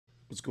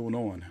What's going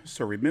on?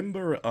 So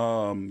remember,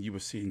 you were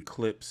seeing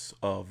clips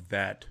of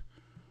that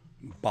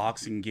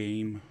boxing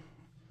game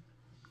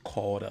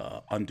called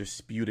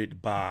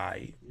Undisputed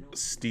by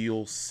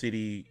Steel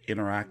City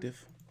Interactive?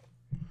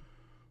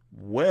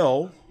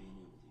 Well,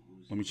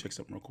 let me check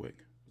something real quick.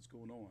 What's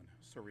going on?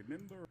 So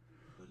remember,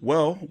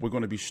 well, we're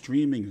going to be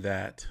streaming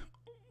that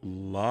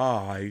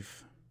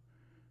live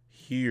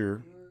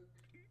here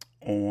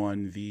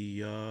on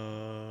the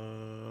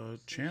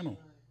channel.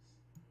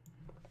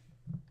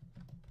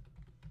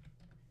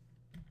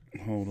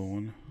 Hold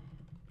on.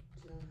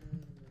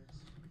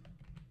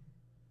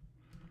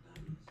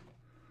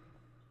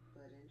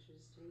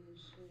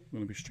 I'm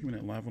going to be streaming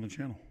it live on the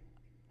channel.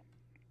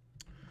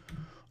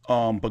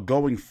 But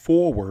going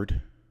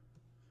forward,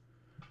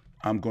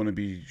 I'm going to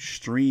be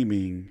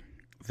streaming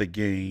the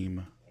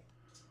game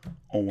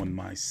on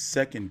my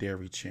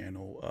secondary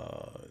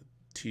channel,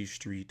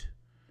 TstreeT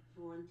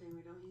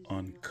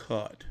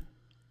Uncut.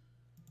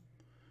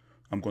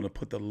 I'm going to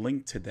put the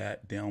link to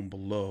that down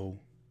below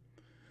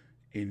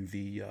in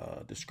the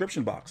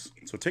description box.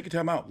 So take your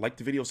time out, like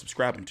the video,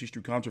 subscribe to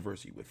TstreeT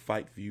Controversy with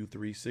Fight View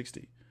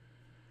 360.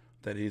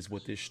 That is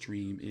what this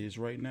stream is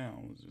right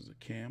now. This is a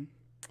cam.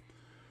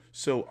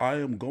 So I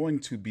am going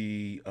to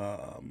be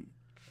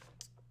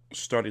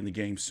starting the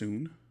game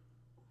soon.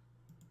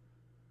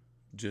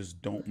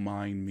 Just don't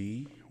mind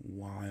me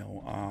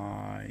while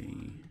I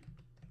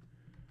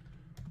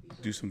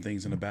do some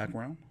things in the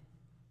background.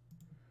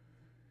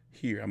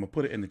 Here, I'm going to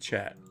put it in the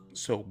chat.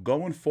 So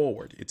going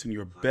forward, it's in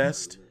your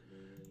best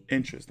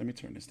interest. Let me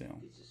turn this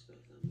down.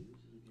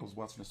 I was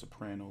watching The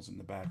Sopranos in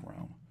the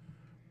background.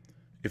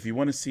 If you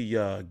want to see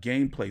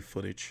gameplay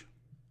footage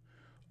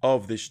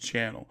of this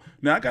channel.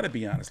 Now, I got to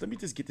be honest. Let me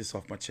just get this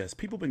off my chest.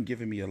 People been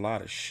giving me a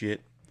lot of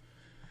shit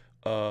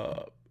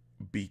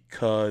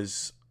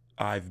because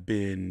I've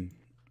been...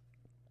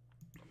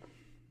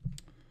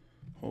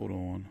 Hold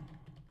on.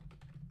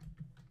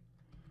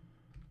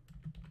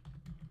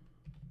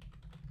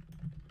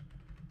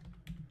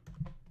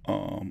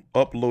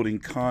 Uploading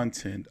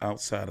content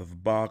outside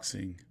of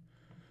boxing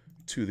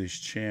to this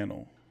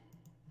channel.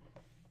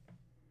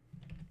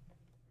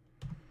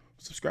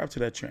 Subscribe to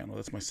that channel.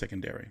 That's my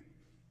secondary.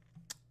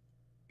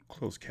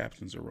 Closed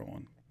captions are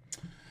on.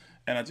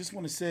 And I just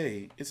want to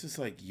say, it's just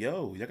like,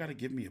 yo, y'all got to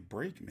give me a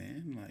break,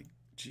 man. Like,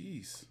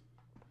 jeez.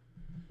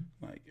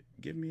 Like,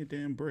 give me a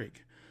damn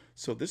break.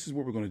 So this is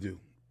what we're going to do.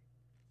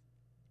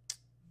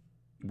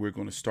 We're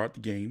going to start the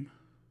game.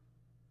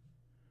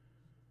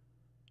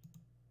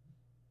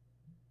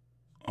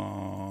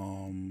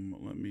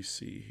 Let me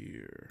see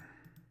here.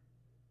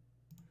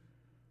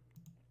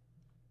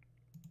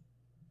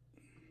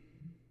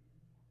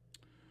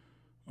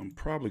 I'm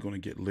probably going to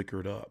get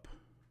liquored up.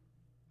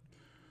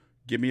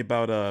 Give me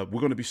about we're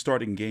going to be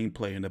starting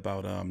gameplay in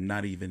about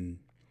not even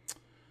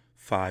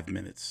 5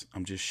 minutes.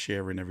 I'm just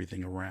sharing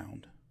everything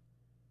around.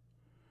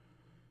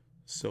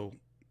 So,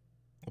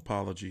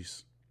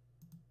 apologies.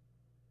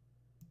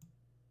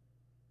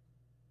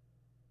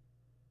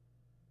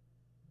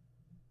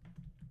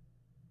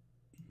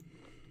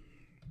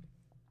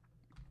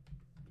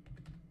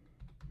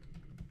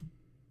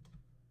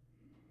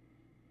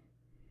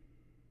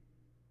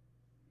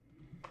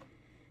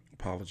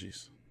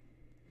 Apologies.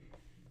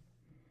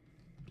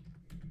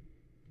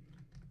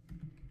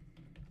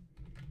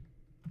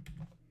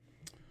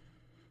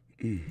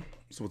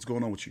 So what's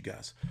going on with you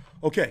guys?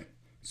 Okay,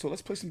 so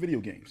let's play some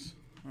video games.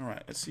 All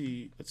right, let's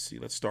see.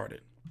 Let's start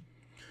it.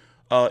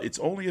 It's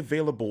only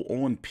available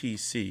on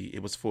PC.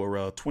 It was for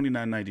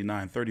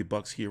 $29.99,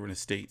 $30 here in the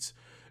States.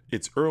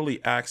 It's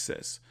early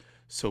access,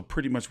 so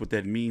pretty much what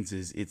that means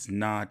is it's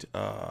not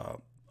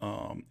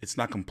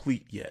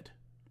complete yet.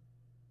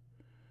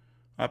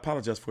 I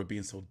apologize for it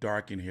being so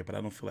dark in here, but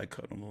I don't feel like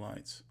cutting on the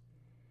lights.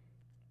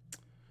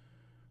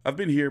 I've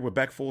been here. We're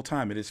back full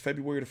time. It is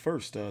February the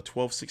 1st,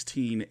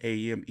 12:16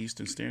 a.m.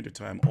 Eastern Standard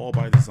Time, all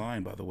by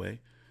design, by the way.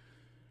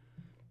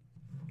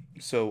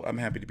 So I'm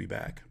happy to be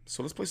back.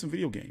 So let's play some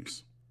video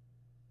games.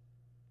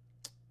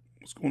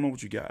 What's going on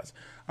with you guys?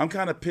 I'm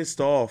kind of pissed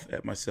off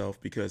at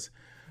myself because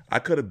I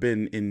could have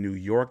been in New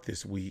York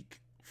this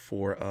week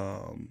for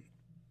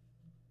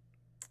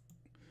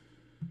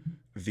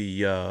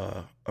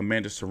the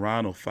Amanda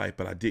Serrano fight,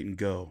 but I didn't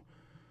go.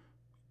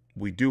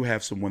 We do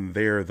have someone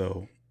there,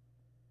 though.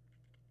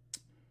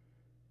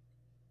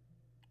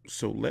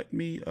 So let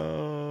me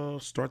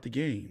start the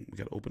game. We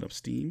got to open up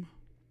Steam.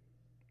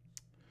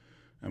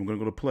 I'm going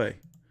to go to play.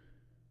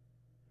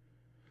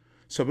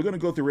 So we're going to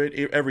go through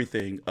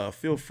everything.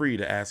 Feel free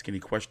to ask any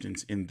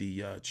questions in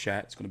the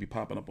chat. It's going to be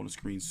popping up on the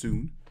screen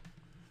soon.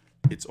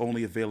 It's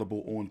only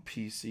available on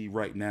PC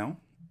right now.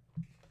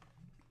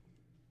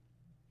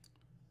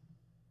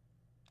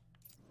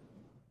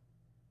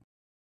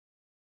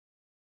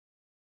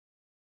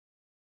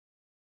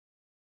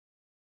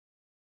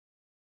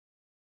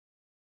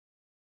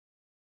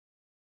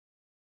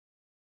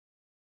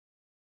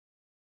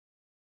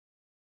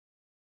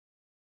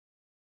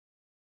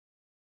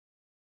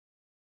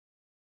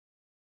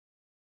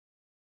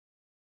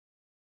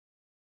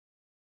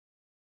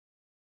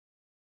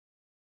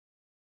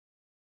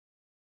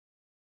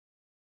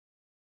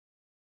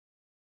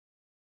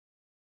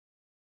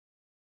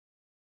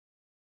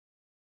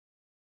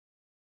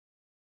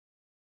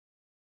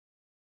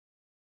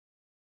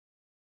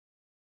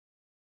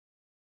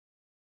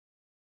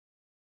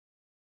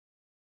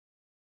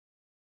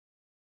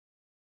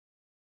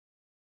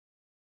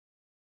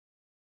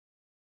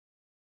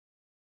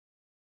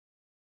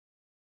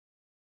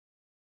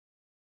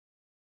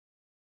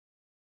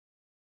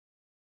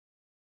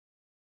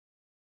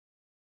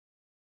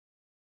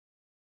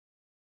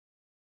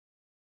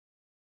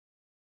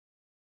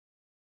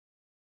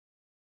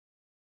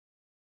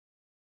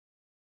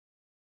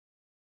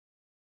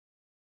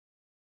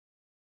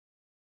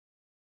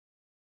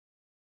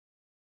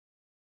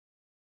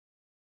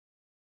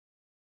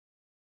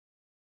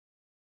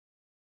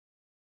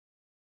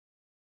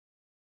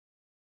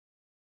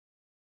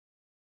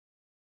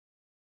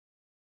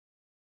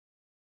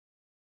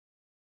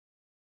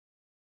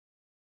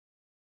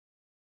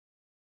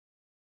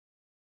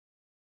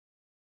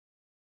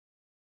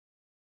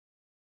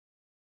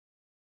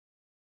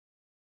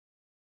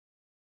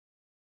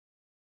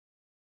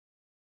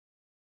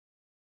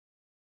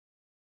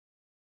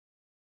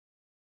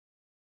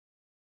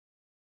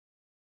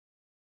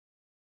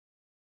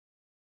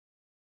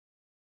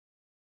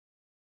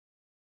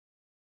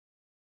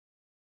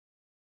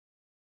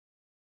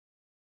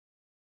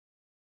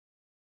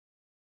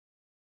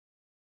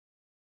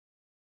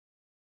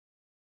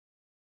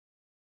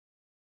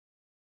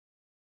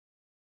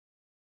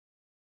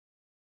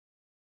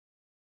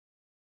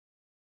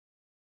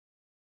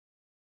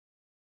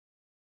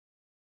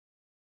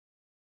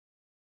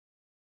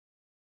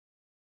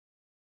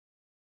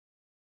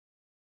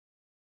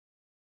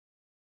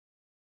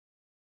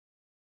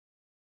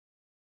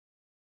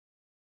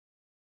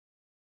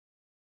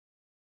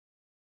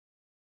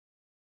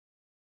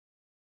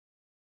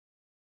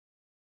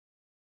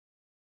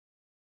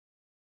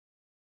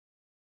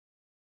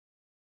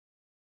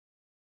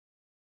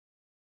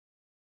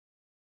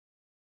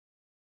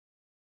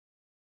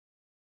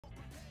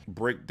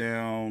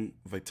 breakdown,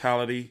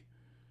 vitality,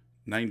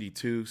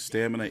 92,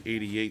 stamina,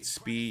 88,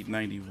 speed,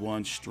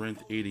 91,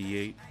 strength,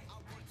 88,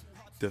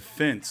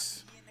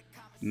 defense,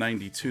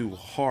 92,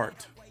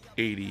 heart,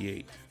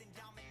 88.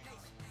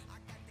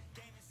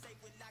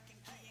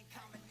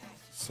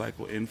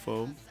 Cycle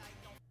info.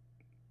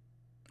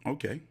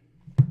 Okay.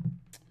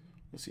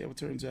 Let's see how it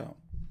turns out.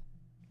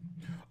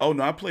 Oh,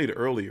 no, I played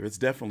earlier. It's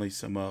definitely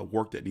some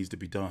work that needs to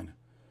be done.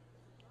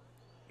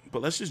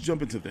 But let's just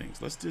jump into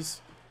things. Let's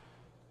just,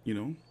 you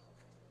know,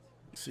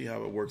 see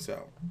how it works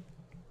out.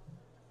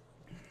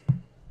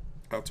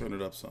 I'll turn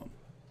it up some.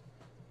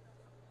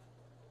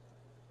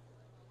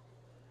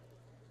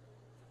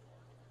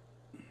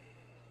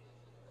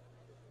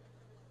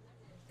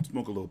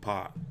 Smoke a little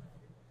pot.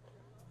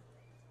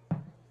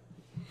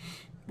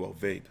 Well,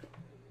 vape.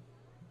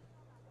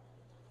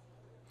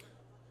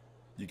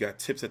 You got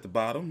tips at the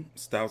bottom.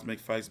 Styles make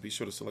fights. Be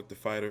sure to select the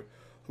fighter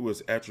who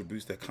has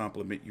attributes that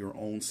complement your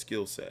own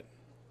skill set.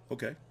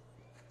 Okay.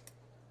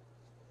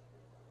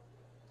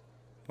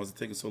 Why is it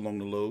taking so long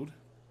to load?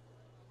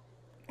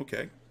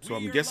 Okay. So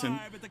I'm guessing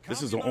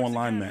this is an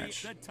online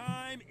match. The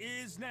time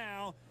is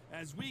now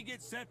as we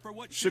get set for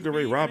what Sugar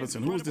Ray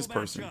Robinson. Who is this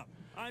person?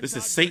 This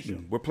is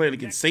Satan. We're playing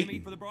against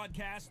Satan. For the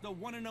broadcast, the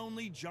one and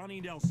only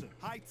Johnny Nelson.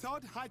 Hi,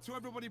 Todd. Hi to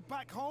everybody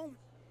back home.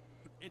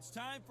 It's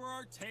time for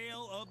our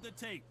tale of the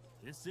tape.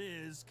 This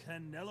is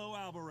Canelo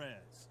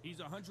Alvarez. He's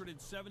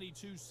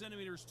 172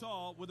 centimeters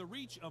tall with a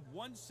reach of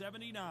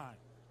 179.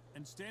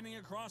 And standing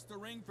across the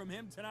ring from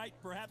him tonight,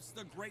 perhaps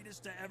the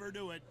greatest to ever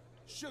do it,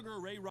 Sugar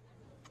Ray Robinson.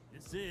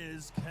 This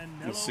is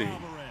Canelo Let's see.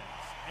 Alvarez.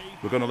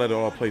 We're going to let it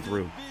all play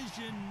through.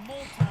 Division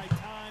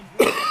multi-time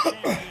world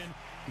champion.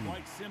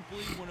 Quite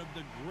simply one of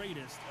the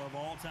greatest of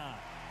all time.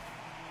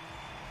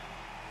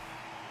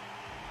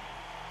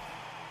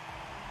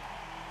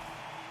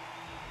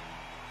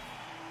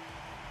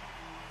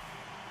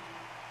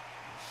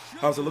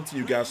 How's it look to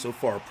you guys so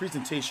far?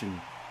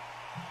 Presentation.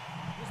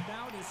 This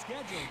bout is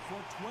scheduled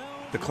for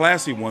 12 The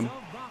classy one. rounds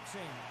of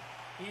boxing.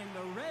 In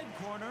the red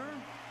corner,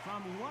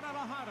 from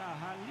Guadalajara,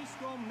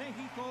 Jalisco,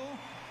 Mexico,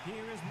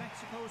 here is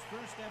Mexico's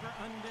first ever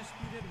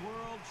undisputed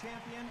world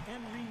champion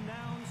and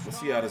renowned Let's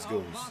star see how this of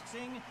goes.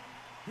 boxing.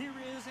 Here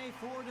is a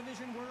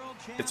four-division world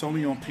champion. It's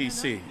only on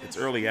PC. It's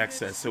early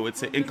access, so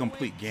it's an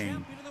incomplete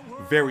game.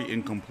 Very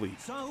incomplete.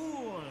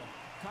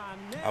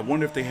 I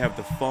wonder if they have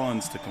the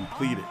funds to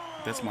complete it.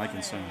 That's my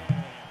concern.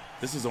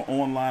 This is an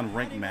online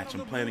ranked match.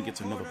 I'm playing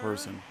against another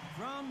person.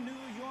 From New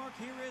York,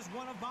 here is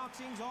one of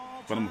boxing's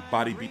all-time But I'm gonna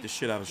body beat the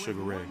shit out of greats Sugar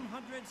Ray. with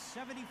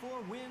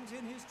 174 wins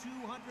in his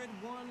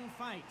 201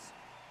 fights.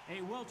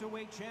 A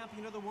welterweight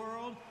champion of the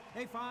world,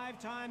 a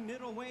five-time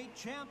middleweight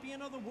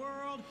champion of the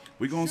world.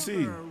 We gonna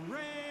see. Sugar Ray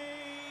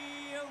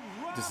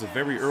This is a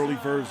very early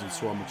version,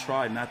 so I'm gonna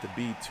try not to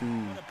be too,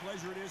 What a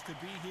pleasure it is to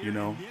be here you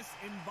know. in this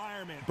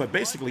environment. But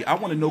basically, I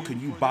want to know, can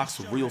you box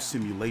a real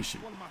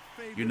simulation?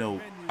 You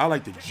know, I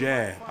like the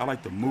jab. I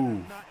like the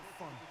move.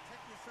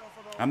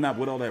 I'm not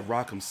with all that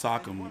rock'em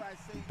sock'em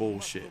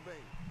bullshit.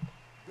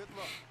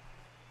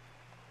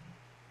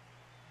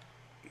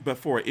 But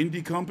for an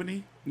indie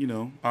company, you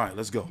know, all right,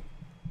 let's go.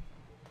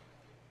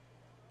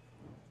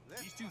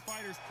 These two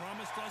fighters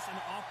promised us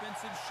an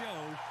offensive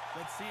show.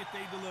 Let's see if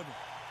they deliver.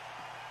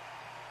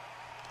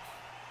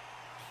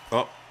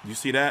 Oh, you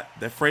see that?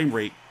 That frame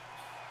rate.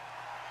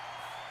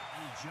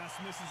 He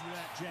just misses with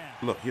that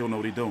jab. Look, he don't know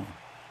what he's doing.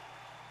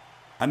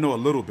 I know a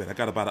little bit. I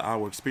got about an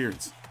hour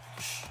experience.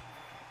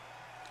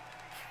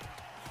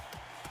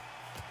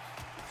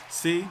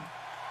 See?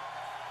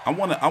 I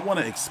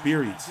wanna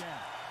experience.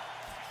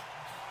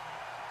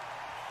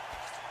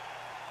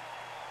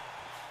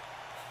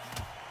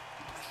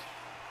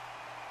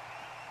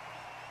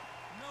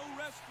 No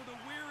rest for the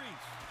weary.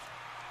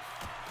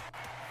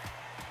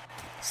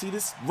 See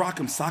this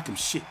rock'em sock'em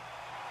shit.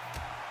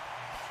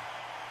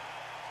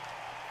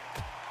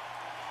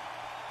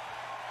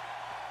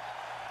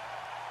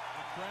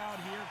 The crowd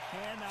here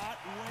cannot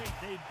wait.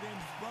 They've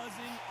been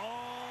buzzing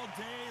all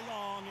day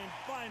long, and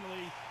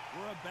finally,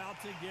 we're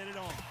about to get it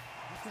on.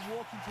 You can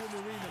walk into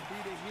an arena,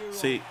 be the hero.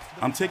 See,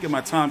 I'm taking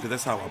my time because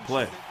that's how I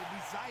play.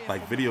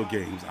 Like video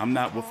games. I'm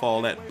not with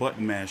all that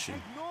button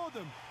mashing. Ignore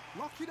them.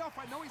 Lock it off.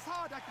 I know it's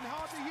hard. I can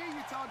hardly hear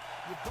you, Todd.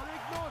 You've got to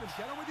ignore them.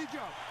 Get on with your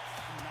job.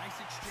 Some nice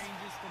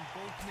exchanges from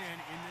both men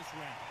in this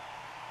round.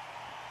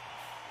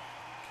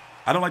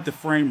 I don't like the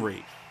frame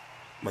rate.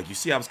 Like, you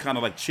see, I was kind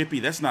of like chippy.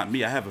 That's not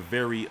me. I have a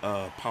very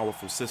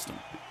powerful system.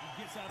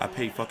 I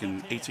paid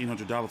fucking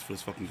 $1,800 for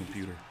this fucking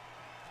computer.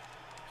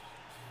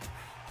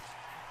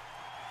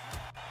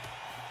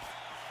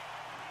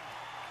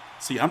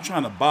 See, I'm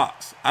trying to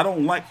box. I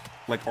don't like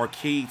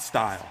arcade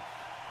style.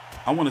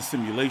 I want a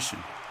simulation.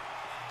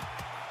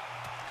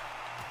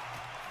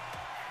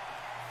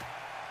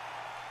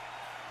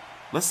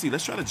 Let's see.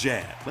 Let's try the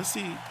jab. Let's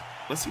see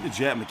the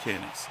jab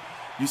mechanics.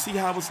 You see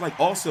how it's like,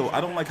 also,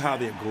 I don't like how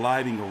they're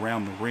gliding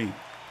around the ring.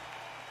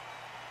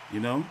 You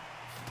know?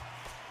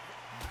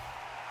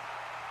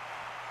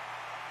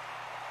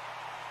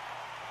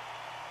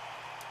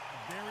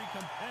 A very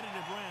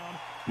competitive round.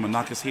 I'm gonna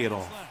knock his head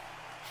off.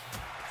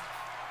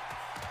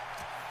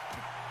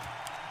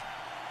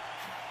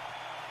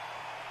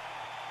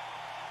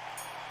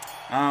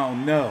 I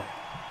don't know.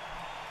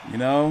 You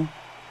know?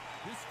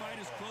 This fight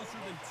is closer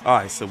than two All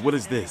right, so what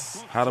is stages and this? a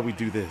book How do we fight.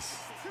 do this?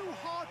 Too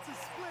hard to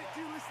split.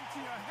 Do you listen to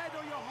your head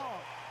or your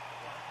heart?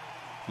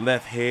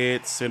 Left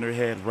head, center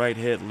head, right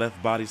head,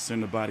 left body,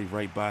 center body,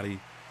 right body.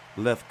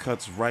 Left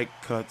cuts, right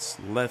cuts,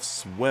 left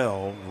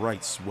swell,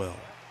 right swell.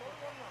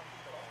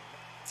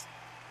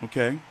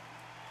 Okay.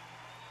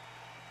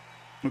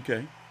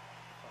 Okay.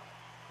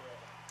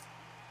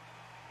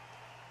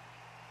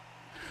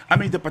 I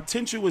mean, the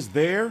potential is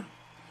there,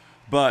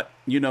 but,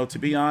 you know, to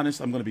be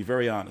honest, I'm going to be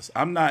very honest.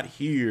 I'm not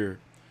here,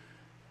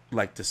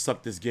 like, to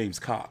suck this game's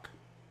cock.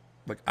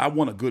 Like, I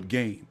want a good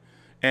game.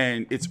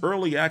 And it's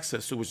early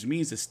access, so which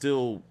means it's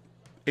still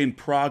in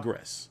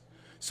progress.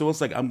 So it's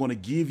like, I'm going to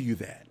give you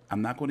that.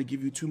 I'm not going to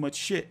give you too much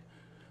shit.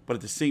 But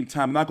at the same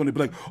time, I'm not going to be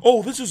like,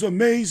 oh, this is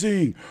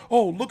amazing.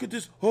 Oh, look at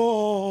this.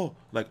 Oh,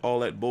 like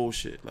all that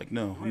bullshit. Like,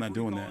 no, I'm not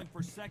doing that. Calling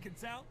for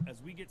seconds out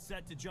as we get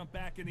set to jump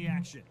back in the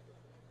action.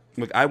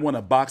 Like, I want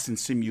a boxing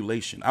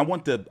simulation. I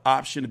want the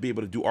option to be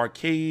able to do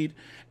arcade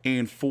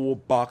and full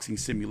boxing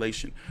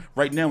simulation.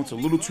 Right now, it's a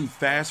little too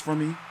fast for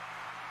me.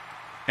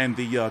 And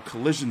the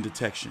collision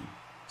detection.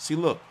 See,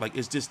 look, like,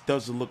 it just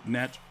doesn't look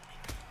natural.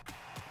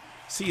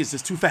 See, it's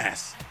just too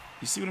fast.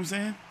 You see what I'm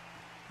saying?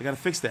 I got to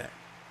fix that.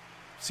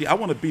 See, I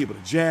want to be able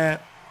to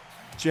jab,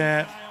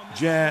 jab,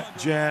 jab,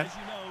 jab. As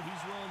you know,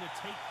 he's willing to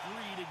take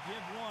three to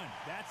give one.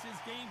 That's his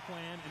game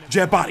plan. And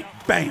Jab body,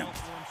 bam.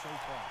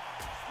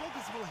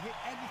 Sluggers will hit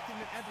anything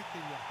and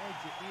everything. Your head,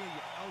 your ear,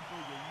 your elbow,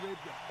 your rib,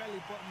 your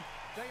belly button.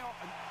 They are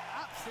an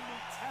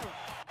absolute terror.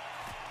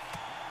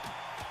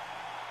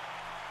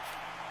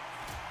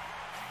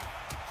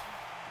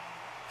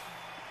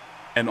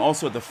 And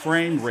also the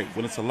frame rate,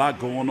 when it's a lot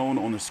going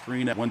on the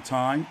screen at one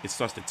time, it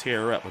starts to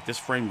tear up. But this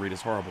frame rate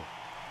is horrible.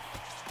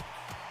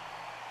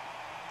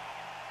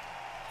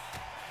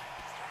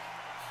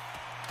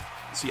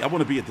 See, I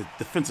want to be a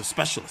defensive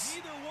specialist.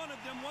 Neither one of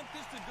them want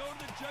this to go to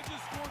the judges'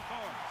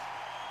 scorecards.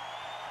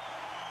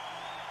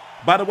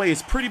 By the way,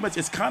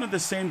 it's kind of the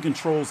same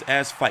controls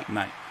as Fight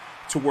Night,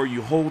 to where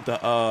you hold the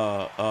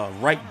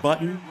right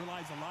button.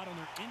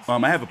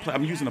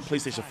 I'm using a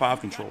PlayStation 5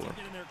 controller.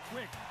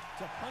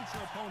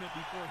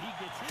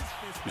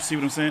 You see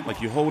what I'm saying?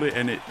 Like, you hold it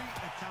and it.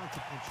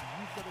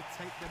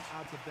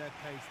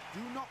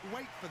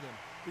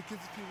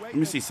 Let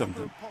me see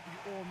something.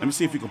 Let me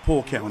see if you can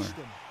pull counter.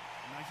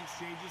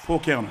 Pull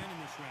counter.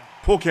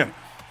 Pull counter.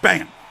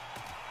 Bam.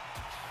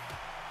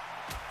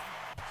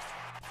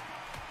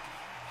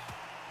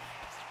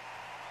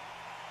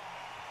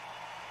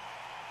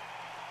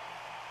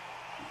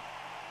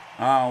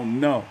 I don't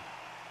know.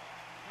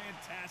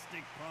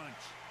 Fantastic punch.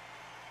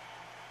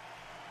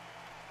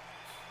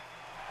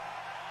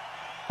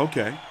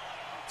 Okay.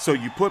 So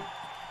you put.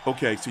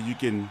 Okay, so you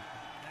can.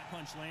 That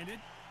punch landed.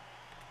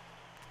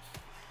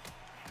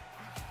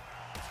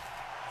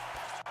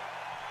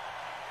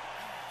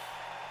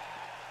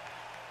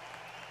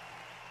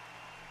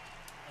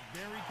 A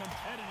very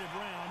competitive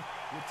round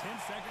with 10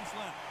 seconds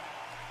left.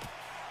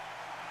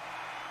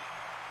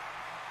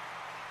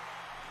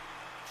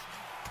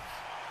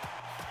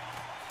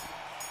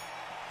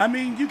 I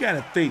mean, you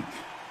gotta think.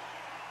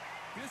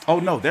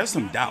 Oh no, there's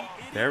some doubt.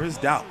 There is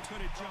doubt.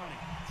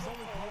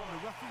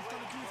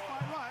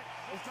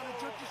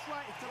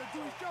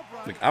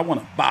 Like, I want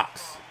to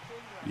box.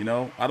 You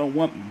know, I don't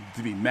want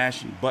to be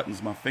mashing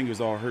buttons. My fingers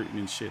all hurting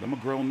and shit. I'm a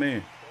grown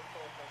man.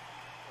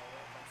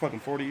 Fucking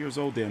 40 years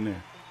old down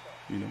there.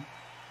 You know.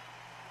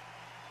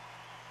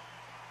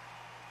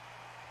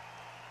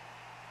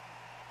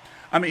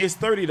 I mean, it's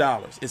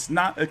 $30. It's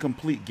not a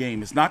complete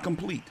game. It's not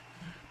complete.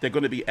 They're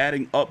going to be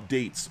adding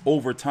updates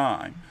over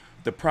time.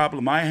 The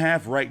problem I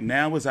have right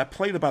now is I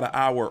played about an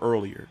hour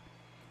earlier.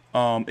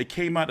 It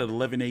came out at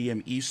 11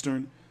 a.m.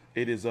 Eastern.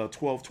 It is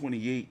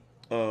 12:28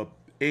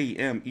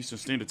 a.m. Eastern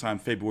Standard Time,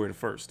 February the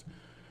 1st.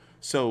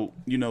 So,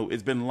 you know,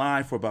 it's been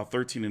live for about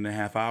 13 and a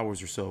half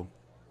hours or so.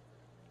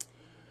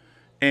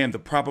 And the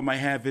problem I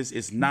have is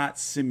it's not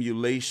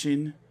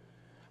simulation.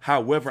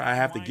 However, I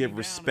have to give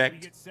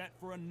respect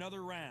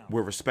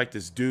where respect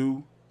is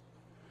due,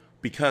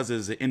 because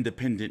it's an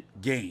independent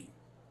game.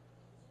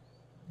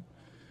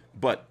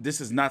 But this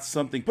is not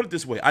something, put it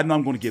this way, I know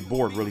I'm going to get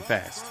bored really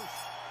fast.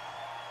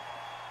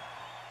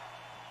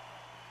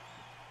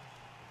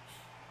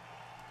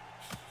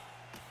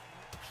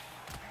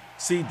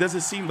 See, does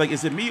it seem like,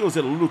 is it me or is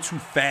it a little too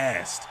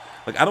fast?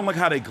 Like, I don't like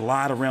how they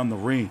glide around the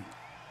ring.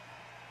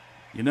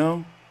 You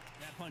know?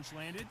 That punch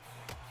landed.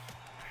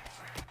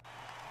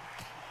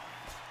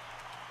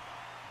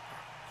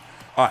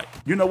 All right,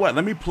 you know what?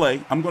 Let me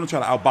play. I'm going to try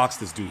to outbox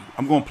this dude.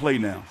 I'm going to play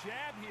now,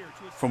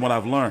 from what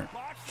I've learned.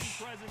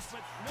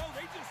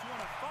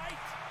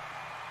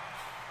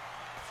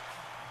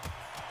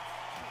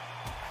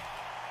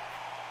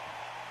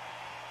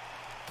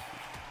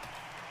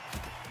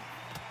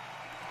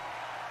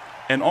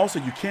 And also,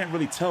 you can't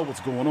really tell what's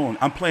going on.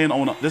 I'm playing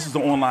on, this is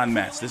an online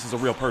match. This is a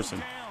real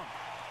person.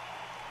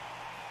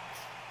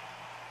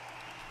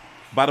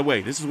 By the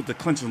way, this is what the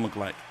clinching look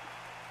like.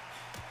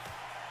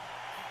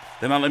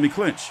 They're not letting me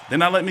clinch. They're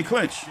not letting me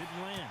clinch.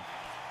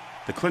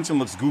 The clinching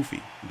looks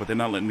goofy, but they're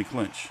not letting me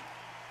clinch.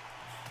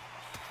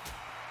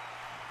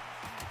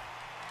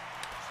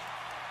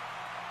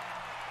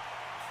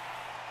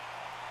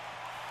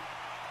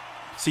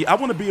 See, I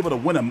want to be able to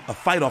win a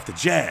fight off the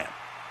jab,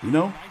 you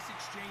know? Nice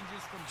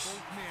exchanges from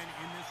both men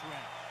in this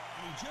round.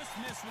 And he just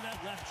missed with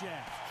that left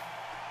jab.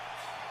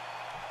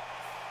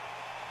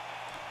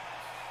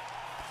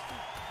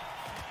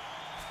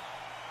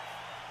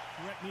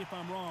 Correct me if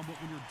I'm wrong, but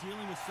when you're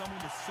dealing with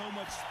someone with so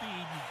much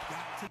speed, you've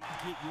got to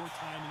get your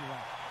timing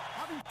right.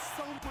 Having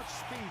so much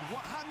speed,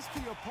 what happens to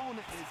your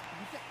opponent is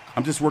you get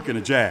I'm just working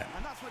a jab.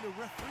 and that's where the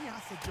referee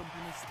has to jump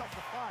in and stop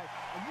the fight.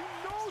 And you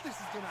know this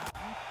is going to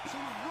happen, so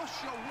you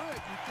rush your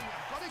work. You think,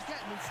 I've got to get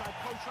him inside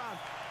post round.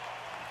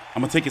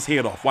 I'm gonna take his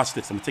head off. Watch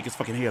this. I'm gonna take his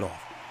fucking head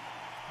off.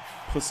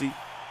 Pussy.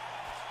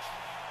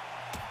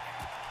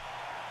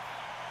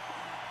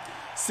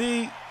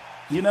 See,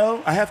 you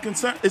know, I have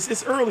concern.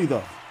 It's early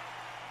though.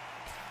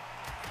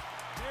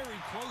 Very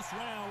close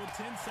round with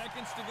 10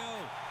 seconds to go.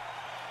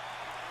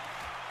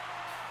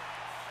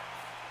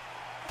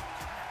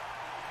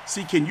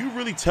 See, can you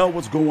really tell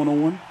what's going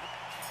on?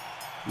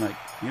 Like,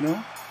 you know?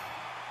 I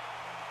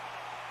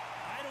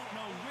don't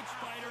know which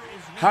fighter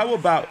is How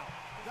about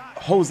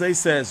Jose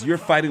says you're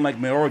fighting like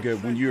Mayorga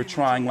when you're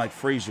trying like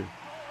Frazier?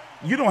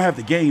 You don't have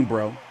the game,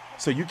 bro.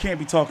 So you can't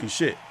be talking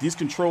shit. These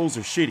controls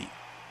are shitty.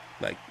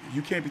 Like,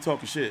 you can't be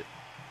talking shit.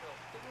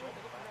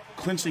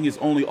 Clinching is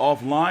only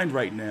offline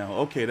right now.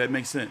 Okay, that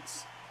makes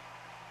sense.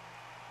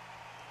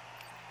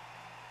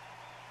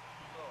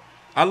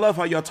 I love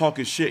how y'all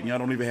talking shit and y'all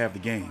don't even have the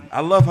game.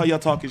 I love how y'all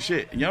talking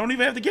shit and y'all don't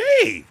even have the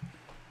game.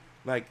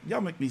 Like,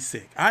 y'all make me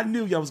sick. I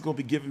knew y'all was going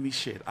to be giving me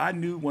shit. I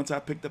knew once I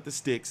picked up the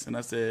sticks and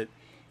I said,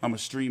 I'm going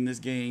to stream this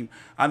game,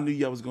 I knew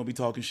y'all was going to be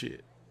talking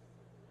shit.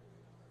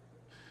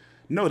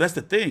 No, that's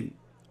the thing.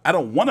 I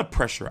don't want to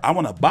pressure. I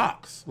want to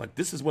box. Like,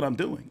 this is what I'm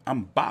doing.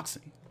 I'm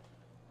boxing.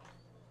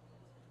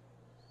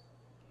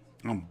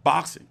 I'm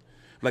boxing.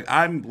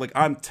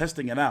 I'm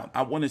testing it out.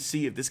 I want to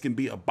see if this can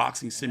be a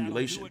boxing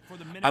simulation.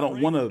 I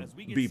don't want to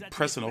be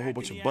pressing a whole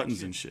bunch of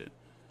buttons and shit.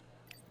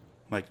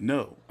 Like,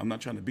 no, I'm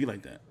not trying to be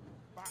like that.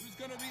 Who's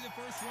going to be the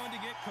first one to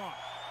get caught?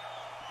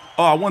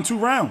 Oh, I won 2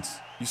 rounds.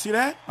 You see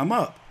that? I'm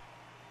up.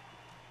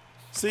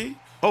 See?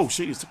 Oh,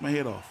 shit, he took my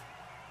head off.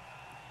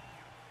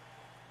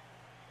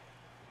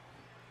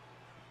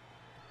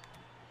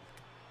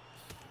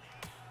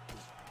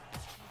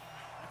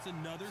 That's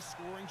another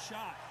scoring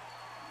shot.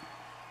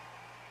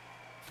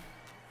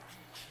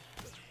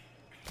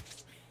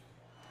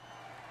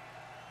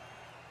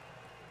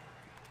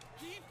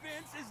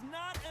 Defense is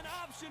not an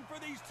option for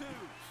these two.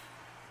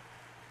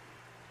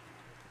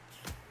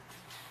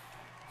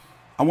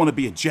 I want to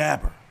be a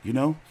jabber, you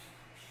know?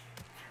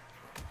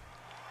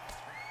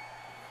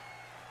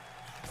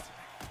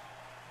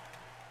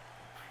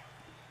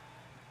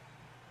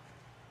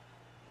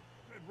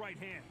 Good right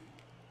hand.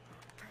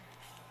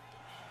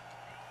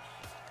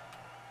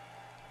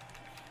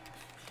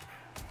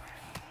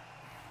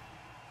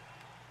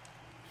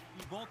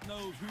 We both know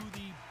who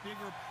the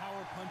bigger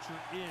power puncher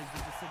is.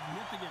 There's a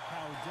significant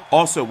power difference.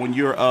 Also, when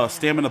your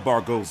stamina bar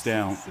goes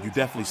down, you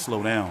definitely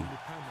slow down.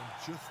 Depend on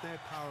just their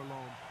power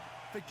alone.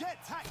 Forget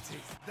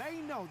tactics.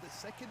 They know the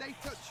second they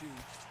touch you,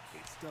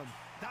 it's done.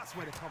 That's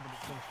where the confidence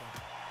comes from.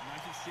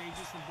 Nice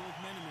exchanges from both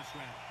men in this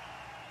round.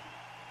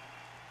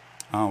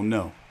 I don't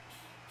know.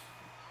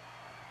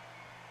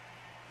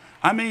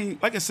 I mean,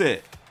 like I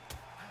said,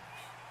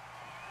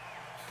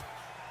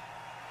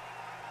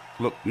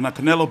 look, you're not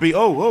Canelo B.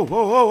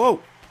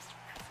 Oh.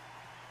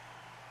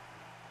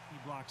 He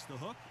blocks the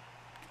hook.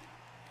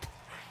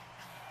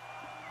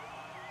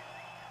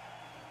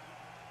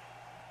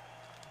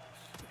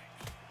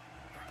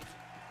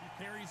 He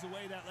parries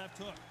away that left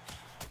hook.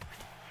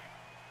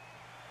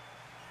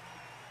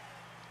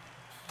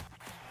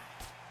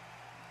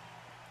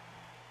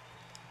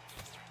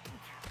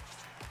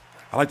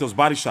 I like those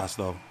body shots,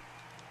 though.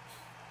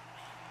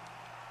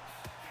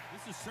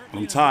 This is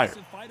certainly I'm tired.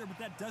 an fighter, but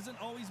that doesn't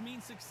always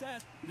mean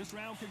success. This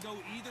round could go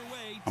either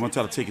way. I'm going to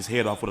try to take his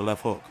head off with a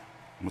left hook.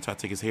 I'm going to try to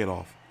take his head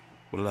off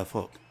with a left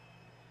hook.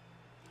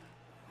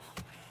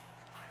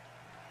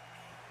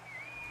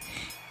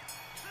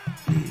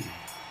 Who's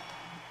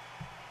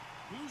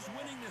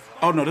winning this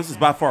fight? Oh, no, this is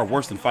by far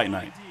worse than Fight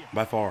Night.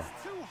 By far.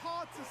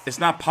 It's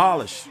not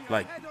polished.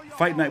 Like,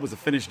 Fight Night was a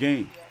finished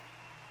game.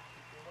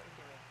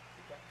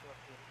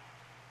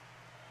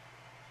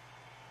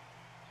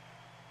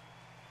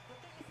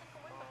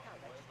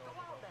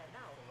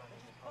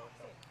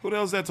 Who the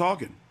hell is that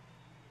talking?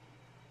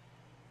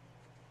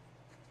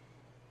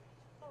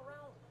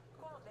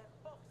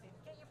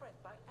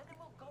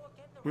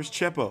 Where's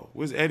Chepo?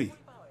 Where's Eddie?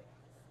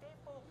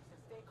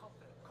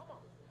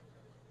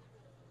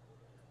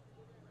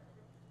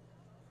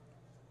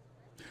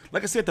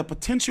 Like I said, the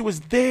potential is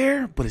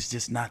there, but it's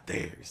just not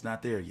there. It's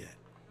not there yet.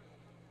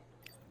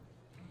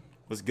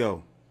 Let's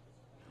go.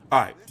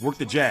 All right, work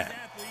the jab.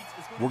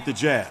 Work the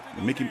jab.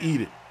 And make him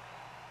eat it.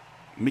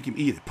 Make him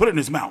eat it. Put it in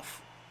his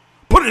mouth.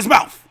 Put it in his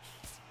mouth.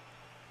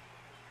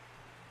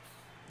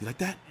 You like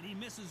that? And he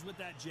misses with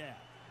that jab.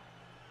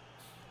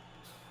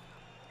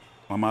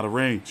 I'm out of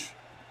range.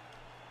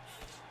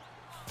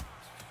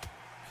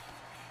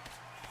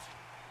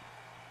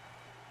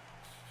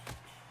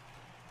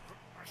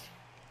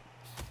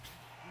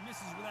 He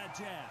misses with that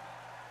jab.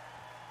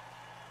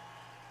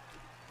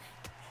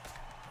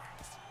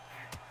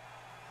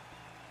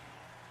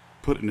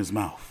 Put it in his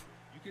mouth.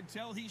 You can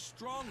tell he's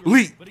stronger,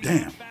 Leap. but he's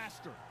Damn. not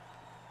faster.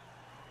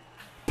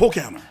 Pull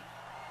counter.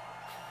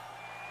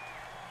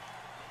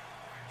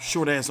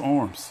 Short ass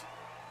arms.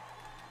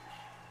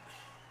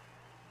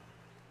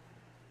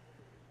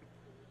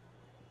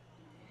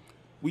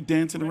 We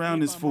dancing around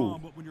this fool.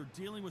 But when you're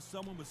dealing with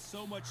someone with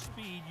so much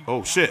speed, you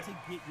Oh shit. to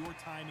get your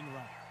timing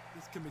right.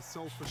 This can be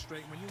so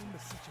frustrating when you're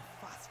such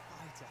a fast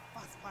fighter.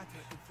 Fast fighter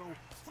that can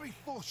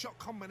throw 3-4 shot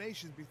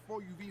combinations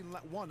before you've even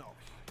let one off.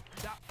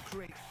 That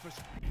creates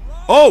frustration.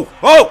 Oh!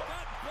 Oh! Got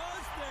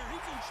buzzed there.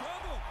 He's in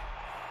trouble.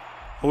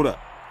 Hold up.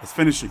 Let's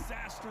finish him.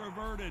 Disaster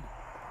averted.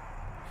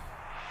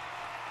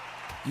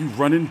 You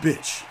running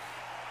bitch. He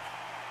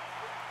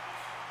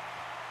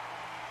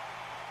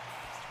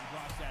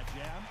blocks that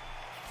jab.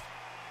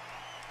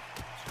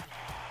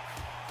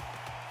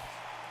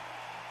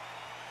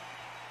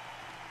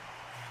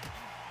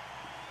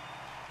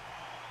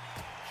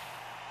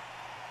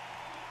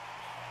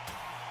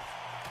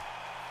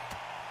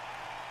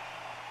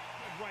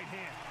 Good right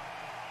hand.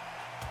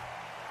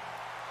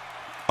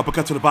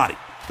 Uppercut to the body.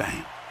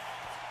 Bang.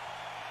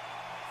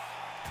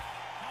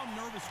 How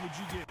nervous would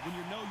you get when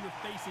you know you're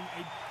facing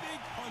a big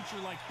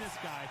puncher like this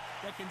guy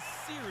that can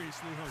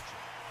seriously hurt you?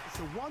 It's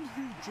the one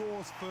who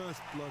draws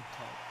first blood,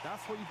 Todd.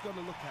 That's what you've got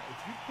to look at. If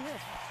you hit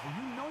and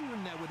you know you're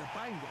in there with a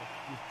banger,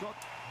 you've got...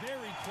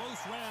 Very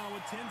close round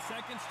with 10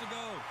 seconds to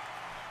go.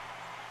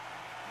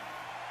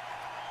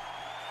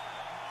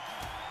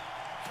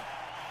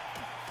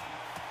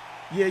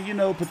 Yeah, you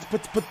know, but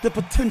the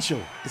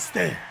potential is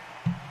there.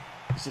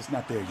 It's just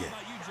not there I don't know yet.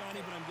 about you, Johnny,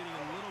 but I'm getting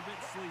a little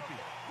bit sleepy.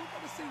 You've got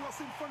to see what's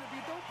in front of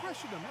you. Don't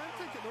pressure them, man.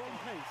 Take it at their own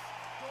pace.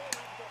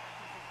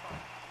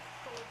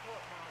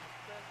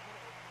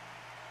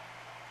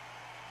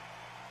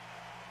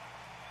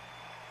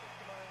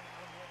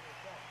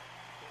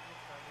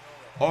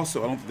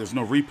 Also, I don't think there's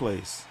no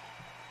replays.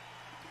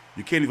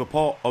 You can't even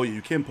pause. Oh, yeah,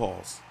 you can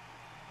pause.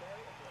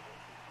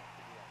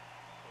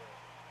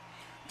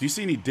 Do you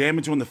see any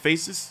damage on the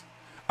faces?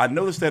 I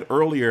noticed that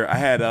earlier.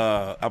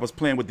 I was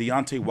playing with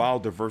Deontay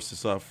Wilder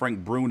versus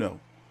Frank Bruno.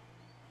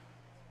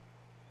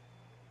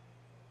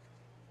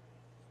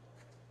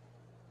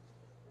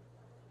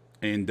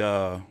 And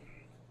the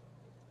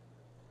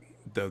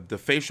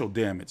facial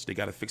damage, they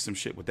got to fix some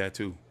shit with that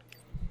too.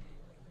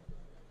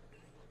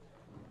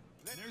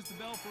 There's the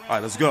bell for All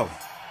right, let's go.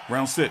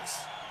 Round 6.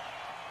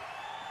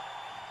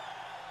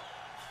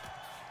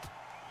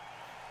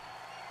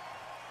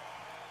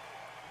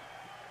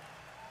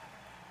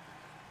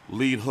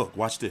 Lead hook.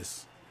 Watch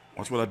this.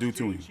 Watch what I do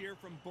to him. Cheer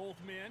from both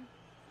men.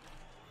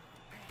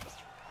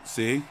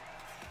 See?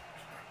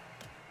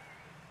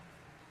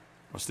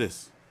 Watch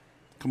this.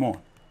 Come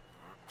on.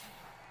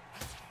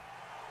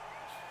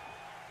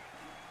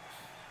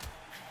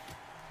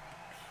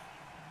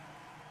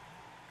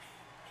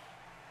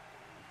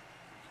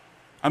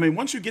 I mean,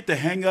 once you get the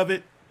hang of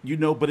it, you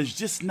know, but it's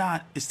just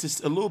not, it's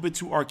just a little bit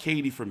too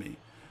arcadey for me.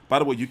 By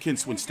the way, you can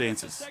switch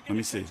stances. Let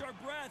me see.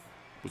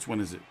 Which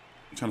one is it?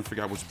 I'm trying to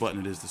figure out which button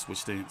it is to switch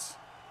stance.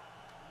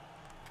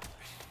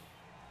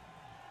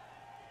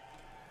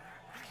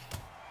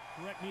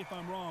 Correct me if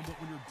I'm wrong,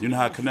 but when you're You know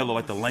how Canelo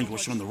like to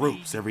languish on the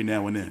ropes every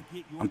now and then.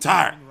 I'm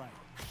tired.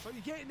 So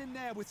you're getting in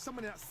there with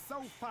someone that's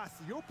so fast,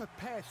 you're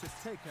prepared to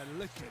take a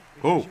licking.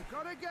 Oh. Because you've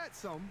got to get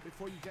some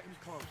before you get him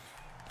close.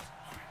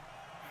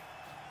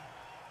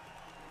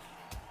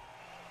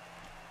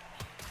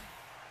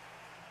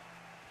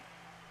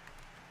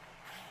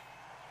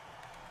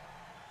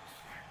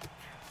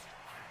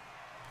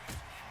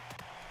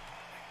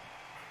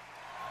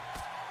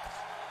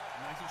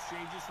 Nice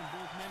exchanges from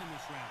both men in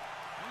this round.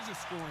 That was a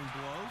scoring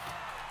blow.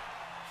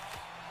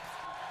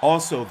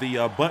 Also,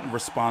 the button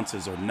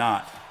responses are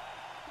not.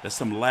 There's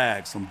some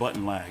lag, some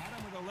button lag. Got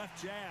him with a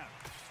left jab.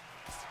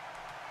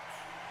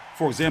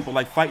 For example,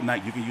 like Fight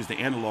Night, you can use the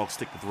analog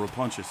stick to throw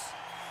punches.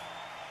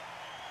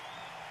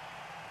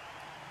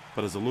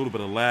 But there's a little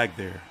bit of lag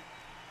there.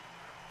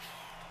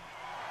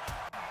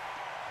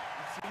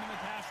 We've seen in the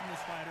past from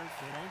this fighter,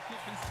 they don't get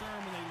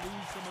concerned when they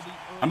lose some of the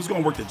early I'm just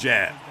going to work the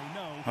jab. because they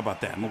know How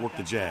about that? I'm going to work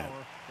the jab.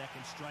 power that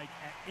can strike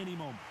at any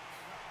moment.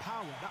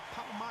 Power, that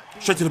power might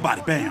be... Straight to the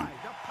body, bam.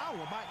 That power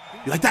might be...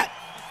 You like that?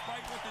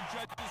 Despite what the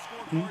judges'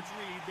 scorecards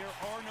read, there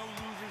are no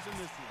losers in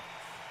this one.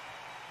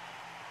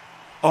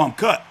 Oh, I'm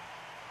cut.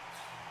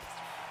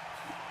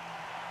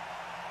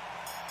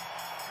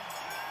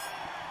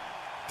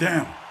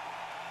 Damn.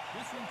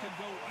 This one could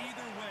go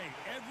either way.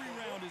 Every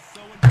round is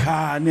so intense.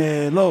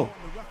 Canelo.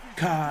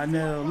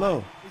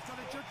 Canelo. Is that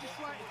a judge's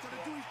right? Is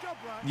that to do his job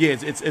right? Yeah,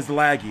 it's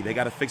laggy. They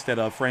got to fix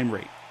that frame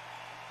rate.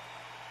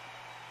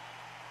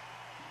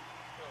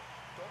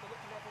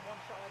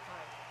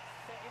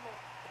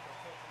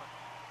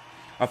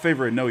 I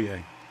favor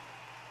Inoue.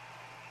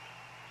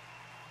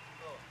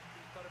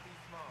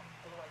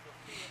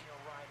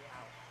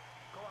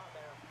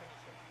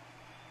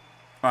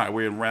 All right,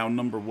 we're in round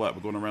number what?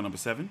 We're going to round number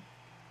 7.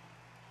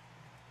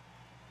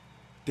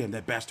 Damn,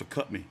 that bastard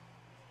cut me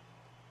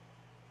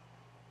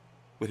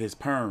with his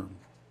perm.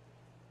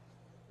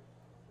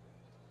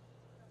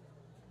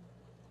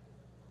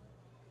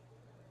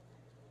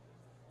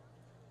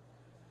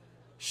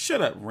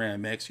 Shut up,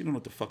 Ram X. You don't know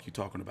what the fuck you're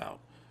talking about.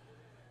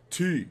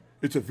 T,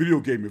 it's a video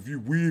game. If you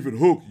weave and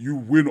hook, you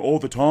win all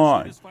the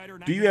time.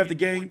 Do you have the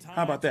game?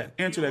 How about that?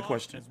 Answer that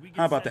question.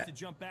 How about that?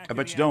 I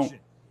bet you don't.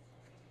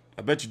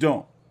 I bet you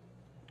don't.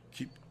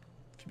 Keep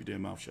your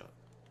damn mouth shut.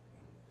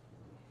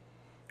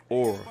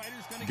 Or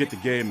get the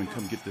game and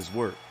come get this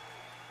work.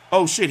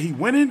 Oh shit, he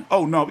winning?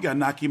 Oh no, we gotta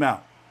knock him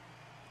out.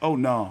 Oh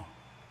no.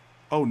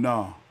 Oh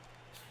no.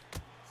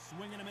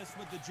 Swing and a miss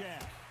with the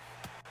jab.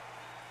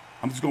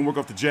 I'm just gonna work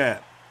off the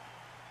jab.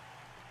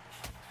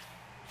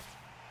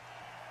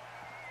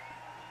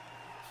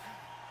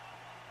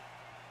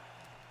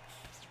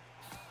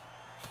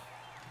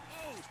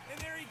 Oh, and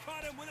there he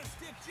caught him with a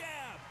stiff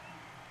jab.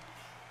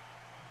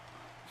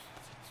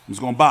 I'm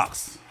just gonna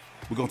box.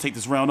 We're gonna take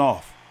this round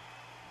off.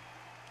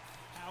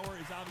 Power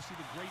is obviously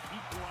the great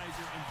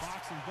equalizer in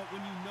boxing, but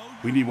when you know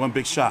We need one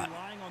big shot.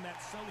 relying on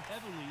that so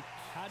heavily,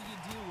 how do you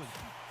deal with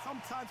it?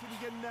 Sometimes when you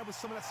get in there with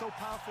someone that's so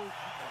powerful,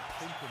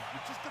 thinking, you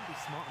just gotta be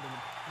smarter than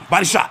them.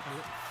 Body shot.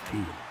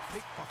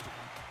 Pickpocket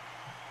them.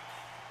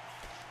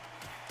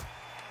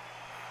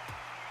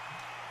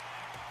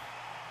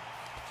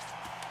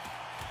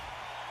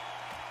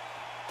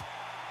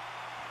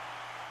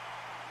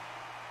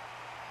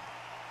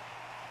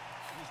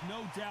 There's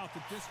no doubt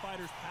that this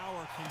fighter's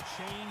power can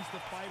change the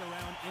fight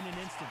around in an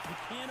instant. He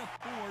can't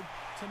afford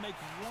to make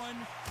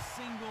one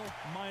single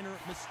minor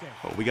mistake.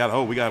 Oh, we gotta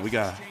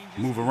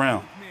move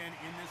around.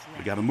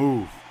 We gotta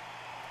move.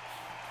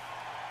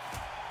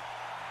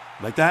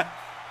 Like that?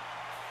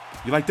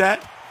 You like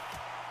that?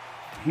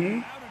 How did he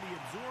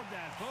absorb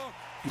that hook?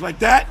 You like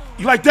that?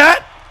 You like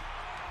that?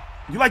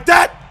 You like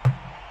that?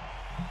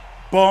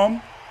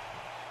 Bum.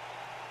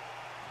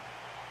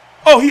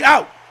 Oh, he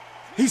out.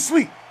 He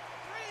sleep.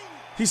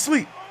 He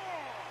sleep.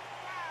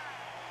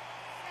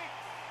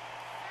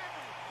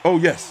 Oh,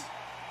 yes.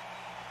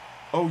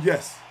 Oh,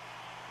 yes.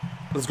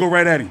 Let's go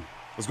right at him.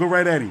 Let's go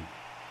right at him.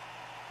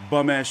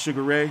 Bum-ass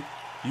Sugar Ray.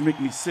 You make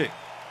me sick.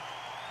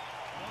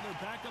 Well, they're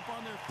back up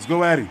on their feet. Let's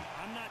go at him.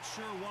 I'm not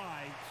sure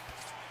why.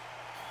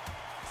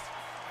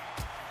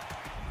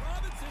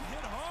 Robinson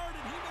hit hard,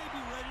 and he may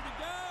be ready to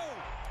go.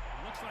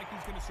 Looks like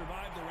he's going to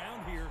survive the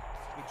round here,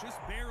 but just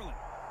barely.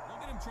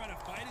 Look at him try to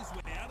fight his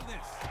way out of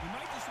this. He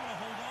might just want to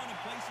hold on and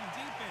play some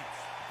defense.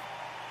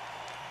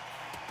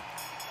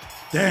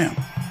 Damn.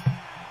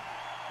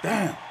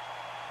 Damn.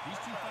 These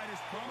two fighters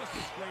promised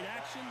us great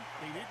action.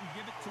 They didn't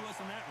give it to us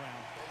in that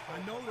round.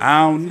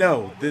 I don't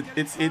know.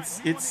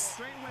 It's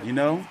you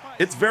know,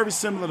 it's very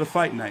similar to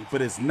Fight Night,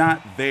 but it's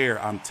not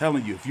there. I'm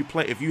telling you, if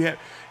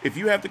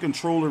you have the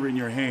controller in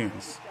your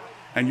hands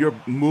and you're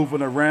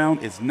moving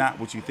around, it's not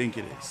what you think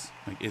it is.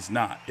 Like, it's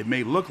not. It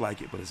may look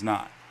like it, but it's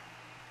not.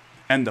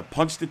 And the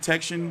punch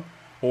detection,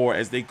 or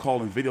as they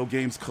call in video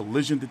games,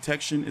 collision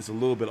detection, is a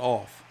little bit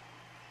off.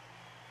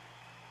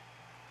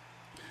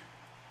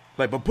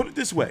 Like, but put it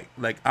this way,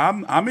 like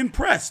I'm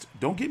impressed.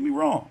 Don't get me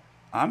wrong.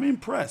 I'm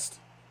impressed.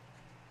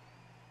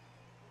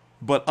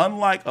 But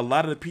unlike a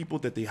lot of the people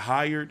that they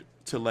hired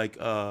to like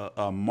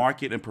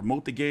market and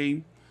promote the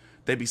game,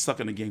 they be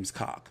sucking the game's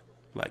cock.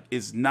 Like,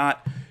 it's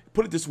not,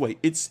 put it this way,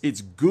 it's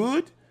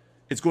good.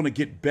 It's going to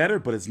get better,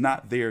 but it's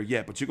not there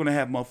yet. But you're going to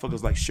have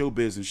motherfuckers like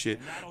Showbiz and shit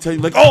tell you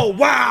like, oh,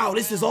 wow,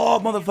 this is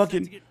all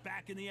motherfucking.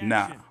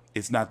 Nah,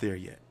 it's not there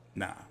yet.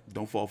 Nah,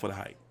 don't fall for the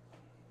hype.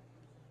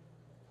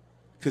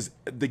 Because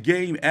the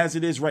game, as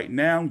it is right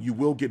now, you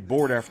will get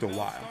bored after a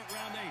while.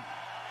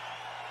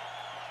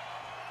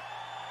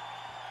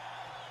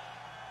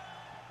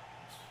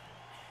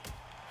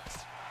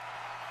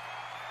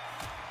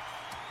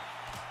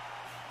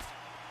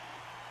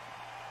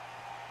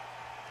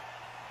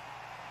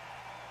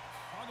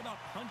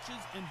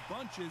 Punches and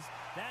bunches.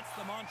 That's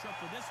the mantra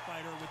for this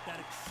fighter with that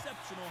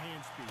exceptional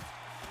hand speed.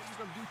 What you've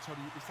got to do,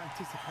 Tony, is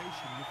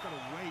anticipation. You've got to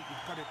wait.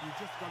 You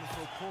just got to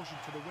throw caution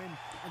to the wind.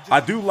 I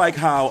do like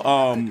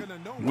how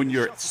when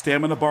your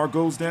stamina bar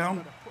goes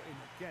down,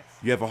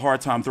 you have a hard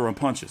time throwing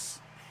punches.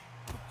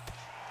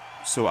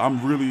 So I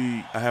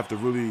have to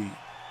really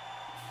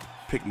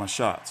pick my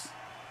shots.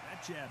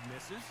 That jab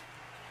misses.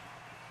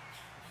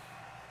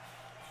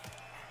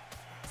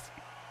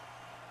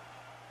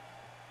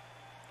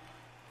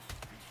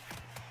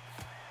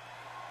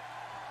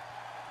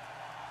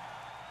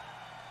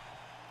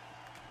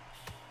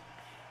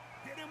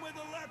 With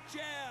a left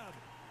jab.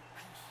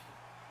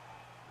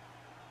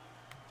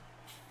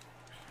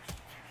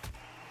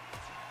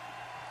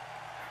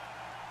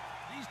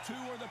 These two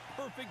are the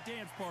perfect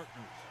dance partners.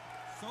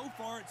 So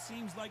far, it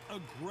seems like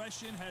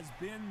aggression has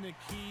been the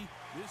key.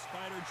 This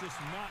fighter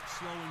just not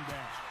slowing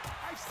down.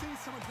 I've seen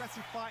some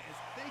aggressive fighters.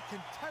 They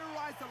can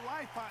terrorize the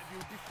life out of you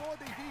before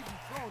they've even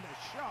thrown a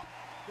shot.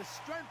 The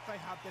strength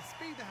they have, the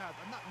speed they have,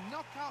 and that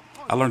knockout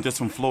punch. I learned this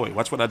from Floyd.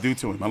 Watch what I do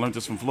to him. I learned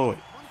this from Floyd.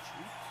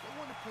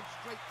 punch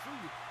straight through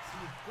you. So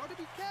you've got to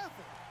be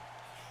careful.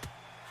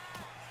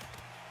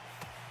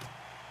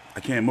 I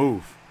can't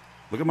move.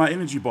 Look at my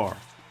energy bar.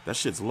 That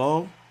shit's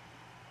low.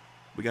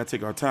 We got to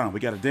take our time. We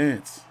got to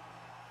dance.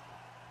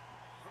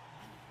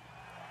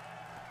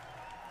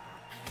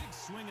 Big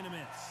swing and a miss.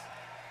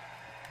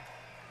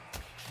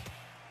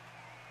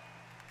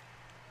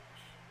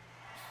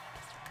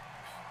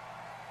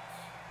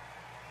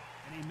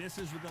 And he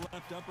misses with the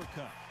left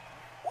uppercut.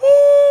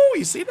 Woo!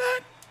 You see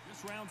that?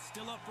 This round's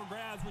still up for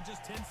grabs with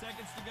just 10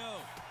 seconds to go.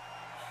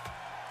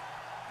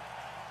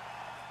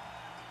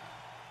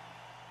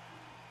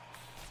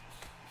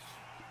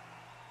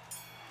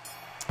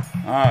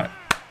 All right.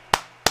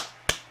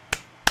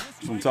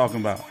 That's what I'm talking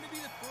about. Going to be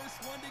the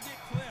first one to get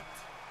clipped.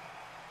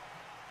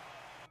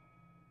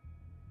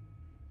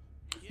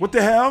 What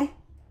the hell?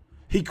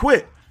 He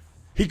quit.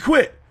 He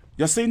quit.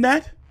 Y'all seen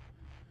that?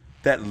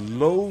 That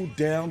low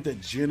down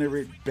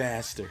degenerate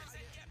bastard.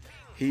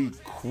 He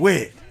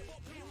quit.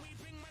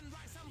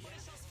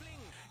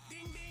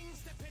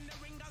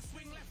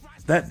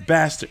 That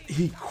bastard.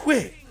 He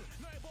quit.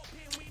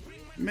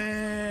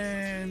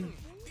 Man.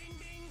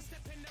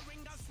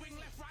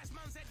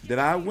 Did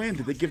I win?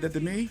 Did they give that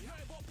to me?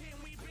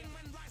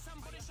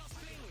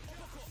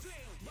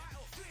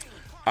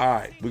 All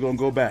right, we're going to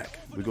go back.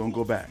 We're going to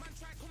go back.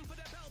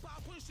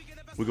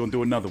 We're going to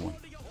do another one.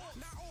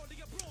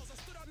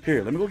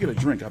 Here, let me go get a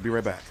drink. I'll be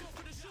right back.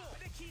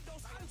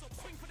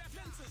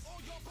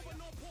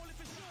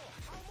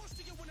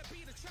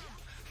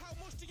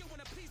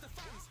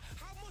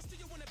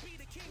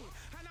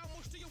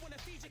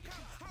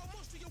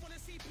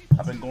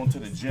 I've been going to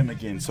the gym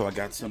again, so I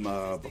got some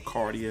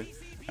Bacardia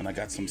and I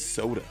got some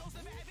soda.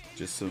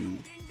 Just some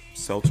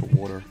seltzer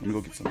water. Let me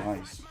go get some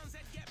ice.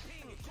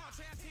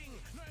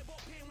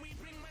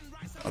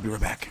 I'll be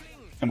right back.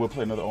 And we'll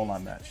play another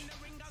online match.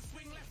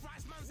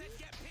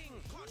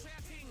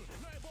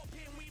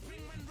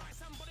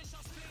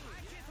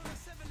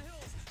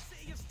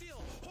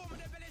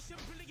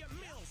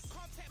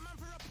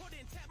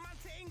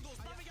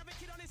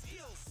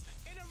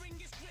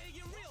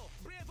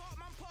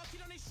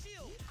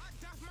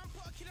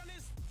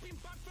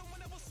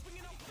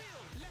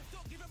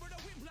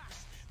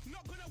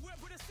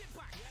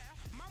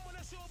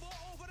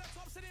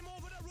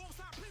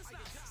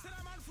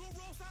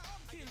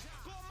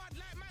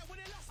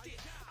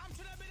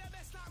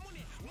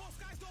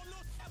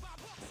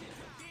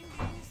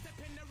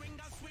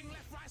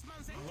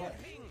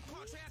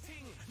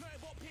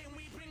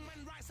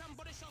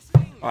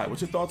 All right,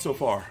 what's your thoughts so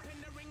far?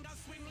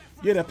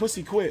 Yeah, that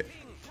pussy quit.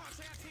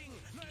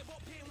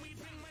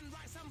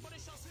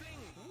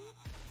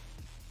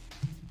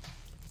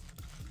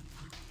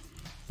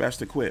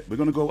 Bastard quit. We're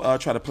gonna go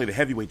try to play the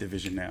heavyweight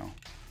division now.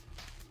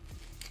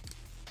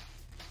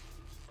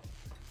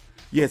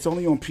 Yeah, it's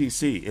only on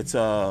PC. It's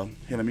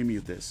here, let me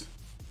mute this.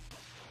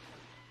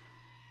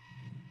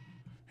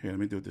 Here, let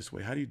me do it this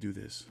way. How do you do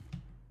this?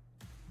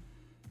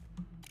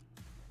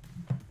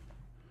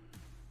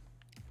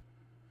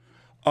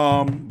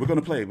 We're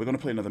gonna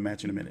play another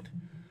match in a minute.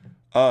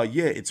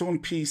 Yeah, it's on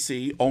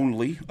PC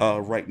only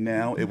right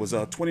now. It was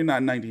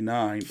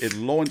 $29.99. It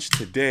launched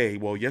today,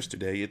 well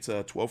yesterday. It's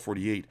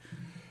 12:48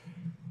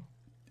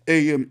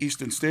 a.m.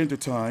 Eastern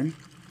Standard Time,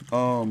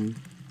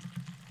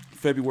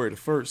 February the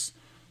 1st.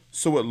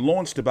 So it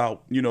launched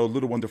about, a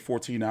little under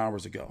 14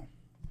 hours ago.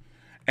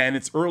 And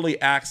it's early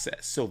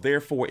access, so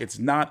therefore it's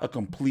not a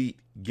complete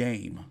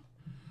game.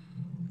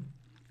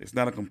 It's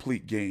not a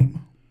complete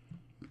game.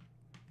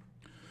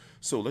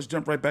 So let's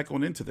jump right back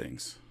on into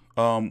things.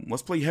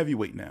 Let's play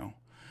heavyweight now.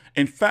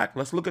 In fact,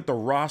 let's look at the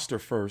roster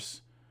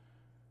first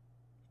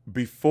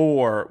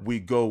before we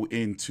go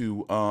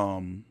into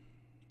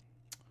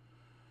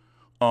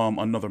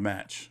another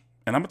match.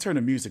 And I'm gonna turn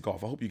the music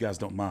off. I hope you guys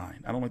don't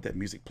mind. I don't like that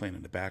music playing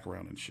in the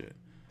background and shit.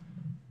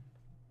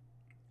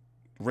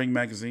 Ring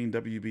Magazine,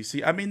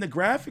 WBC. I mean, the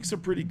graphics are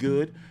pretty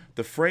good.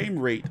 The frame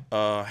rate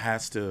they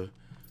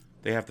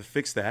have to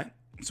fix that.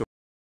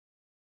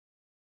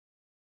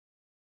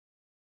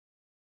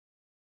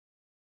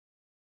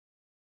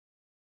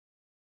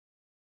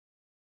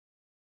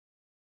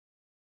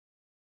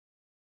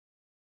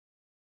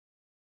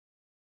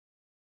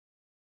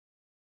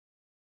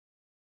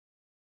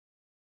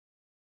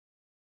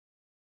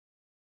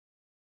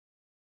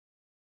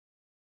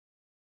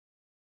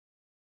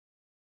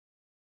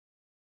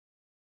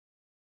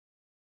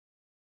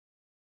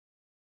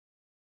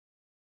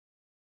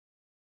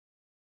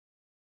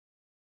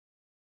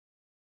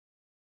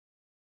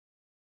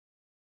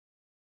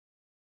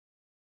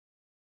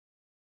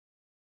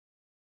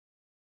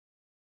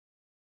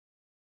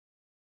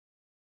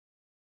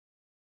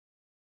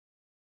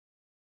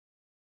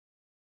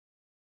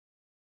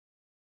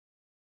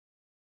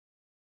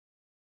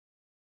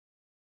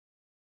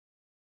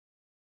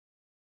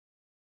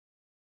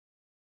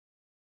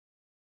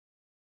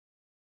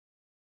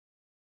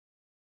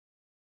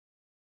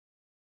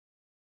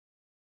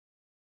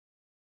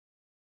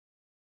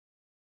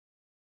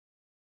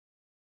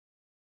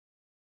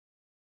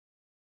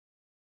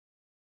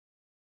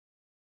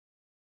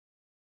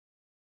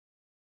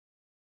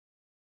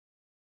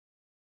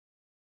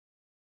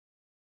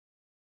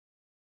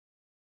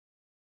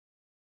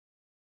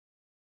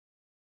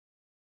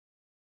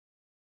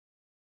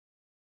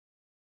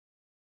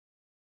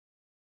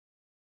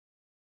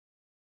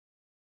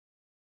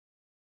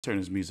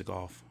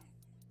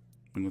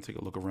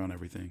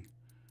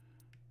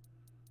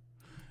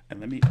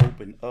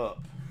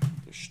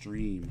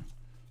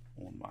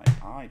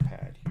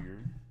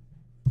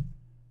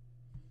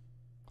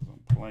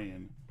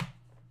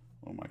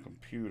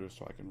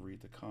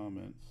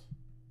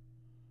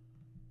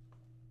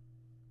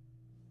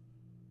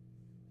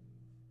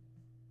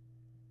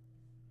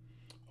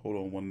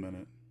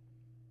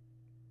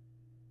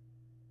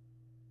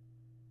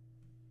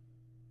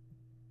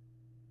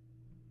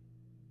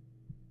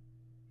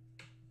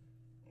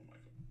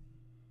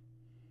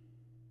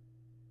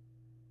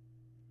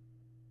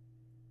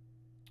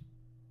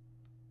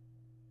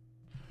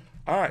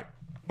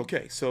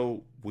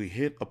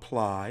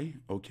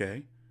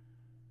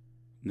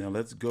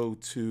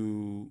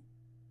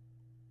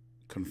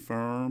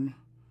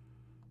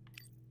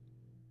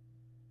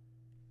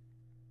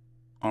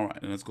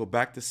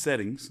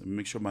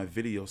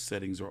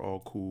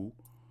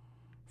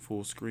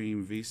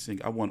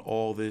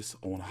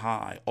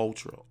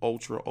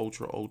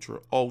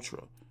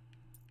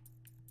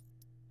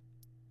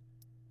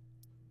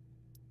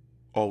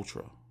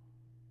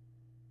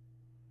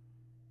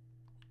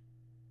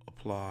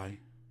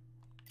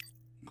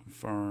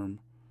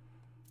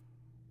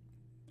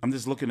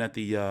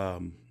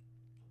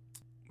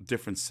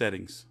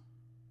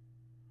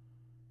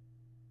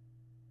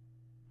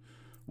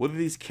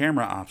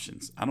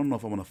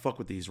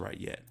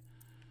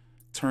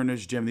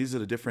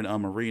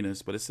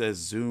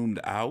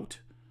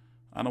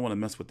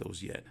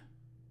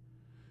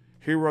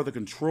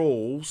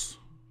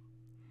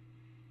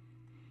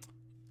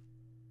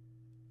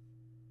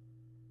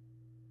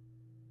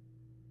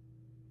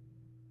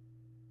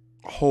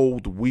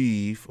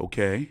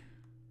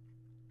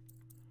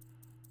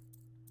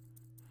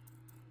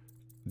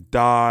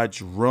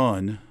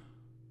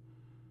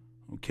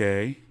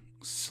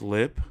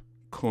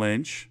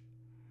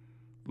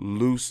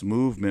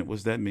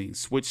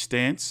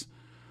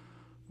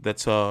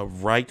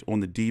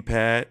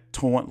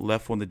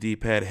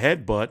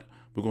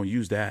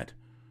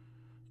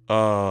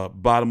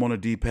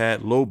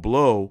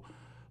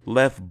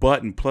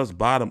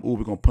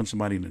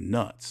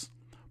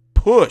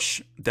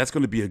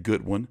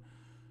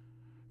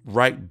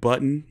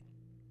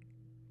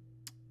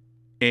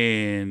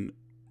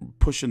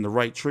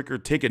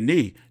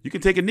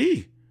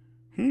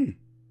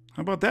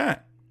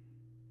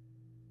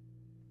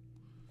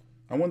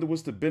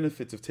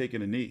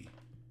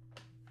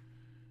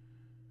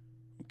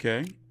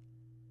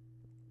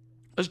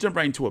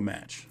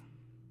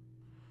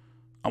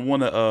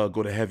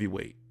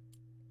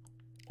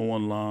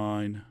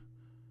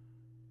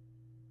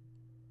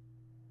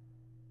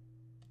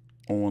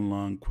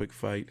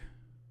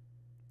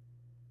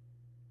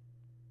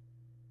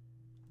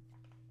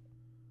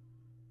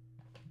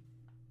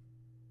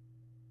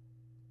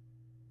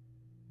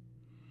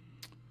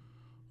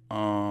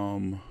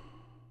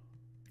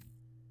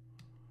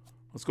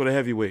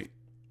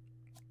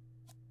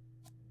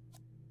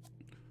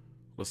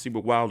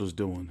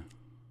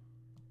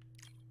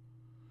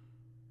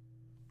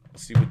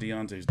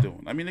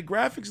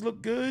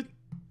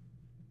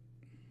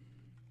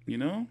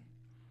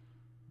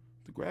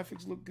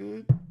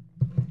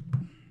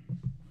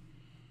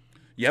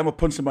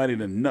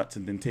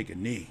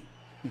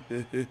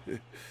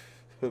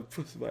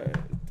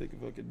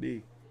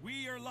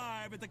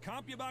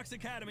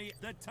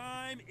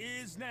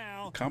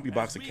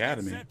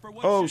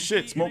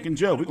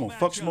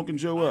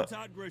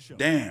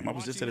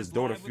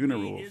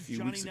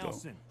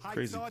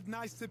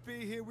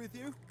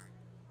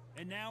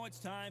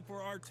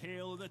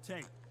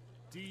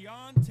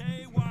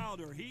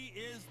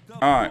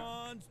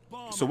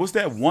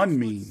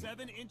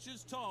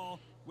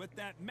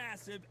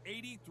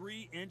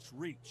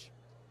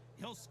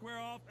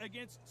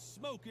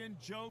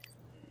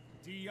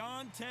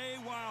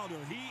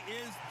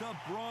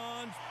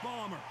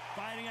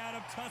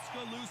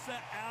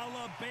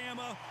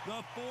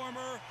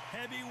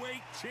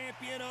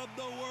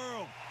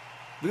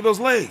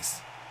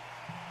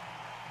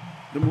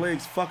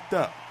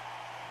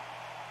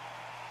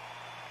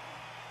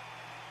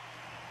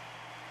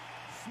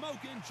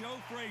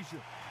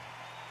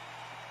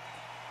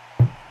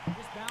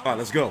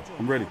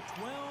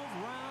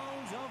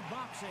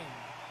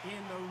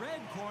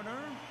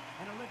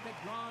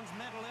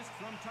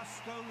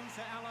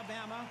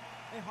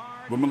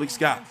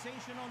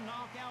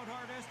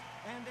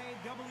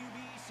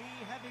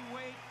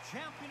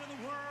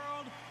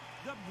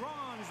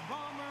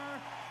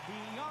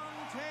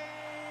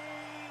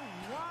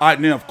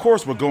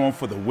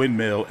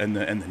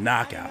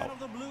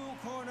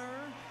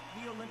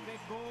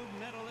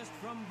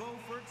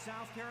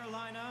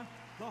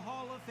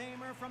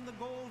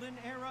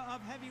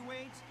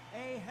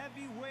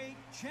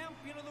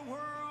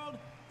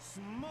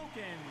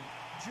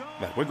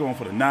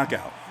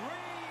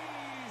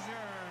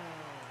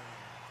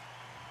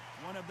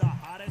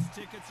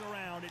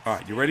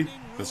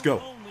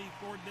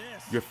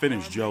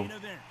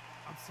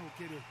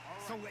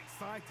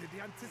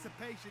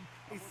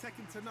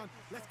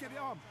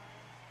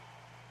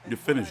 You're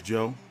finished,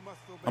 Joe.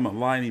 I'm going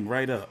to line him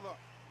right up.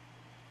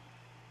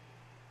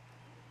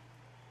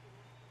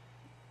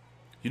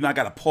 You know, I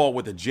got to paw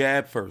with the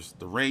jab first,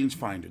 the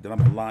rangefinder. Then I'm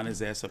going to line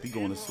his ass up. He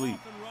going to sleep.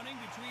 Running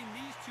between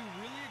these two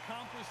really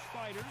accomplished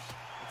fighters.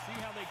 Let's see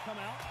how they come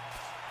out.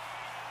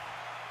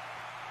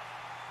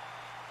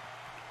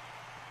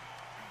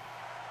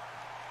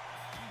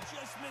 He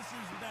just misses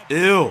with that.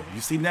 Ew.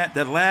 You seen that?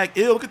 That lag?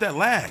 Ew, look at that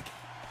lag.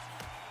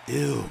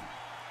 Ew.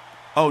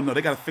 Oh, no,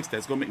 they got to fix that.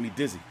 It's going to make me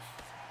dizzy.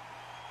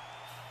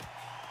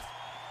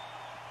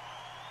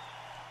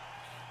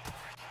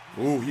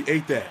 Ooh, he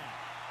ate that.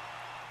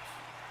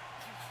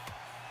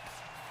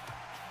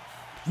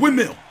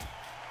 Windmill.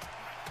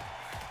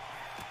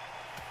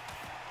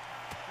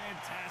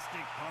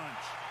 Fantastic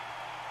punch.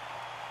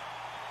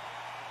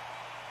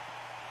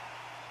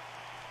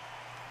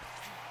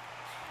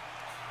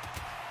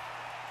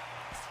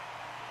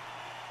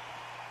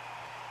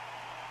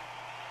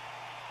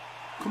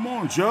 Come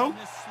on, Joe.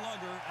 This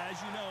slugger,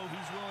 as you know,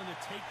 he's willing to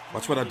take.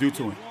 Watch what I do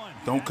to him.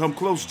 Don't come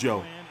close,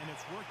 Joe. And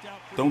it's worked out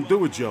pretty Don't well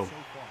do it, for him Joe. so far.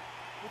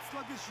 With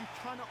sluggers, you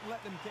cannot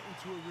let them get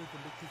into a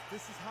rhythm because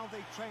this is how they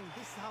train.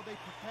 This is how they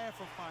prepare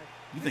for fight.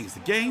 You think it's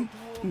a game?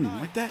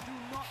 Like that? Do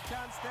not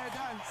dance their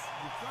dance.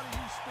 You've got to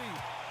use speed.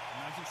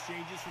 Nice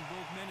exchanges from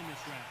both men in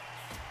this round.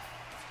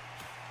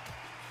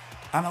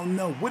 I don't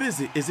know. What is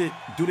it? Is it,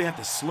 do they have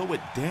to slow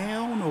it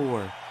down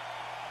or? Nice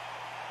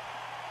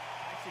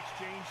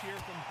exchange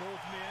here from both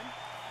men.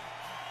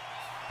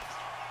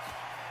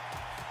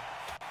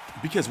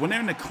 Because when they're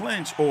in the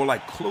clinch or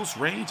like close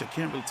range, I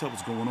can't really tell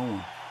what's going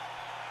on.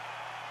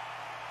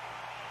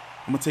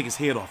 I'm gonna take his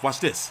head off. Watch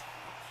this.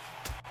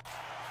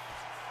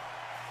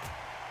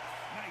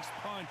 Nice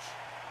punch.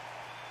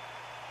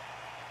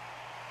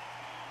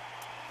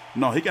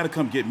 No, he gotta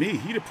come get me.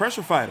 He the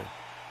pressure fighter.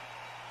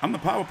 I'm the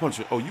power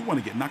puncher. Oh, you want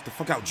to get knocked the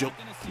fuck out, Joe?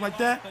 Like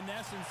that?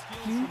 Finesse and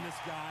skills from this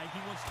guy. He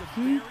wants to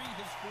bury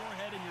his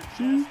forehead in your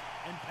chest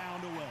and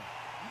pound away.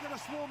 You got a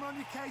swarm on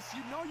your case.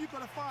 You know you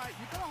got to fight.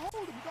 You got to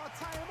hold him. You got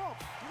to tie him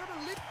up. You got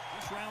to lift.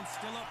 This round's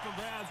still up for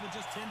grabs with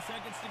just 10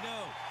 seconds to go.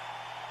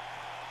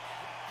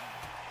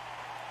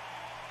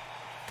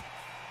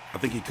 I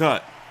think he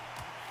cut.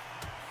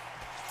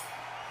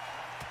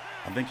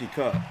 I think he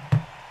cut.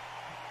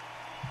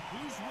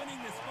 Who's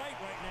winning this fight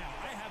right now?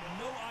 I have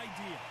no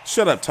idea.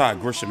 Shut up,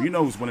 Todd Grisham. You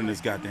know who's winning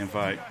this goddamn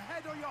fight. Your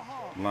head or your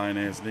heart. Lying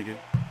ass nigga.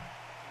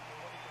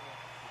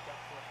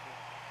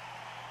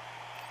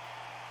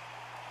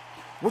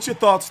 What's your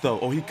thoughts, though?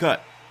 Oh, he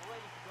cut.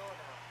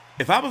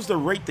 If I was to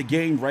rate the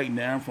game right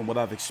now from what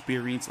I've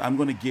experienced, I'm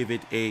going to give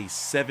it a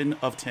 7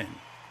 of 10.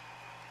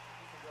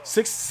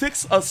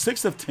 6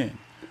 of 10.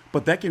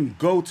 But that can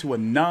go to a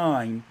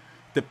 9.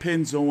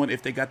 Depends on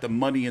if they got the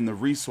money and the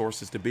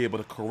resources to be able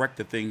to correct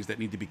the things that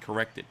need to be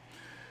corrected.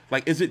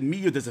 Like, is it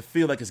me or does it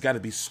feel like it's got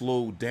to be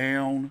slowed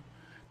down?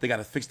 They got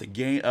to fix the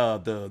game,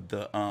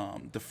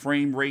 the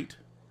frame rate,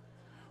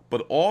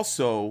 but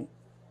also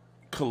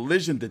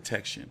collision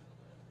detection.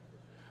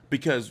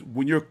 Because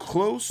when you're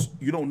close,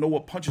 you don't know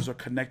what punches are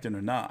connecting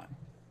or not.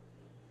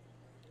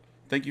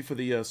 Thank you for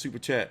the super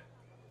chat.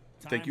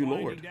 Thank you,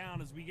 Lord.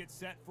 Down as we get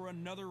set for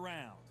another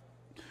round.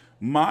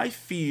 My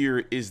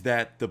fear is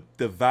that the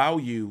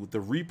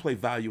replay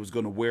value is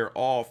going to wear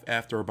off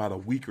after about a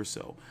week or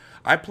so.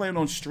 I plan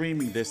on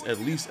streaming this at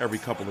least every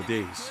couple of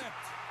days.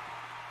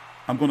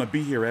 I'm going to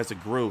be here as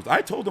it grows.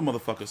 I told the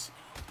motherfuckers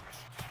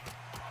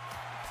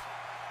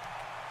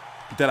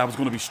that I was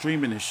going to be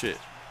streaming this shit.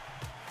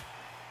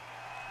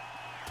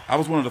 I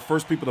was one of the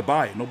first people to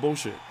buy it. No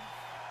bullshit.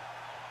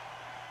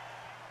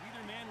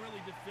 Neither man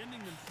really defending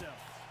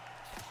themselves.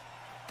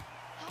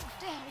 How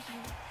dare you?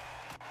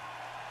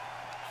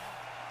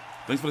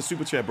 Thanks for the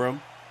super chat, bro.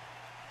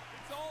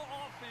 It's all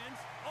offense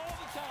all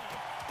the time.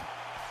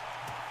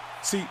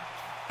 See,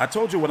 I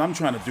told you what I'm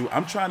trying to do.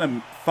 I'm trying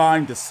to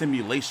find the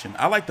simulation.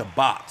 I like to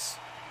box.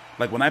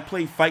 Like when I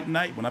play Fight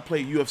Night, when I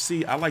play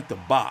UFC, I like to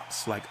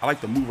box. Like I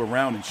like to move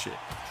around and shit.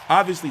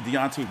 Obviously,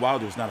 Deontay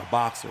Wilder is not a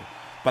boxer,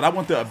 but I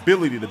want the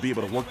ability to be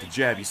able to work the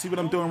jab. You see what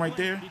I'm doing right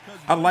there?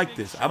 I like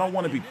this. I don't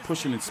want to be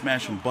pushing and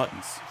smashing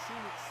buttons.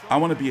 I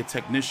want to be a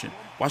technician.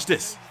 Watch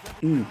this.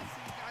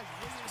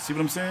 See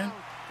what I'm saying?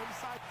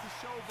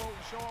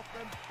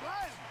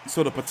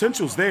 So the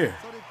potential's there.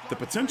 The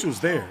potential's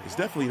there. It's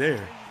definitely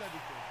there.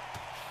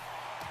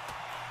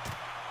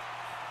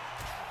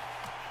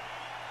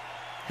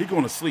 He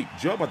going to sleep.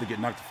 Joe about to get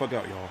knocked the fuck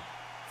out, y'all.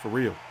 For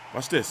real.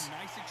 Watch this.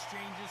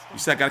 You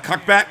said I got to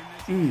cock back?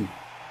 Come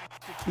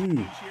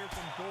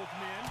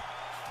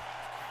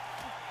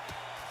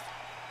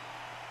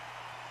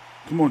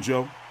on,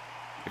 Joe.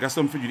 I got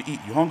something for you to eat.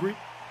 You hungry?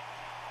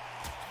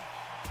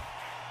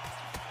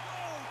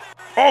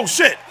 Oh,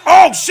 shit.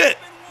 Oh, shit.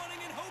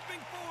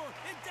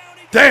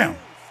 Damn.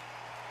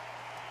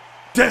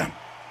 Damn.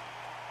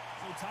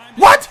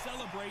 What?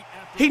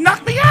 He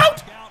knocked me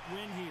out?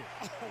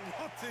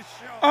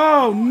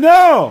 Oh,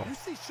 no. You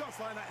see shots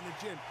like that in the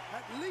gym.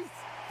 At least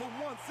for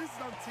once, this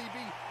is on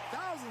TV.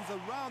 Thousands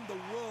around the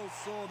world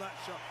saw that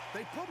shot.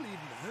 They probably even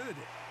heard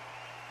it.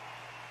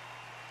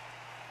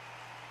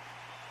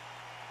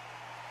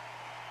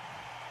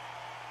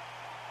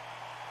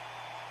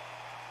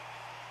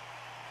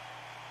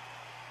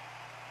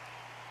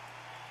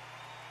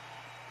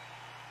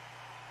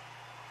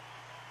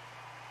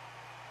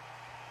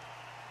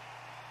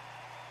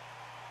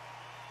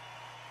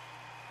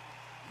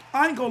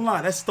 I ain't gonna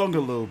lie, that stung a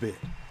little bit.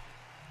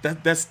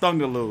 That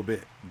stung a little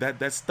bit.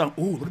 That stung.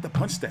 Ooh, look at the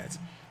punch stats.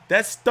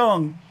 That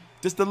stung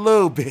just a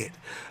little bit.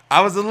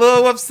 I was a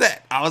little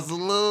upset. Just a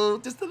little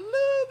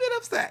bit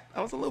upset.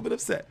 I was a little bit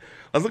upset.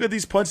 Let's look at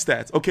these punch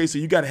stats. Okay, so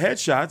you got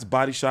headshots,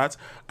 body shots.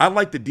 I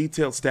like the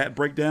detailed stat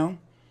breakdown.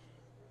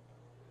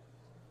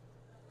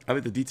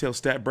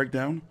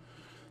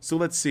 So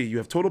let's see. You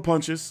have total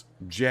punches,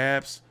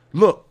 jabs.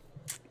 Look.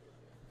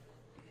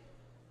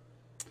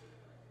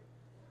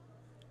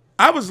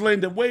 I was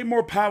landing way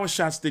more power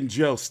shots than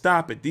Joe.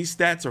 Stop it. These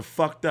stats are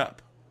fucked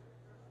up.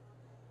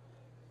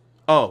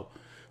 Oh,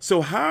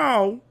 so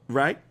how,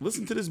 right?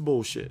 Listen to this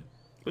bullshit.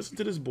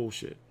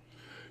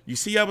 You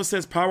see how it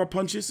says power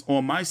punches?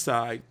 On my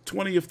side,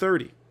 20 of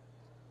 30.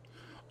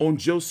 On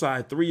Joe's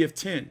side, 3 of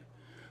 10.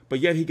 But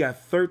yet he got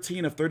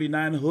 13 of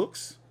 39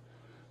 hooks,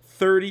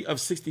 30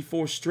 of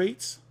 64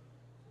 straights.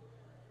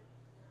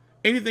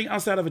 Anything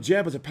outside of a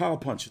jab is a power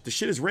punch. The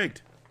shit is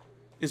rigged.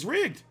 It's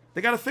rigged. They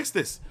got to fix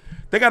this.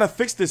 They got to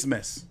fix this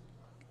mess.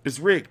 It's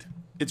rigged.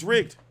 It's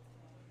rigged.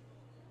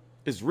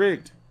 It's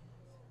rigged.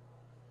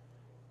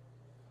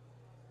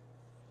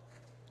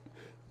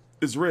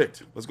 It's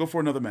rigged. Let's go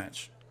for another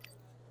match.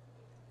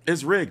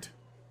 It's rigged.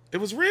 It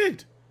was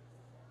rigged.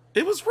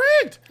 It was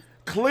rigged.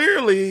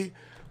 Clearly,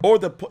 or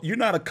you're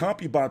not a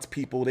CompuBots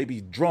people. They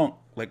be drunk,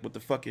 like with the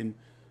fucking,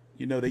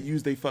 you know, they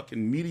use their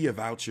fucking media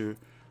voucher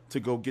to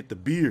go get the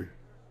beer.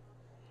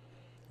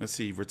 Let's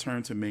see.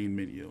 Return to main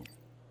menu.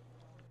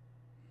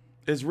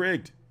 It's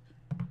rigged.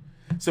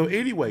 So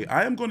anyway,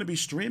 I am going to be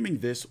streaming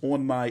this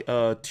on my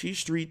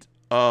TstreeT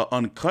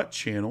Uncut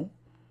channel.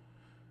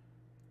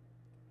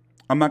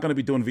 I'm not going to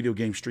be doing video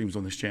game streams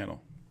on this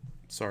channel.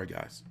 Sorry,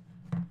 guys.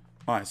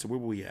 All right, so where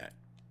were we at?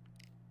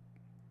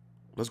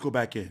 Let's go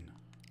back in.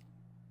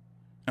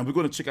 And we're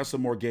going to check out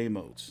some more game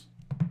modes.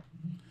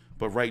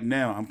 But right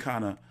now,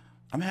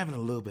 I'm having a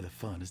little bit of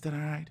fun. Is that all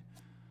right?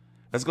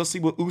 Let's go see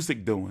what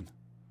Usyk doing.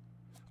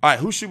 All right,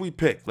 who should we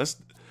pick? All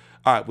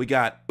right, we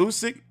got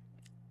Usyk.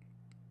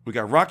 We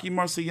got Rocky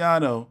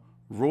Marciano,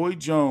 Roy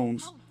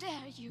Jones, How dare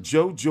you?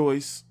 Joe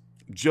Joyce,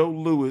 Joe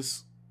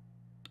Lewis,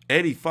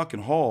 Eddie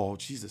fucking Hall,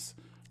 Jesus,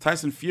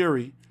 Tyson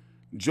Fury,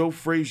 Joe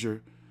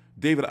Frazier,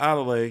 David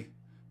Adelaide,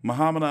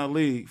 Muhammad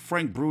Ali,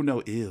 Frank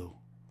Bruno, ew.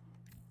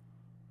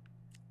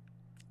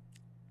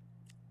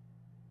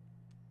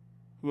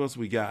 Who else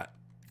we got?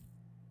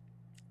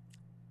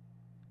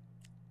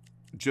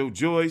 Joe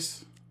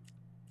Joyce.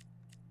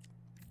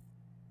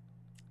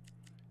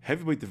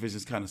 Heavyweight division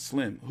is kind of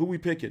slim. Who we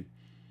picking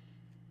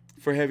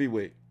for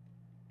heavyweight?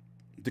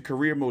 The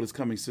career mode is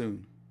coming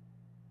soon.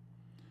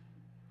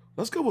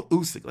 Let's go with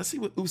Usyk. Let's see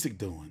what Usyk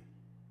doing.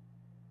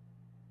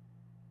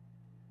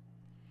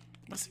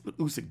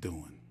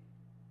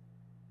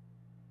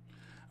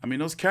 I mean,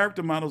 those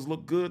character models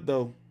look good,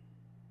 though.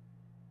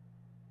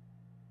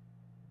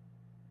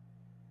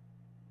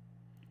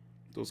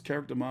 Those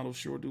character models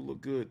sure do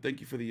look good.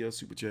 Thank you for the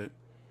super chat.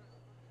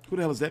 Who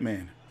the hell is that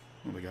man?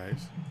 One of the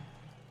guys.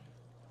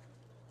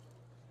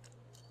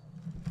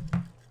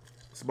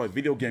 Somebody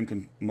video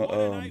game mug.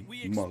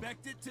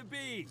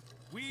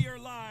 We are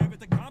live at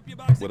the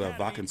CompuBots With a Academy.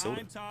 vodka and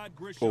soda? I'm Todd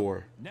Grisham.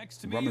 Or next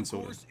to me, rum and of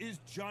soda? course, is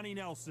Johnny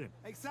Nelson.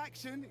 It's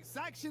action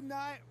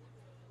night.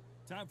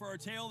 Time for our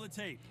tail of the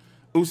tape.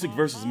 Usyk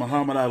versus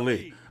Muhammad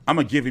Ali. I'm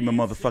gonna give him a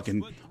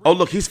motherfucking. Oh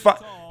look, he's.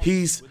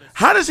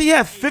 How does he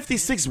have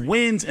 56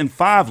 wins and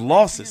 5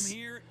 losses?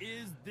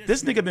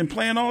 This nigga been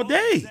playing all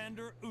day.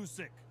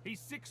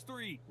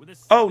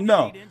 Oh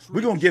no,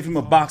 we're gonna give him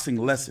a boxing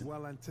lesson.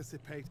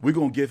 We're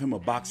gonna give him a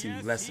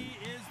boxing lesson.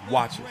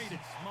 Watch us.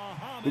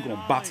 We're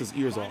gonna box his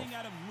ears off.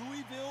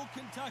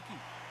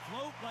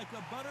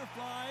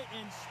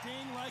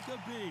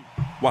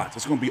 Watch,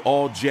 it's gonna be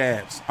all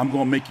jabs. I'm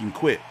gonna make him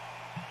quit.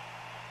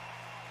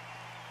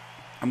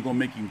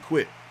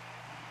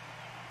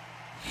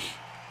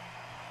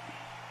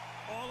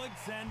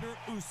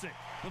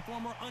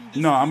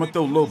 No, I'm gonna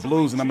throw low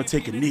blows and I'm gonna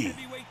take a knee.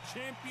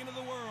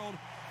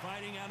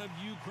 Fighting out of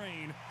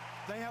Ukraine.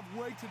 They have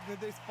waited for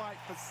this fight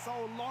for so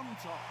long,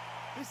 Tom.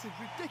 This is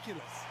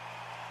ridiculous.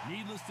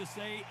 Needless to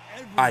say,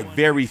 I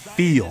very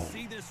feel. to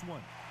see this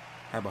one.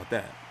 How about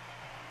that?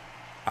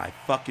 I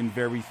fucking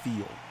very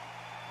feel.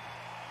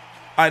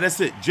 All right, that's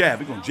it. Jab.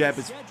 We're gonna jab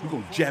his. We're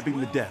gonna jab him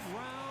to death.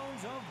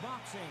 Rounds of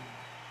boxing.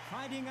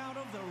 Fighting out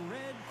of the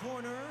red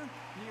corner,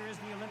 here is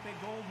the Olympic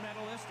gold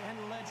medalist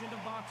and legend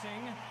of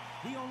boxing.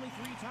 The only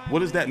 3-time What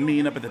does that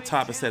mean up at the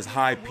top? It says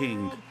high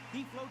ping.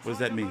 What does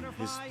that mean?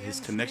 His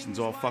connection's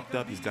all fucked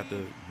up. He's got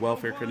the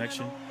welfare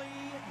connection.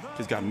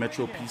 He's got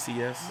Metro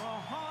PCS.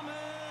 Muhammad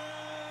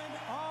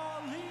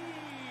Ali.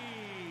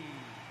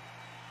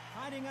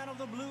 Fighting out of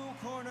the blue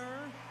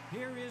corner,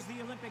 here is the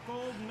Olympic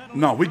gold medalist.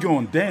 No, we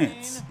gonna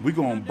dance. We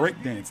gonna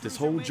break dance this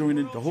whole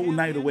joint, the whole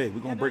night away.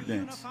 We gonna break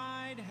dance.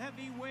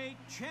 Heavyweight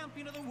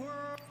champion of the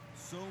world.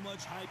 So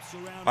much hype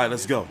surrounding All right,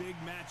 let's go. this big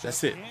matchup.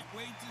 That's it. Can't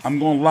wait to I'm see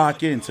gonna what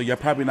lock in, happens. so you're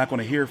probably not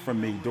gonna hear from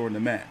me during the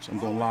match. I'm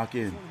gonna lock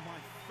in. One of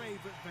my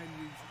favorite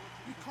venues.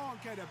 You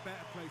can't get a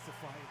better place to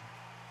fight.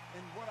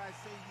 and what I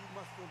say you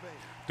must obey.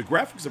 The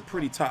graphics are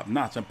pretty top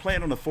notch. I'm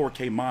playing on a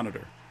 4K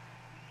monitor.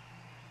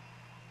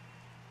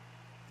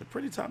 They're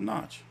pretty top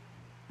notch.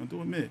 I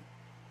do admit.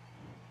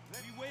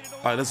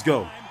 All right, let's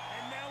go. And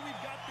now we've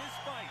got this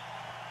fight.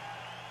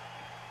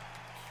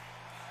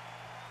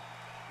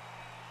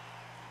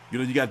 You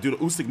know, you got to do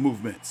the Usyk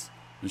movements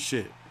and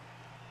shit.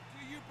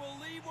 Do you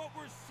believe what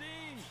we're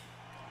seeing?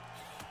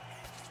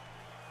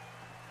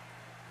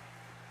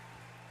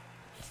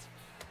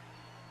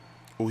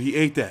 Oh, he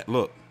ate that.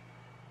 Look.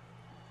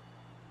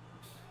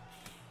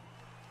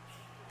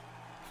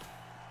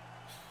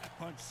 That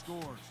punch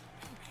scores.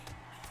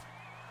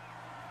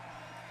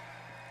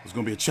 It's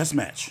going to be a chess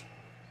match.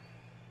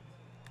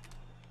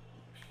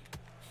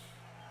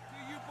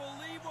 Do you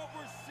believe what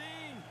we're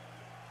seeing?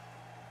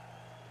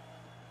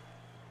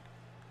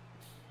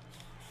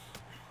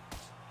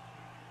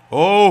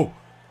 Oh.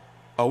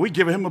 Oh, we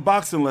giving him a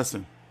boxing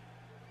lesson.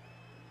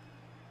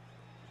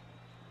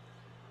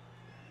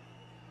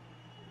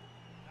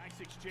 Nice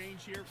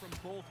exchange here from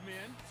both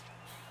men.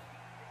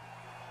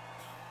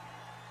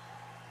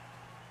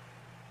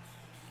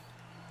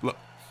 Look.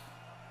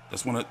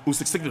 That's one of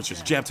Usyk's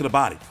signatures. Jab to the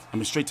body. I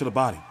mean, straight to the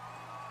body.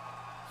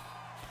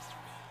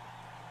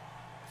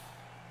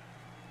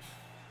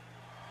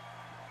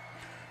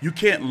 You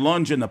can't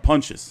lunge in the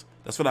punches.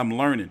 That's what I'm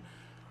learning.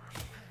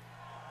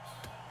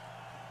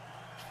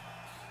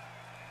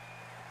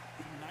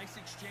 Nice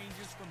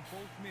exchanges from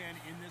both men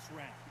in this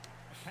round.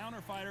 A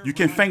counter fighter. You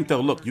can feint, though.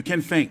 Look, you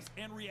can feint.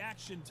 And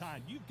reaction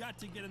time. You've got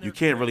to get in there. You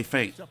can't really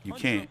feint. To You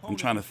punch can't. your I'm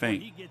trying to opponent before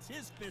feint. He gets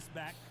his fist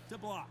back to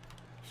block.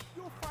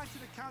 You're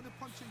fighting a counter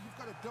puncher, you've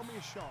got to dummy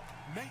a shot.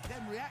 Make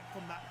them react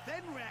from that,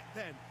 then react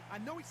then. I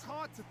know it's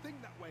hard to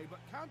think that way, but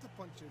counter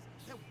punchers,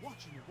 they're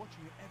watching your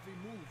every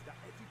move, that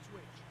every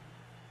twitch.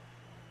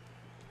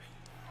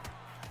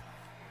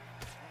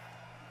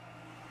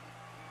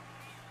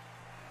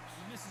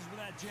 He misses with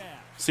that jab.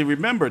 See,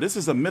 remember, this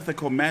is a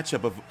mythical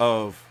matchup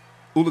of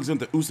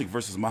Alexander Usyk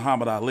versus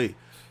Muhammad Ali.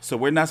 So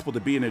we're not supposed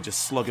to be in there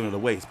just slugging it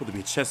away. It's supposed to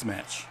be a chess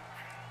match.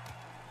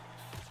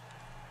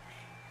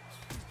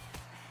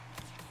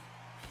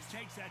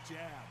 Takes that jab.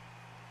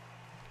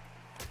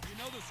 You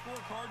know the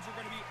scorecards are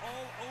going to be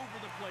all over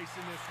the place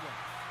in this one.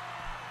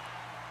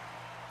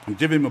 I'm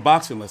giving him a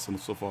boxing lesson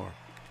so far.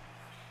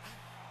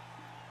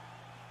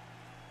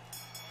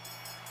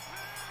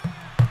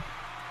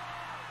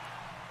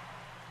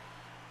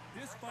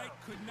 This fight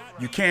could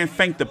not You be can't any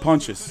feint the closer,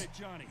 punches. could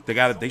it,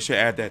 Johnny? They should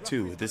add that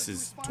too. This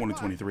is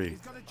 2023. He's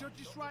got to judge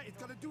this right, he's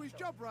got to do his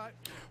job right.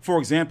 For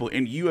example,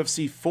 in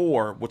UFC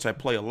 4, which I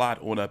play a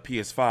lot on a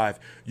PS5,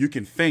 you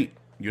can feint.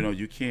 You know,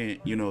 you can't.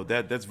 You know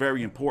that's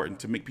very important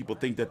to make people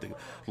think that the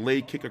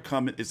leg kick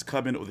is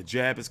coming or the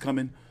jab is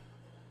coming.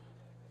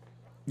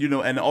 You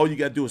know, and all you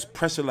gotta do is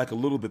press it like a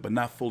little bit, but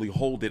not fully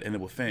hold it, and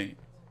it will feint.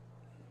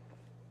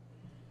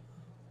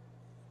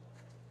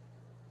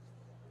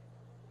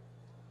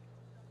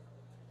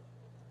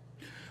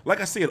 Like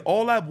I said,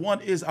 all I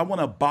want is I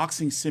want a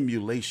boxing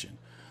simulation.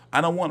 I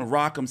don't want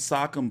rock'em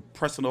sock'em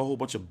pressing a whole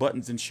bunch of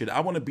buttons and shit.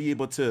 I want to be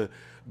able to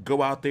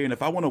go out there, and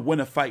if I want to win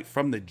a fight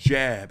from the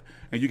jab,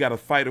 and you got a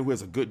fighter who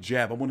has a good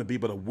jab, I want to be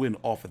able to win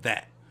off of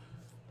that.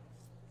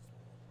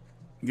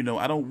 You know,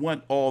 I don't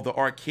want all the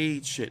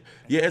arcade shit.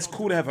 Yeah, it's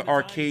cool to have an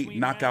arcade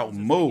knockout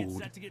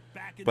mode,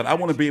 but I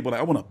want to be able to,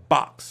 I want to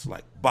box,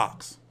 like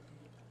box.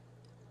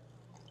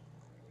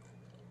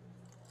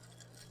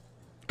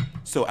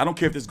 So I don't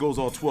care if this goes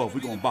all 12,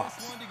 we're going to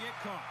box. One to get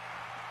caught.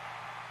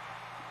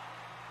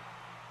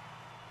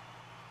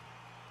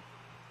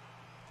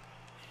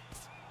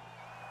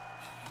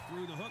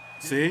 Through the hook.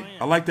 didn't See?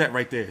 land. I like that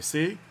right there.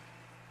 See?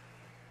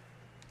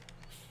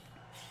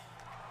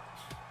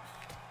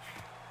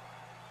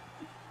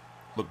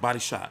 Look, body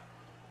shot.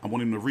 I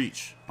want him to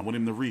reach. I want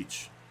him to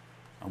reach.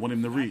 I want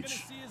him to Not gonna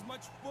reach. see as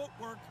much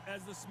footwork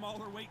as the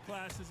smaller weight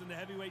classes in the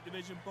heavyweight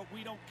division, but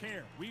we don't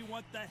care. We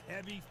want the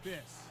heavy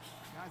fists.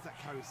 Guys that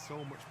carry so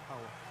much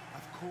power,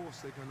 of course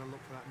they're going to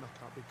look for that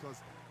knockout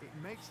because it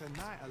makes a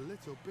night a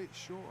little bit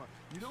shorter.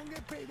 You don't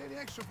get paid any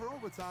extra for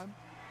overtime.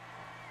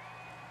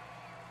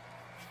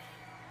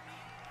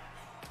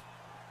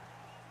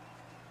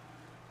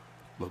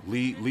 Look,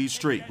 lead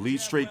straight. Lead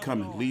straight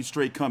coming. Lead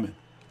straight coming.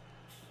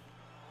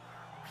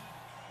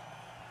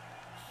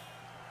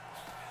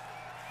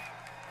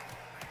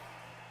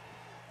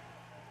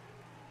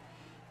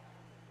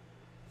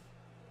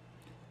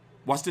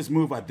 Watch this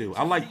move I do.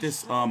 I like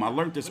this. I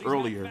learned this But he's not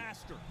earlier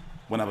faster.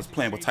 when I was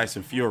playing with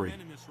Tyson Fury.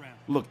 In this round.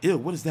 Look, ew,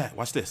 what is that?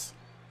 Watch this.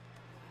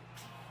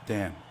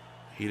 Damn,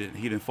 he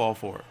didn't fall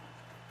for it.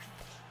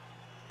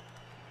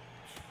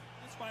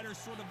 This fighter's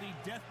sort of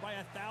the death by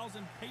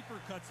 1,000 paper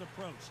cuts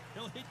approach.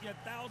 He'll hit you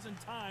 1,000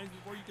 times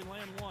before you can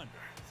land one.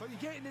 So you're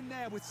getting in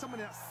there with someone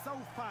that's so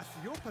fast,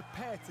 you're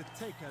prepared to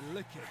take a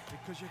licking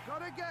because you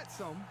got to get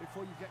some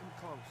before you get them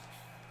close.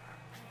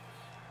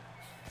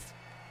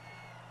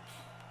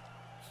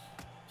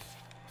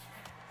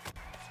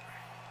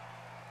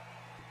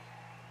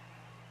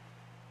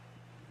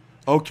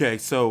 Okay,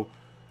 so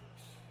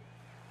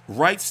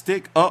right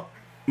stick up,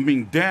 I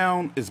mean,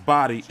 down his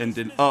body and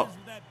then up.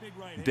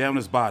 Down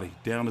his body.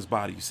 Down his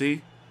body. You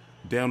see?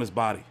 Down his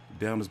body.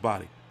 Down his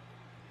body.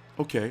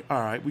 Okay. All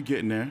right. We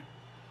getting there.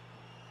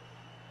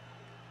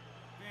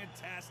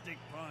 Fantastic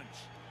punch.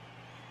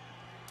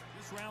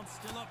 This round's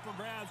still up for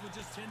grabs with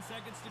just 10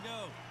 seconds to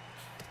go.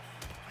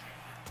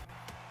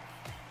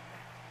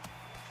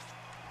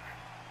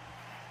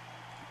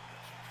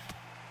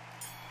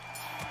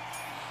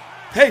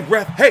 Hey,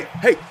 ref. Hey,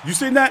 hey. You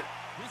seen that?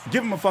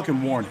 Give him a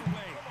fucking warning.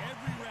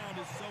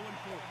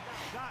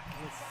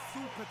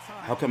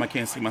 How come I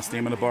can't see my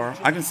stamina bar?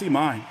 I can see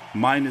mine.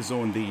 Mine is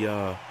on the,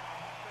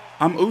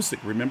 I'm Usyk,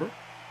 remember?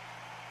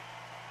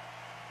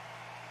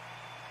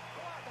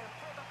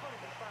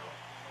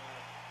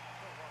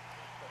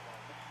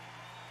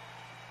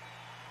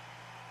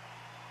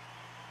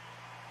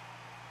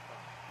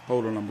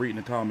 Hold on, I'm reading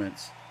the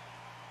comments.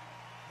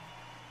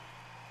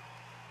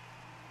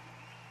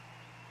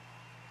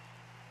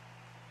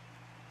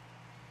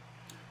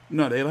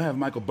 No, they don't have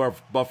Michael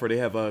Buffer. They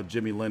have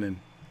Jimmy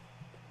Lennon.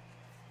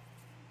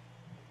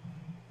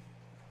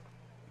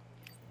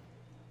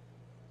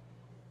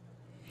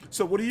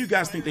 So what do you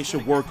guys think they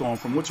should work on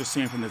from what you're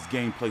seeing from this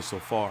gameplay so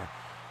far?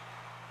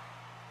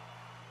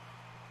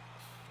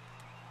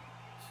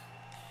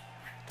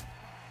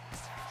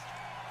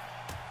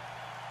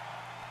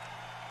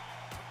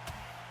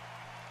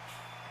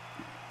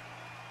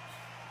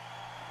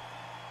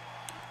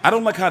 I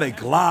don't like how they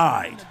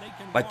glide.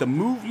 Like the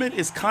movement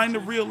is kind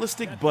of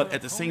realistic, but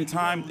at the same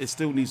time, it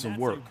still needs some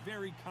work.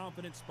 Very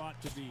confident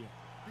spot to be in.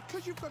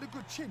 Because you've got a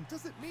good chin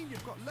doesn't mean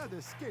you've got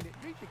leather skin. It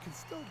means you can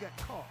still get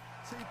caught.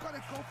 So you've got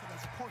to go for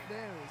those pointed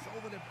areas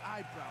over the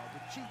eyebrow, the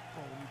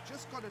cheekbone. You've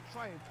just got to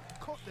try and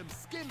cut them,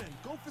 skim and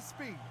go for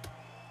speed.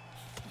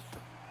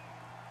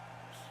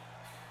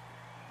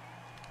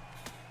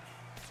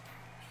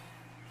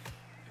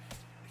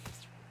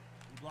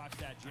 He blocks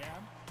that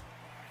jab.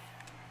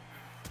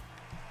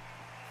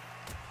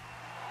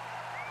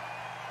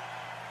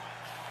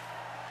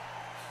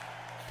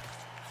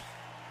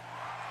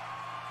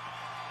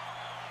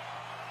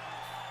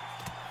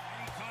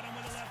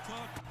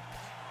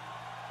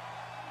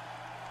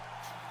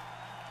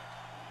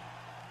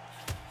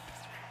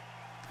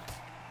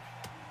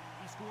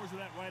 With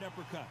that right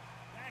uppercut.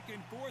 Back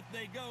and forth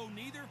they go,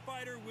 neither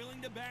fighter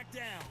willing to back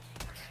down.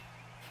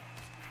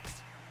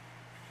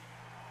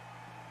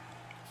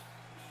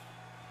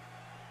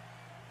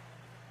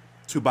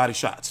 Two body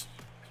shots.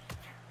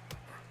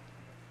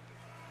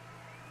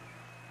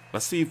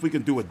 Let's see if we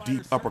can do a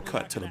deep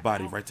uppercut to the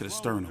body, right to the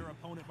sternum. Their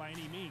opponent by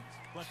any means,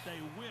 but they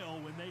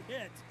will, when they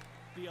hit,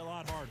 be a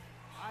lot harder.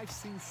 I've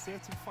seen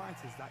certain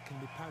fighters that can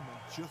depend on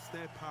just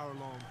their power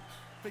alone.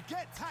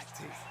 Forget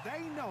tactics. They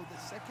know the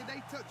second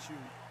they touch you,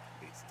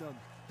 it's done.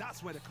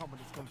 That's where the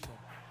confidence comes from.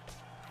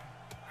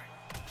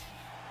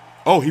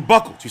 Oh, he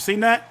buckled. You seen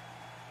that?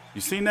 You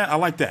seen that? I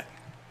like that.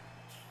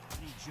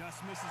 He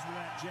just misses with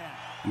that jab.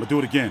 I'm going to do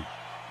it again.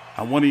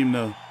 I want him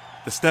to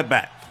step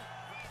back.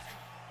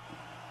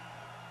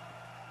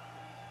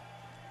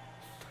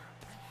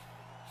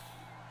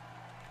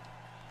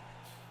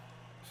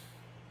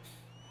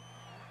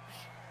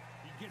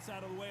 He gets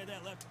out of the way of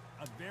that left.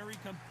 A very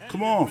competitive.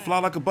 Come on, fly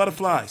like a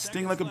butterfly,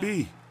 sting like a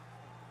bee.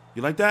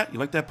 You like that? You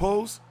like that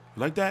pose?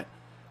 You like that?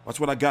 Watch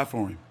what I got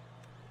for him.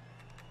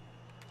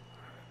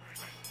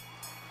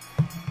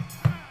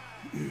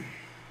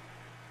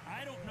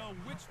 I don't know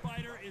which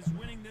fighter is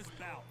winning this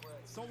bout.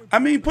 I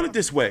mean, put it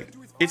this way.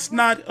 It's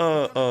not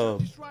a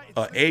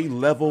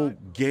A-level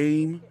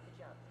game,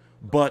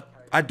 but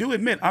I do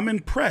admit I'm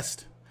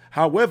impressed.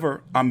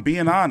 However, I'm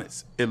being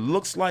honest. It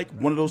looks like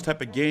one of those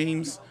type of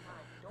games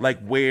like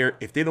where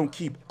if they don't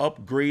keep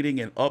upgrading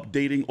and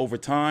updating over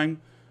time,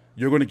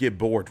 you're going to get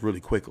bored really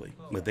quickly.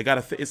 But they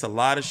got to it's a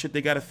lot of shit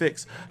they got to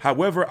fix.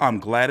 However, I'm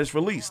glad it's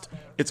released.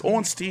 It's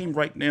on Steam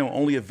right now,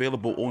 only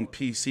available on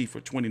PC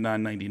for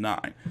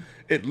 $29.99.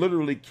 It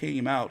literally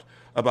came out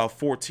about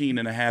 14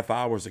 and a half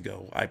hours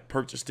ago. I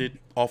purchased it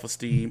off of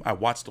Steam. I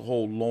watched the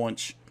whole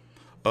launch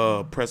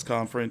press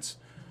conference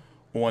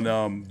on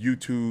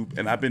YouTube,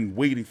 and I've been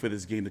waiting for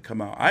this game to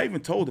come out. I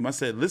even told them, I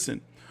said, listen,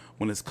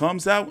 when this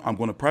comes out, I'm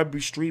going to probably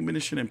be streaming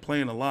this shit and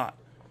playing a lot.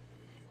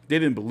 They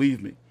didn't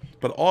believe me.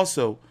 But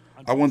also,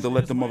 I wanted to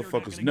let the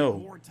motherfuckers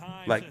know,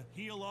 like,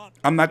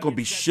 I'm not going to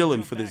be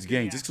shilling for this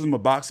game. Just because I'm a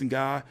boxing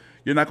guy,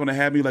 you're not going to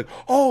have me like,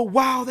 oh,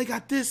 wow, they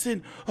got this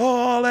and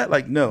all that.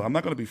 Like, no, I'm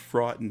not going to be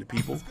frauding the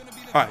people.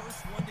 All right.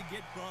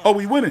 Oh,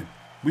 we winning.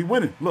 We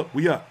winning. Look,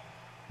 we up.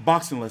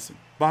 Boxing lesson.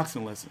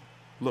 Boxing lesson.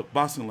 Look,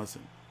 boxing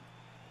lesson.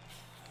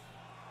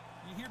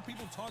 You hear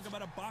people talk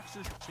about a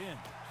boxer's chin.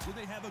 Do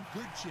they have a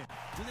good chin?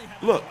 Do they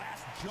have look, a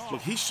glass jaw?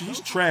 look,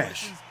 he's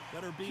trash.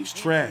 He's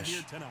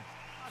trash.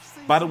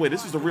 By the way,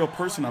 this is the real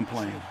person I'm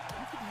playing. You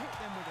can hit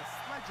them with a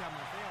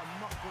sledgehammer, they are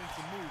not going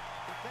to move.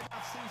 But then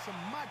I've seen some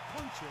mad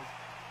punches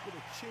with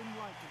a chin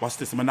like Watch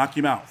this, I'm gonna knock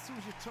him out. as soon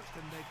as you touch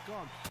them, they're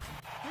gone.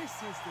 This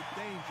is the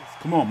dangerous.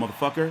 Come on,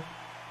 motherfucker.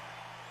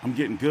 I'm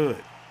getting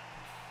good.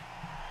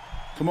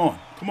 Come on,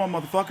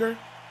 motherfucker.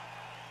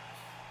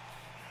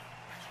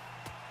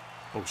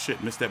 Oh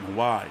shit, missed that one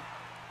wide.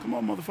 Come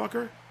on,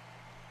 motherfucker.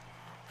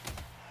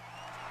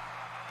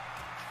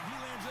 He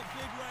lands a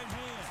big right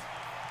hand.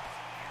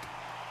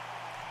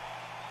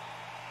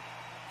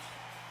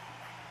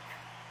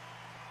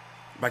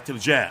 Back to the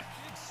jab.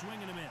 Big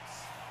swing and a miss.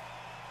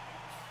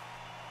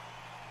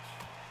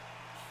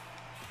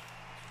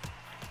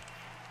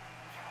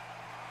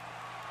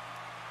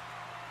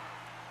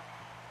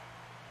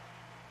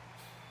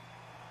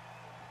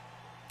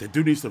 They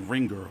do need some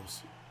ring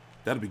girls.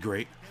 That'd be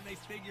great. Can they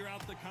figure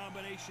out the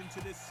combination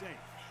to this safe?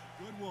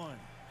 Good one.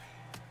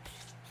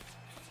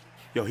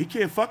 Yo, he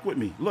can't fuck with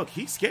me. Look,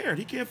 he's scared.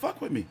 He can't fuck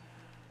with me.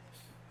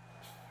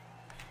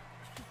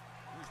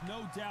 There's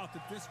no doubt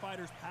that this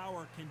fighter's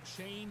power can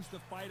change the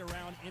fight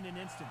around in an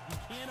instant. He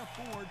can't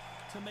afford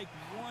to make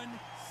one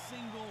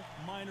single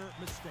minor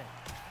mistake.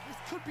 This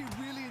could be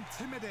really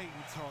intimidating,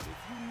 Todd. If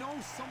you know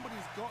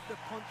somebody's got the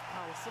punch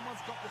power,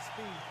 someone's got the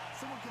speed,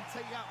 someone can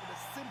take you out with a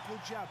simple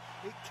jab.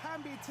 It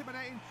can be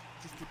intimidating.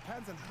 It just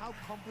depends on how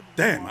confident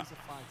you are as a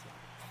fighter.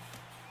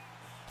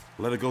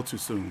 Let it go too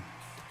soon.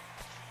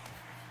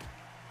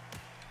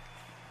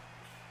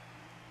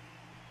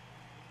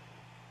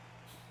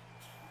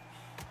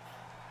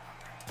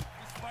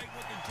 Despite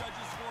what the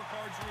judges'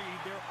 scorecards read,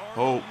 there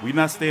are Oh, we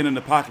not staying in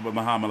the pocket with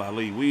Muhammad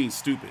Ali. We ain't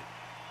stupid.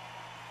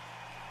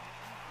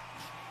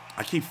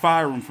 I keep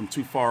firing from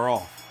too far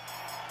off.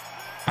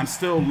 I'm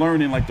still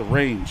learning like the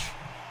range.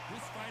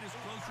 This fight is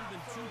closer than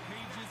 2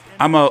 pages.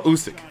 I'm a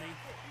Usyk.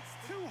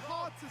 It's too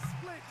hard to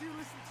split. Do you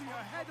listen to your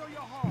head or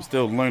your heart? I'm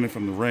still learning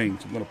from the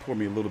range. I'm gonna pour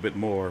me a little bit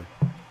more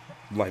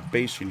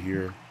libation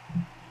here.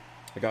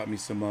 I got me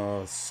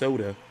some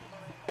soda,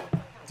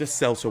 just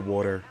seltzer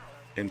water,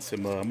 and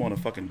some. I'm on a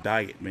fucking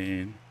diet,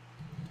 man.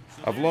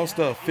 I've lost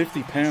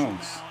 50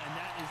 pounds.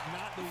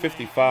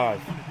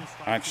 55,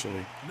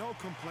 actually. No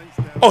complaints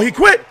there. Oh, he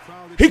quit!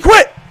 He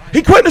quit!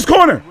 He quit in his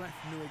corner! The ref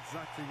knew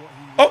exactly what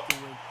he was Oh,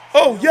 doing.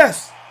 oh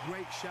yes!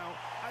 Great shout.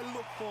 I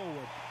look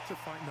forward to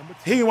fight number 2.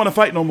 He didn't want to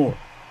fight no more.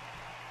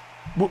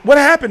 What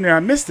happened there? I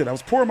missed it. I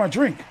was pouring my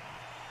drink.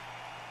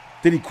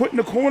 Did he quit in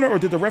the corner or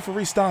did the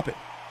referee stop it?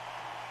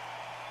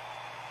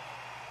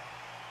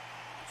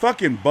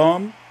 Fucking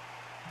bum.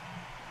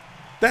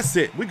 That's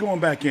it. We going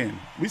back in.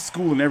 We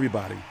schooling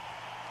everybody.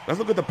 Let's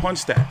look at the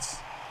punch stats.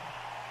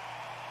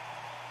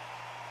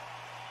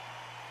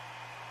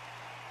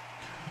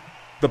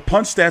 The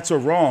punch stats are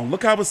wrong.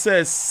 Look how it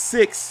says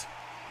 6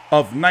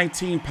 of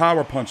 19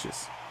 power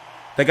punches.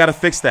 They got to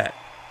fix that.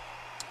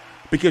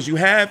 Because you're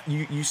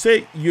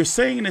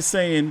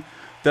saying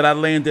that I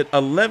landed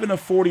 11 of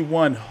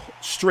 41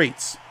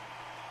 straights,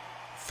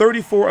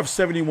 34 of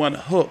 71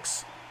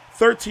 hooks,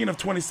 13 of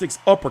 26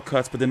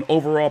 uppercuts, but then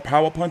overall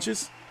power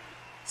punches,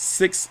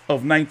 6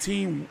 of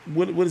 19.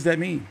 What does that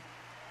mean?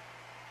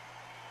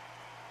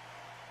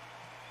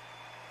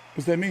 What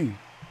does that mean?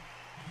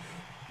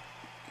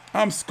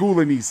 I'm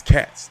schooling these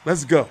cats.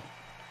 Let's go.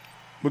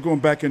 We're going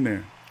back in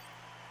there.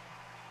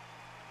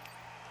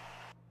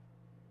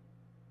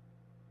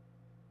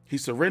 He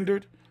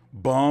surrendered?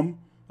 Bum.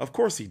 Of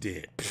course he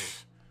did.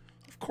 Pfft.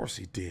 Of course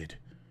he did.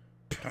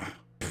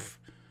 Pfft.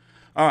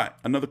 All right,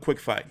 another quick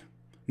fight.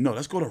 No,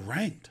 let's go to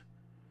ranked.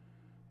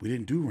 We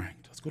didn't do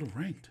ranked. Let's go to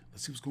ranked.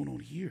 Let's see what's going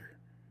on here.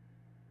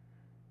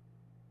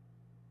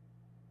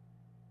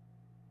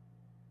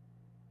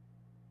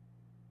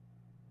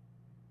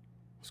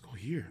 Let's go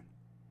here.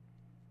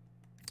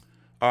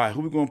 All right,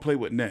 who we going to play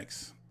with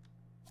next?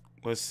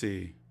 Let's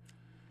see.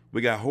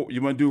 We got,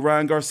 you want to do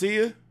Ryan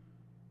Garcia?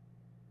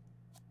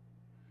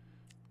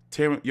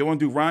 You want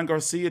to do Ryan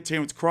Garcia,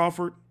 Terrence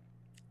Crawford?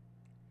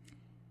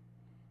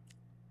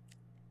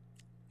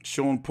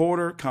 Sean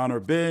Porter, Connor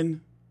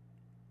Ben.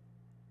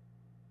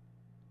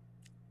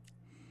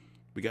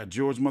 We got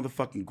George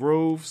motherfucking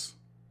Groves.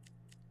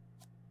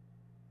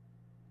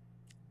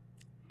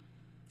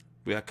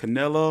 We got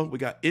Canelo. We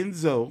got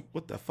Enzo.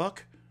 What the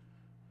fuck?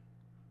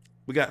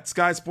 We got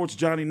Sky Sports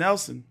Johnny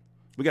Nelson.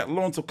 We got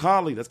Lawrence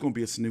O'Collie. That's going to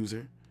be a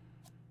snoozer.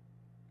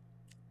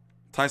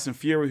 Tyson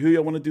Fury. Who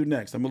y'all want to do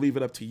next? I'm going to leave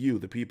it up to you,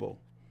 the people.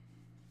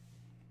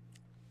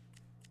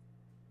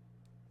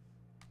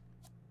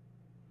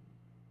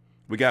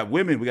 We got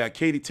women. We got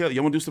Katie Taylor.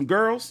 Y'all want to do some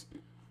girls?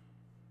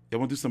 Y'all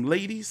want to do some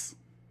ladies?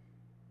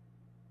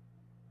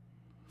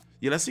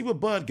 Yeah, let's see what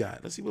Bud got.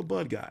 Let's see what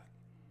Bud got.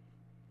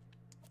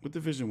 What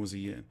division was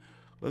he in?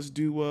 Let's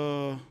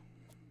do,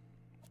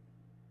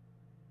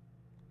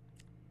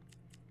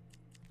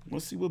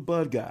 let's see what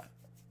Bud got.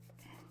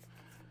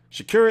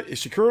 Shakira, is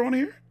Shakira on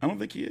here? I don't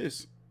think he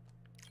is.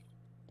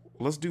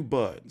 Let's do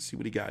Bud. See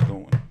what he got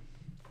going.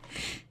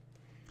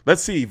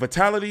 Let's see.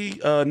 Vitality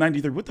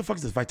 93. What the fuck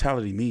does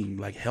vitality mean?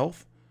 Like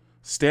health?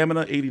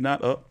 Stamina 80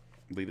 not up.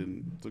 They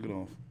took it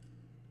off.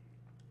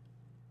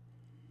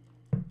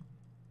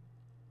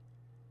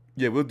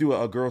 Yeah, we'll do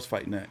a girls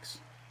fight next.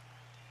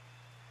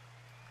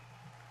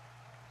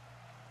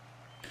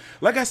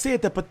 Like I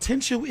said, the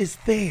potential is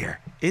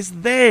there. It's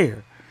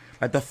there.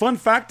 Like the fun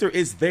factor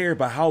is there,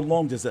 but how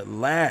long does it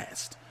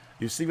last?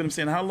 You see what I'm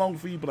saying? How long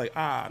for you be like,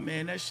 ah,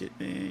 man, that shit,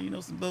 man, you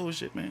know, some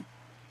bullshit, man.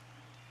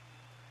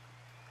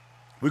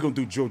 We're going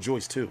to do Joe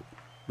Joyce, too.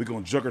 We're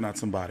going to juggernaut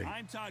somebody.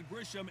 I'm Todd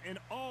Grisham, and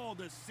all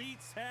the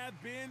seats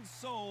have been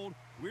sold.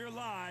 We're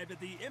live at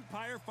the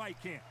Empire Fight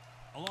Camp.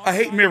 I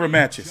hate mirror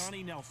matches.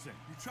 Johnny Nelson.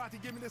 You tried to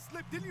give me the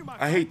slip, didn't you, my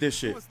I hate this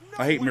shit.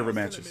 I hate mirror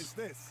matches.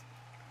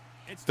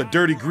 It's The time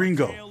dirty for our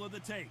gringo. tale of the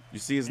tape. You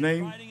see his And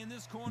name? fighting in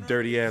this corner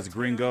Dirty ass is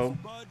gringo.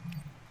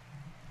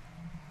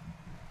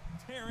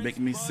 Terrence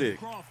Making me Bud sick.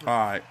 Crawford.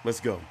 All right,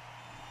 let's go.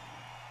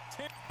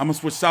 I'm going to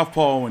switch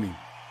southpaw on him.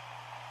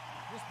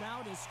 This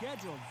bout is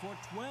scheduled for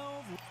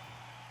 12.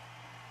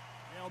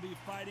 They'll be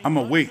fighting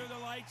I'ma under wait. the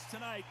lights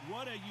tonight.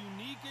 What a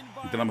unique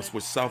environment. Then I'ma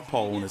switch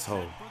southpaw as we on get this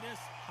hoe. set for this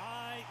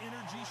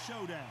high-energy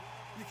showdown.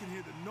 You can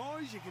hear the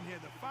noise, you can hear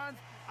the fans.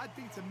 I've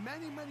been to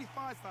many, many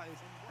fights like this,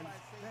 and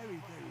it's very,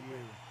 very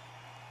weird.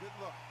 Good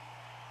luck.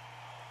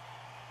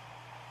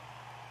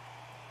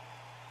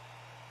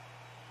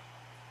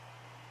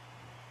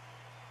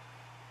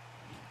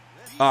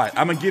 All right,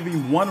 I'm going to give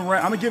him 1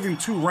 round. I'm going to give him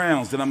 2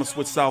 rounds, then I'm going to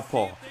switch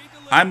southpaw.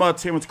 I'm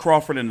Terrence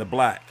Crawford in the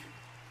black.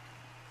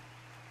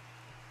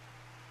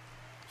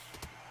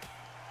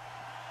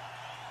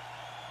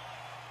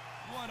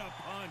 What a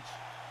punch.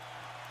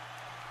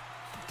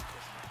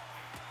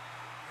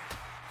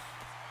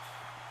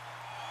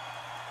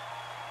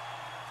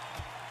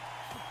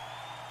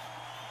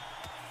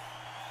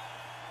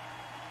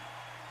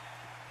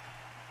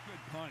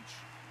 Good punch.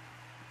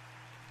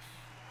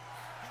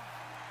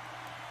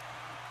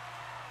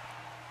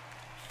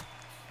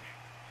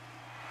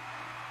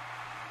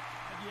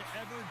 Have you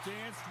ever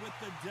danced with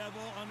the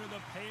devil under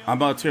the pale? I'm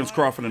Terrence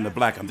Crawford in the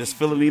black. I'm just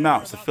filling him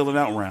out. It's a filling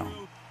out round.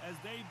 As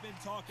they've been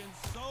talking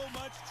so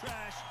much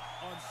trash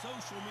on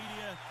social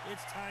media,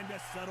 it's time to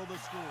settle the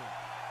score.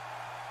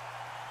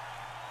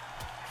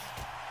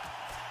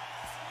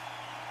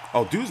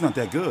 Oh, dude's not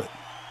that good.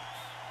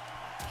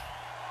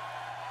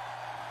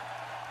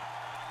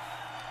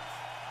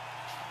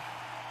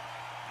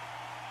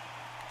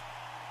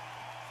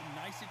 Some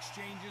nice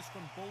exchanges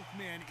from both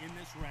men in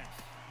this round.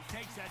 He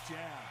takes that jab.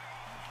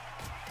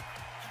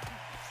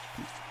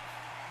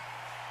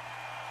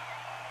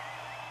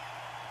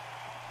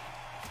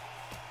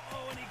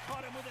 Oh, and he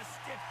caught him with a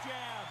stiff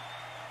jab.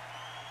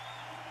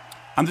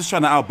 I'm just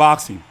trying to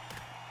outbox him.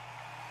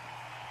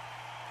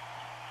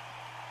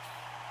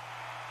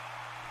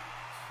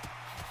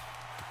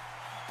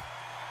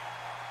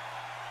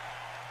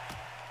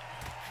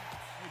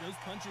 Hey, those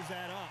punches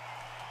add up.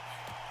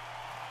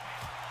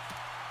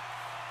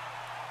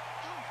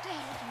 How dare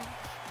you?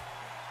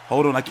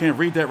 Hold on, I can't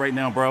read that right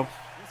now, bro.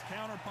 This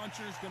counter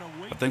puncher is going to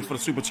wait. But thanks for the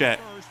you super to chat.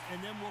 move first,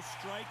 and then we'll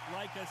strike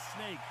like a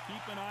snake.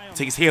 Keep an eye on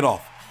Take his head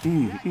off.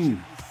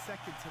 Reaction is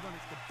second to none.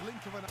 It's the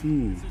blink of an eye.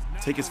 This is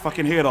not Take his the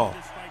fucking way head for off.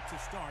 this fight to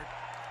start.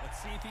 Let's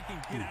see if he can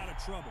get out of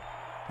trouble.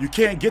 You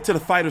can't get to the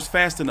fighters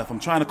fast enough. I'm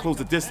trying to close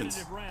the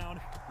distance. Competitive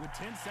round with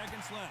 10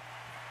 seconds left.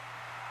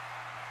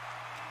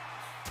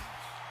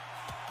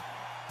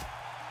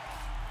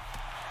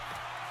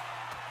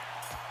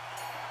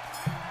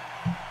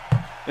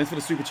 Thanks for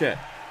the super chat.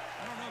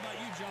 I don't know about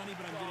you, Johnny,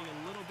 but I'm getting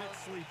a little bit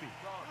sleepy.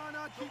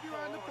 No, keep your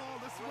eye on the ball.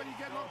 This is when you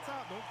get knocked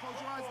out. Don't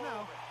close your eyes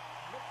now.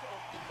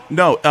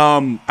 No,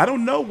 I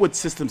don't know what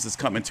systems it's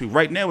coming to.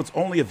 Right now, it's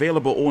only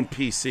available on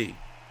PC.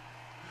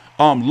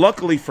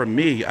 Luckily for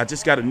me, I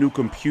just got a new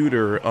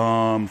computer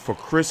for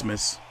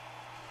Christmas.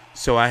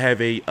 So I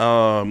have a,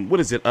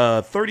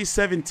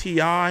 37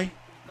 Ti,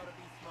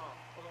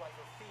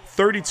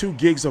 32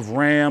 gigs of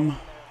RAM,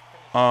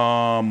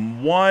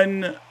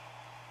 1,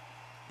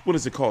 what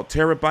is it called,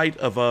 terabyte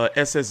of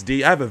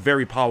SSD. I have a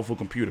very powerful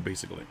computer,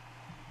 basically.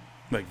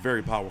 Like,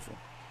 very powerful.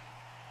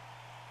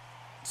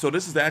 So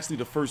this is actually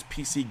the first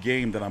PC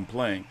game that I'm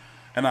playing.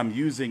 And I'm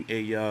using a,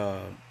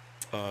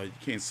 you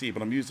can't see it,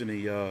 but I'm using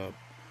a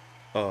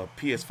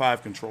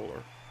PS5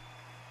 controller.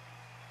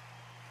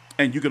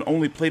 And you can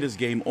only play this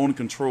game on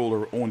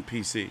controller on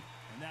PC.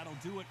 And that'll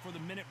do it for the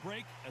minute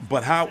break.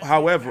 But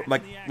however,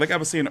 like I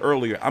was saying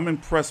earlier, I'm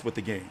impressed with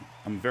the game.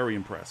 I'm very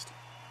impressed.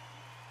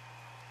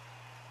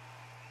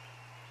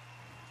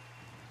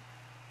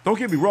 Don't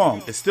get me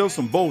wrong, it's still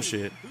some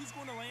bullshit. Who's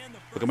going to land the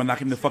Look, first I'm gonna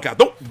knock him the fuck out.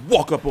 Don't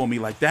walk up on me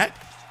like that.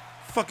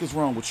 Fuck is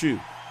wrong with you?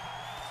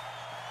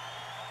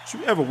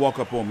 Don't you ever walk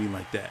up on me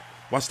like that?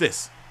 Watch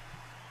this.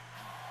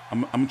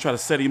 I'm gonna try to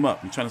set him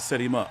up. I'm trying to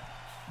set him up.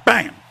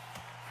 Bam! Oh,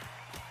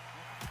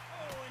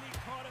 and he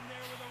caught him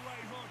there with a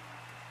right hook.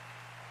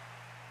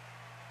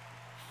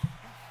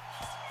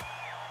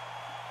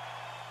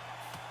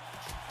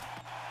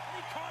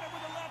 He caught him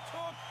with a left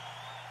hook.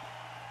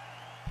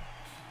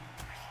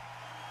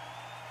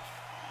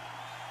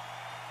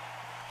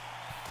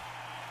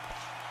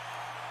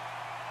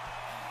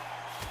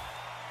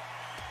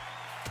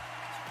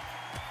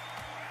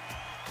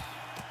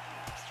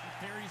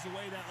 He parries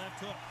away that left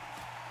hook.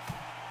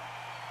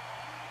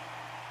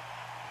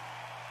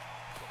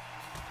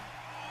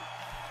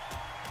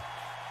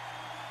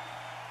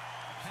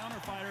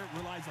 Counterfighter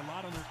relies a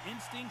lot on their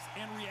instincts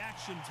and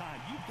reaction time.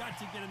 You've got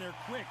to get in there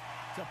quick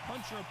to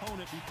punch your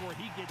opponent before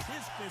he gets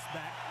his fist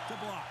back to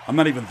block. I'm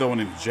not even throwing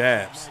any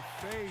jabs.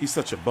 He's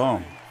such a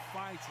bum.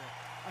 Fighter.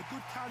 A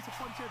good counter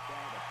puncher.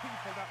 They're the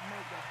people that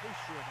make the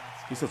history of our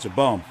He's such a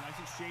bum. Nice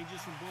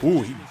exchanges from both Ooh,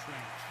 men he- in this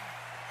round.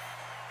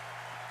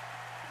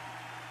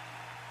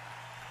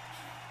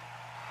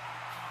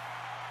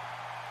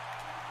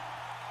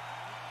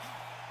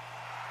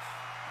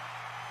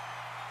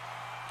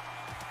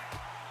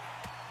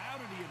 How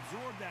did he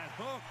absorb that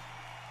hook?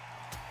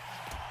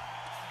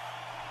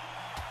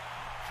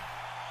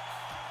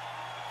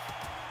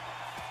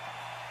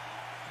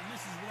 And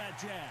misses with that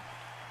jab.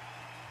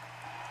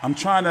 I'm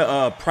trying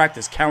to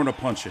practice counter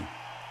punching.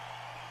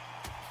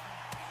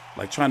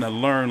 Like trying to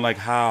learn like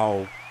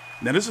how.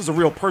 Now this is a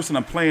real person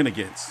I'm playing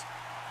against.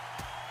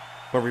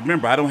 But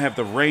remember, I don't have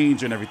the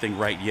range and everything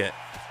right yet.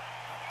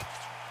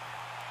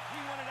 He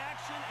wanted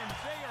action, and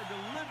they are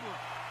delivering.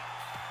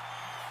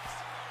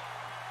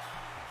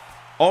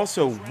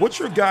 Also, what's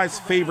your guys'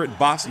 favorite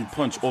boxing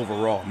punch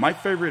overall? My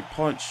favorite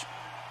punch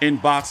in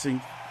boxing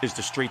is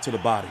the straight to the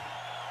body.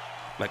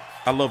 Like,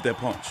 I love that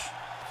punch.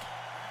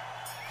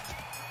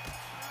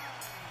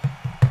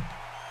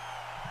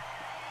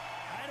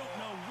 I don't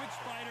know which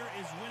fighter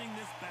is winning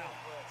this bout.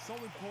 So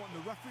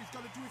important. The referee's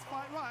got to do his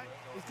fight right.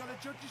 He's got to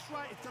judge this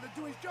right. He's got to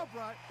do his job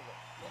right.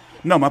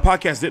 No, my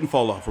podcast didn't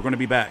fall off. We're going to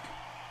be back.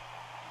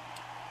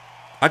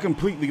 I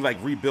completely like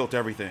rebuilt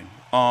everything.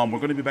 We're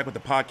going to be back with the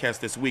podcast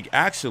this week.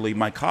 Actually,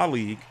 my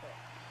colleague,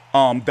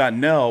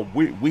 Donnell,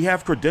 we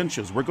have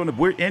credentials.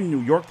 We're in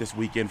New York this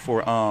weekend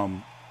for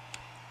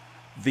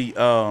the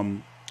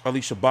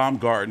Alicia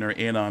Baumgartner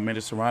and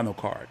Amanda Serrano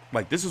card.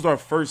 Like, this is our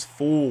first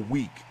full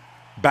week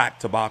back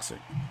to boxing.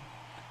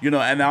 You know,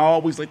 and I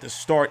always like to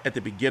start at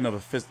the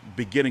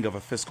beginning of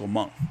a fiscal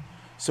month.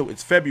 So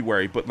it's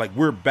February, but like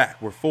we're back.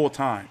 We're full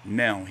time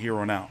now, here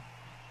on out.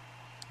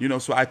 You know,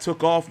 so I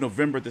took off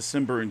November,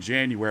 December, and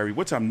January,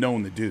 which I'm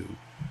known to do.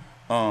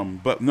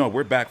 But no,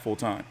 we're back full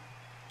time.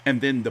 And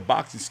then the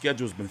boxing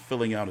schedule has been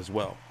filling out as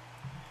well.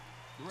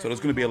 So there's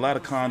going to be a lot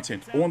of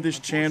content on this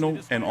channel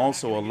and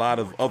also a lot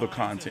of other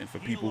content for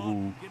people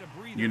who,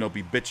 you know,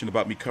 be bitching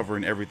about me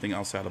covering everything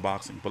outside of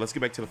boxing. But let's get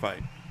back to the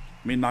fight.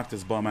 Let me knock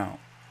this bum out.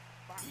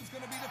 Who's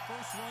going to be the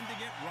first one to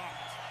get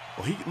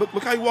rocked? Oh,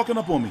 look how he walking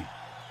up on me.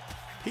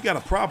 He got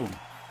a problem.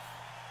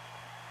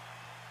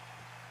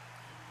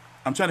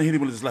 I'm trying to hit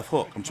him with his left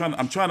hook. I'm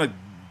trying to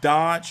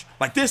dodge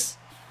like this.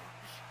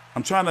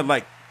 I'm trying to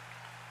like.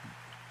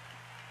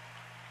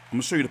 I'm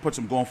gonna show you the punch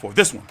I'm going for.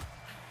 This one.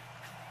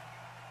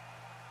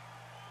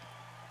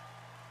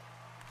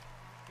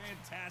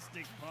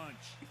 Fantastic punch.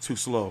 Too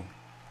slow.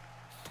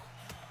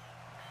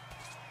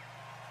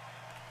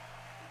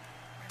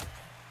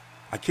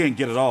 I can't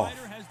get it off.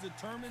 Fighter has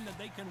determined that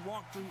they can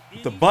walk through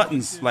any The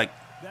buttons, punches like,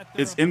 that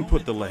their it's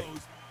input opponent delay.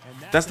 throws,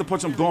 and That's the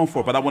punch I'm going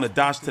for, but I want to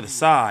dodge to the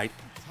side,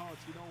 Todd,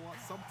 you know what?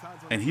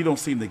 Sometimes and he don't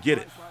seem to get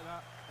it. like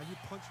that, and you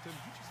punched him,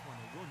 you just want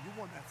to run. You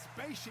want that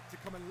spaceship to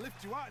come and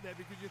lift you out there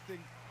because you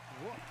think,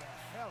 what the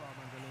hell am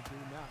I going to do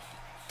now?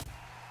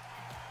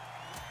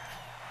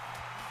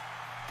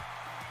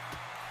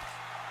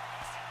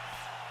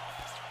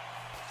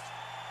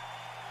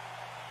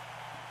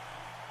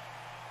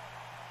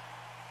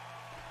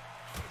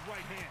 Good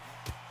right hand.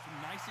 Some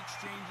nice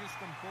exchanges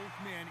from both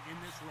men in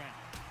this round.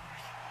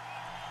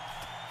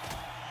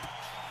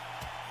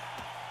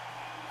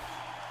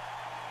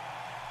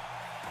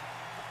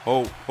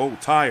 Oh,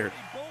 tired.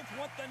 They both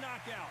want the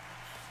knockout.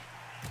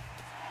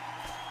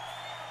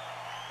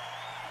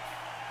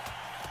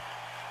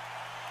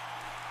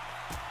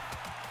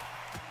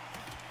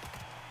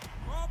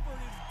 Crawford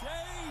is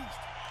dazed.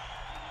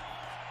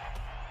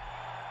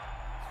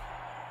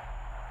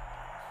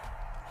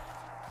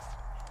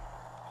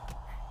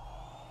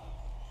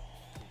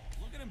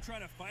 Look at him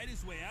trying to fight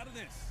his way out of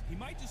this. He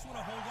might just want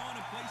to hold on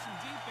and play some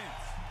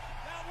defense.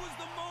 That was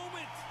the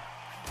moment.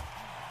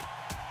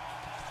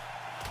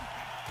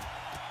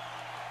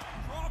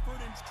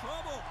 Crawford in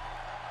trouble.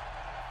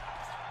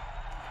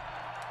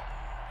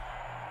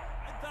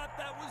 I thought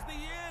that was the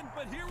end,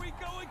 but here we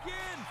go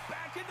again.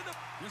 Back into the.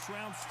 This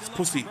round still up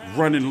Pussy for grabs.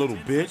 running little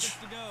 10 bitch. seconds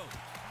to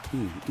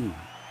go.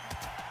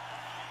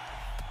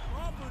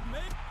 Crawford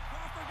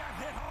got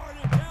hit hard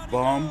and down he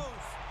Bum. goes.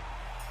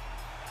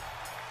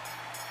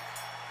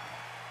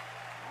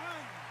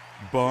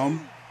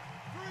 Bum.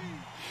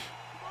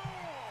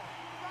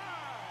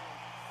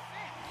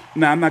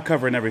 Nah, I'm not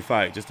covering every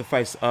fight. Just the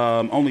fights,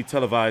 only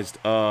televised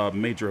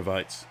major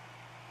fights.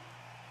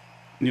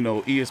 You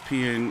know,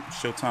 ESPN,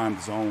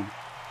 Showtime, Zone.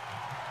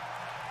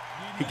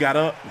 He got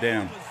up,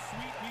 damn. That was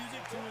sweet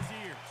music to his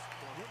ears.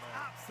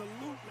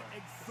 Absolutely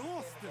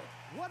exhausted.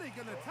 What are you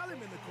going to tell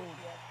him in the corner?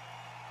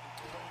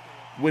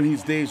 When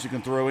he's dazed, you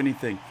can throw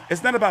anything.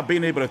 It's not about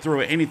being able to throw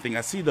anything.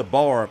 I see the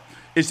bar.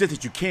 It's just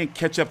that you can't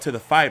catch up to the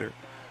fighter.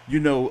 You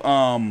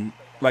know,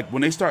 like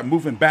when they start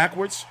moving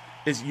backwards,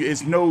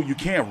 you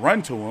can't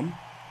run to him.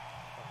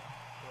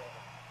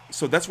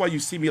 So that's why you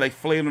see me like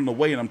flailing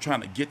away and I'm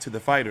trying to get to the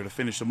fighter to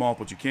finish him off,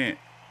 but you can't.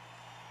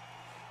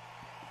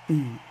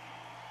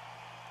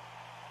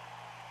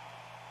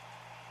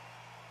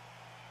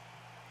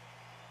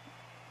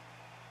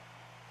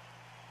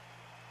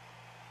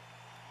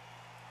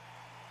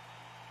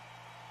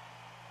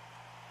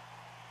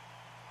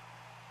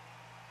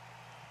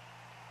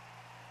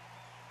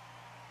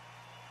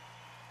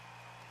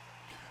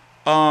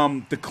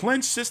 The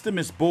clinch system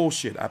is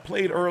bullshit. I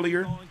played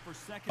earlier,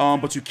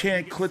 but you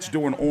can't clinch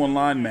during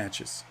online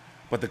matches.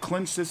 But the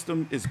clinch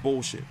system is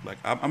bullshit. Like,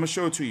 I'm gonna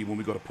show it to you when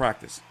we go to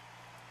practice.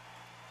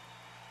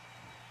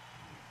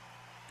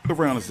 What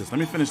round is this? Let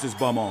me finish this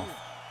bum off.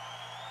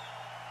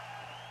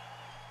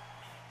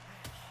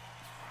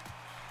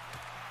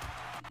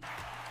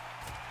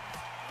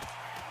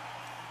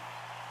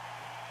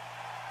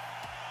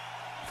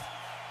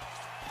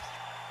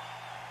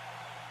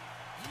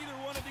 Neither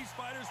one of these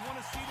fighters want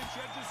to see the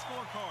judges'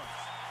 scorecards.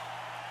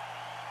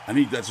 I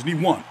just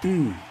need one.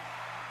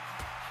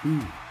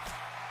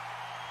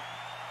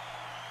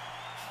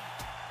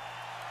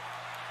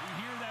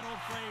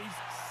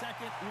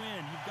 Second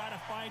win. You've got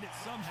to find it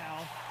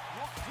somehow.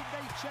 What can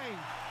they change?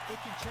 They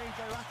can change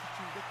their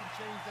attitude. They can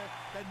change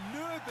their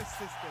nervous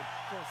system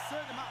for a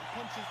certain amount of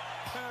punches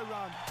per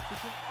round.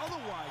 Because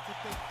otherwise,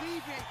 if they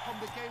deviate from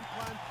the game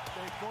plan,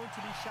 they're going to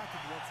be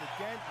shattered once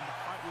again, and the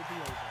fight will be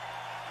over.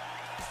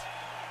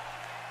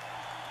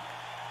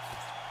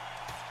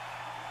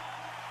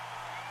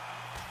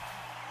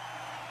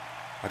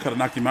 I could have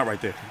knocked him out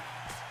right there.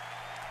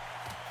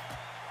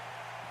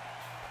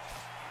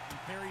 He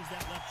parries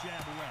that left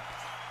jab away.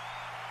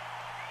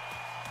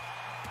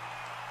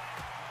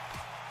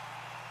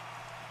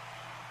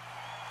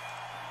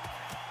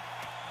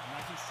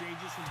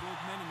 Exchanges from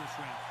both men in this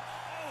round.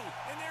 Oh,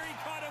 and there he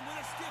caught him with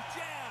a stiff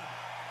jab.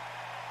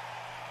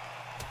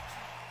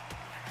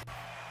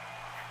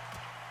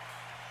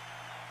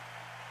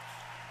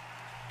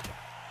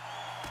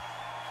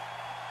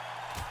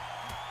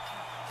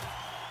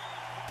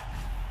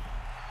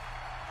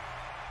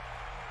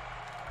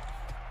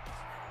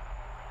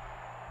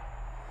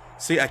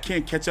 See, I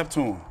can't catch up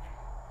to him.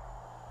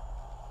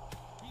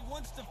 He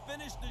wants to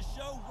finish the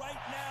show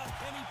right now.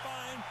 Can he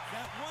find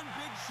that one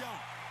big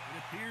shot? It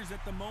appears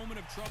that the moment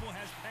of trouble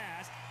has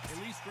passed, at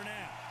least for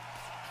now.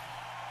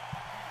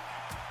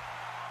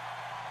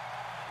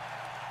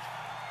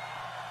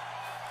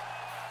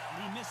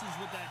 He misses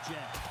with that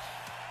jab.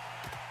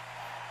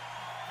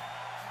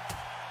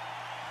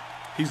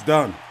 He's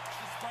done.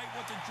 Despite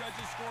what the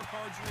judges'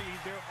 scorecards read,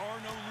 there are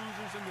no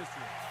losers in this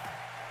one.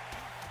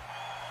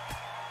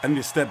 I need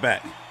to step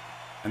back.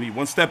 I need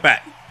one step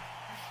back.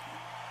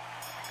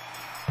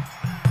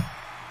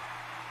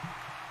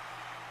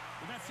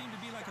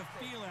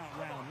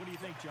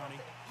 Johnny.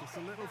 Just a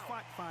little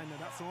fact finder,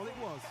 that's all it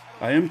was.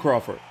 I am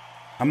Crawford.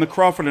 I'm the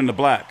Crawford in the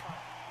black.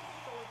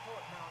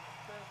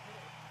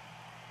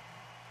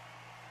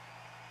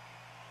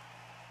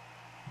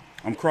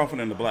 I'm Crawford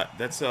in the black.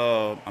 That's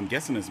I'm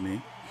guessing it's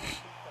me.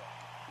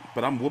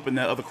 But I'm whooping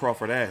that other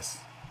Crawford ass.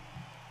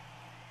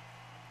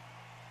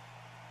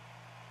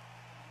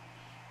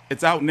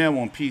 It's out now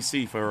on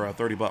PC for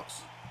 30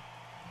 bucks.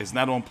 It's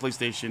not on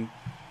PlayStation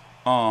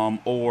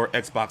or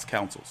Xbox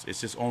consoles.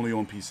 It's just only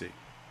on PC.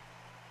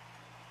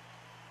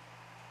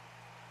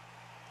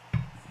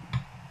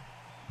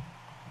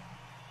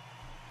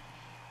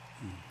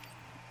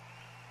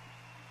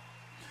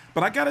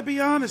 But I gotta be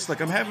honest,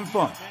 like, I'm having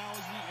fun.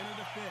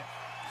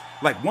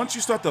 Like, once you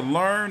start to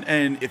learn,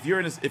 and if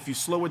you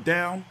slow it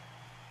down,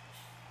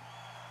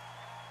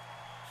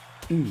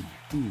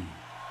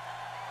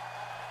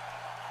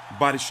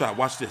 body shot.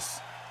 Watch this.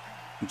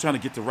 I'm trying to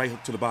get the right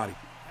hook to the body.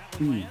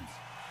 Correct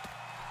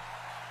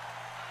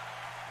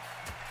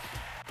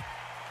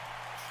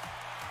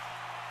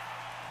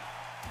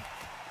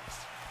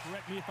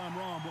me if I'm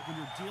wrong, but when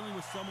you're dealing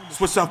with someone with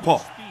switch southpaw.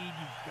 Speed,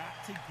 you've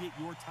got to get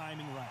your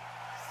timing right.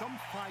 Some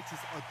fighters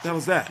are that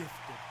was that.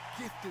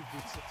 Gifted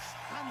with such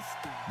hand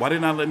speed. Why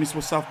did not let me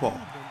switch southpaw?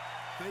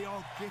 They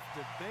are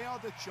gifted. They are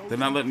the chosen. They're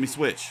not letting me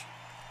switch.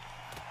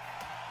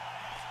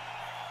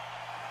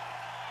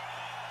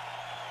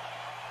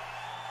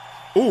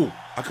 Ooh,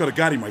 I could have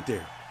got him right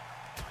there.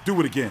 Do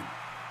it again.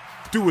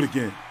 Do it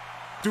again.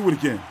 Do it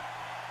again.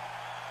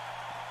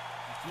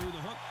 He threw the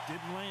hook,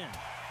 didn't land.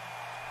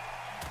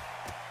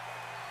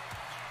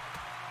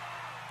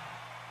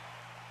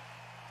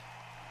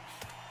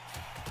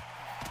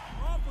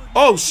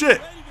 Oh, shit.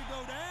 Ready to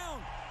go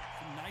down.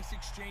 Some nice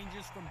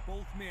exchanges from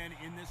both men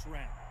in this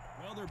round.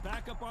 Well, they're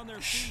back up on their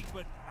feet,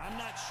 but I'm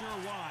not sure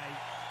why.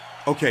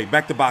 Okay,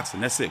 back to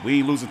boxing. That's it. We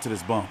ain't losing to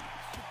this bum. Oh,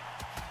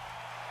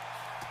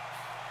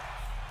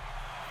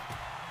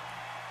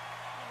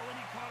 and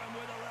he caught him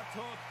with a left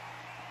hook.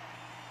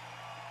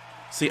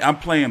 See, I'm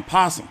playing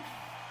possum.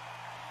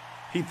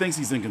 He thinks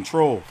he's in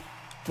control.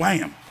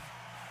 Wham.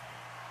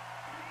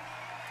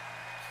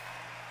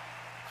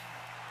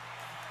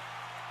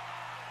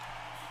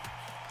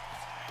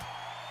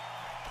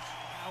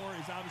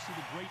 Obviously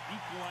the great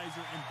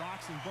equalizer in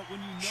boxing, but when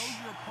you know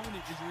your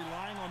opponent is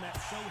relying on that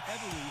so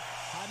heavily,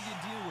 how do you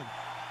deal with it?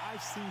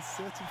 I've seen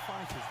certain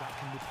fighters that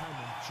can depend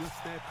on just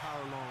their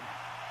power alone.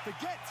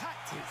 Forget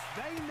tactics.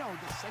 They know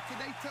the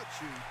second they touch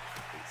you,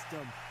 it's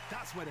done.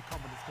 That's where the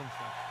confidence comes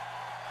from.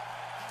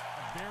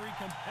 A very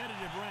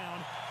competitive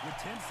round with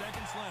 10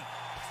 seconds left.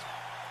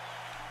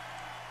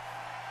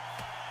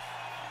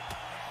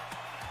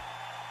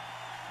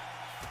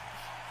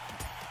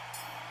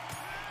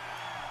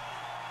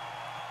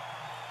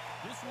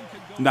 This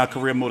Nah,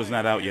 career mode is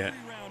not out yet.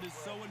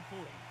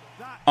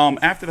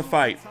 After the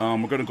fight,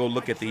 we're gonna go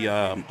look at the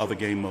other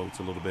game modes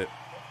a little bit.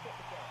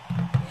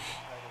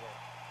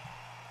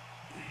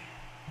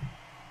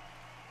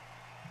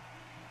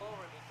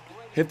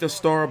 Hit the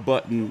star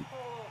button.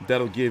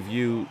 That'll give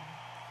you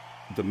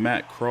the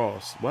Matt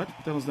Cross. What the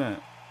hell is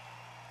that?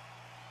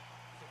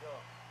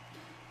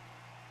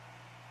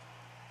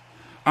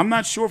 I'm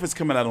not sure if it's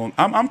coming out on.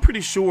 I'm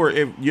pretty sure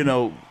if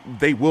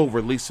they will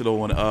release it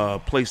on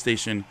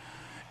PlayStation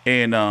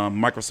and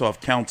Microsoft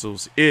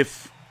consoles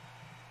if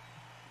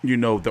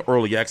the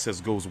early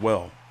access goes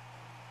well.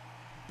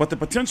 But the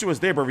potential is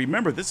there. But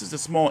remember, this is a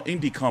small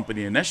indie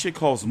company, and that shit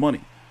costs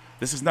money.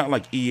 This is not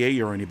like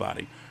EA or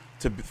anybody.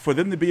 For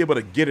them to be able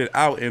to get it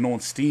out and on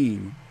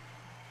Steam,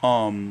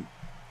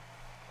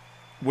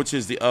 which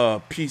is the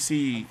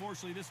PC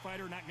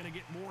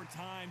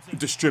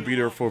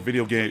distributor for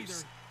video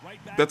games.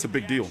 That's a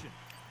big deal. All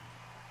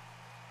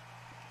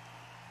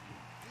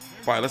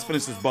right, let's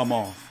finish this bum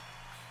off.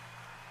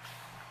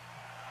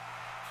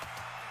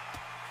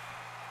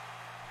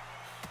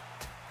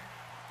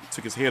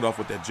 Took his head off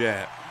with that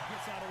jab.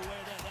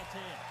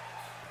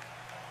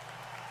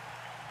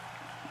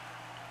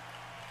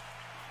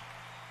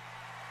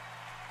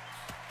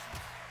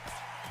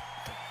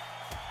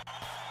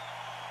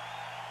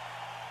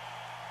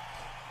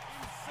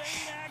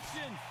 Insane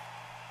action.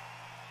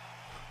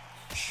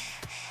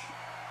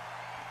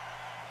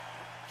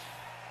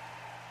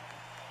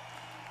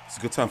 It's a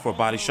good time for a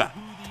body shot.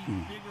 Who the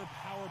bigger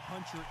power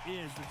puncher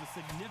is? There's a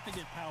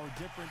significant power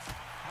difference.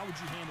 How would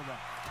you handle that?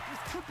 This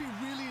could be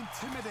really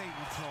intimidating,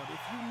 Todd.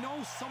 If you know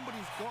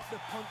somebody's got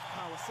the punch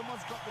power,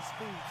 someone's got the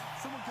speed,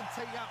 someone can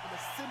take you out with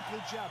a simple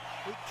jab.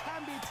 It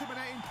can be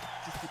intimidating.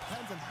 Just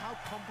depends on how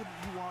confident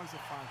you are as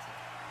a fighter.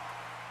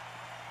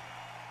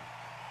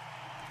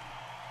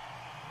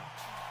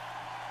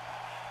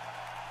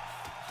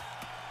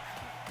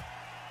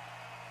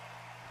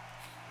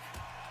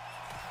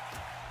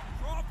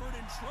 Crawford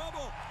in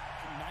trouble.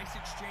 Some nice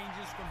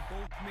exchanges from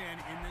both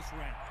men in this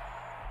round.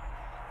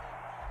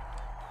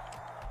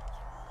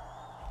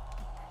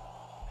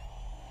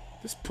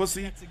 This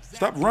pussy,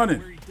 stop running.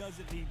 Where he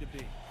doesn't need to be.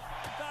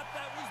 I thought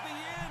that was the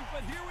end,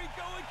 but here we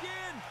go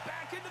again.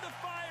 Back into the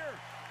fire.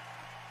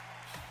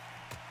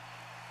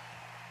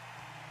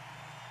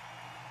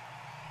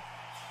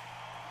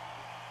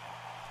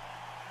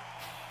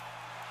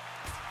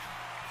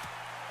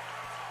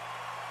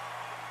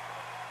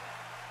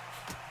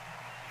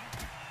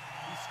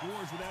 He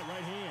scores with that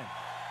right hand.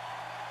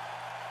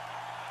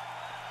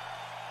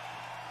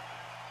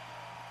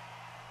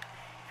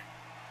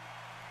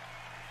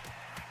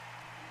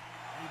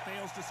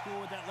 Fails to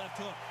score with that left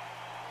hook.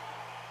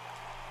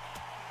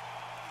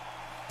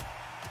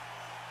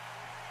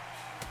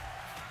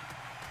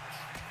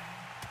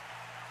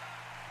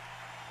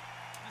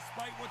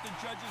 Despite what the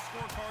judges'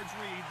 scorecards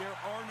read, there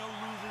are no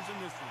losers in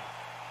this one.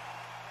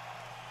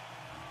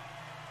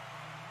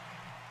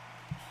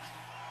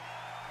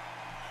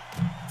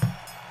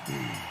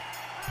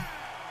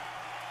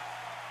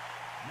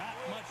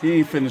 He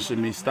ain't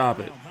finishing me. Stop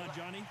it.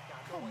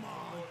 Come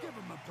on, give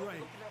him a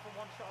break.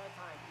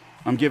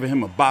 I'm giving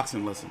him a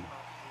boxing lesson.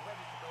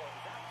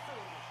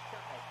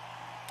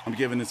 I'm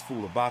giving this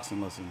fool a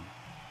boxing lesson.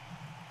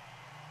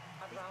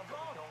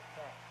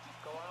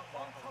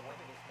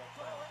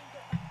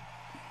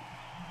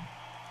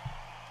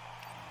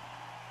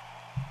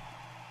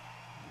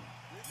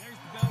 There's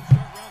the bell to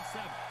start round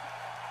 7.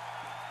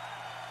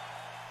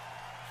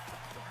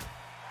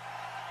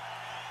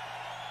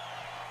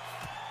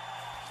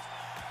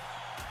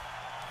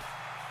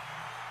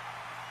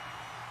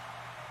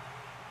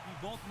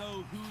 Both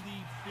know who the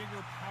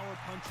bigger power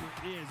puncher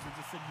is. There's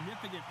a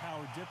significant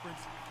power difference.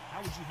 How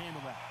would you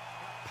handle that?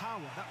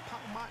 That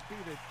power might be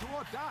the do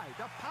or die.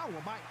 That power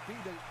might be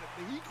the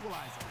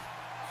equalizer.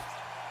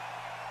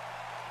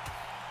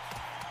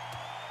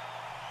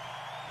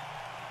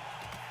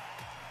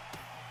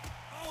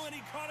 Oh, and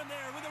he caught him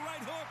there with a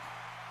right hook.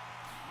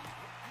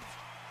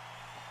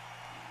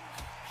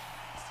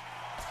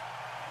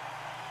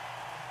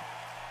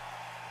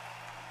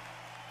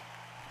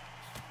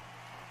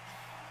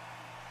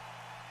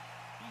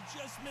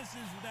 Just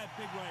misses with that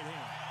big right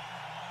hand.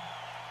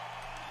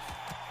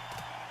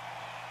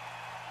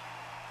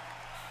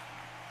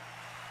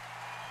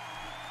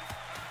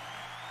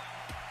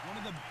 One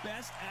of the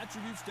best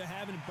attributes to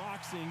have in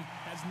boxing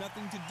has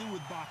nothing to do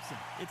with boxing.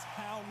 It's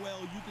how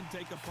well you can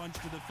take a punch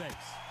to the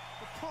face.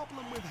 The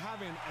problem with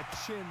having a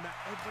chin that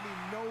everybody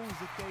knows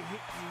if they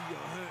hit you,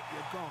 you're hurt,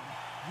 you're gone.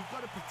 You've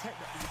got to protect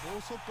that, but you've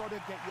also got to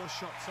get your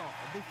shots off.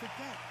 And they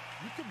forget,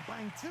 you can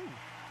bang too.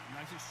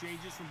 Nice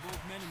exchanges from both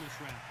men in this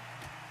round.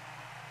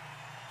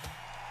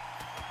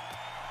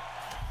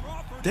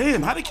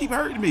 Damn, how they keep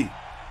hurting me?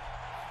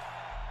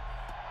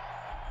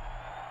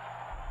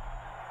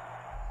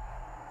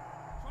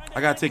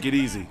 I gotta take it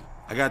easy.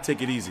 I gotta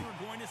take it easy.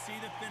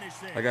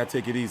 I gotta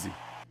take it easy.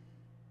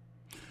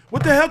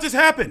 What the hell just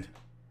happened?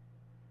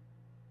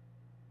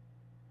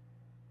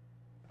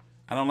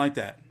 I don't like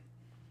that.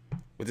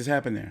 What just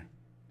happened there?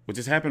 What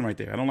just happened right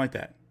there? I don't like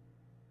that.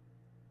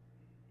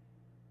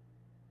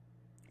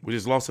 We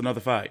just lost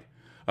another fight.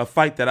 A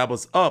fight that I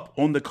was up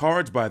on the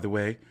cards, by the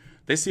way.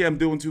 They see I'm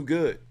doing too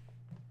good.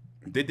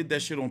 They did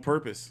that shit on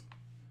purpose.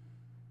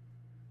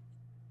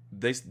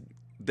 They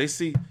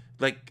see,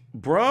 like,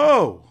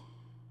 bro.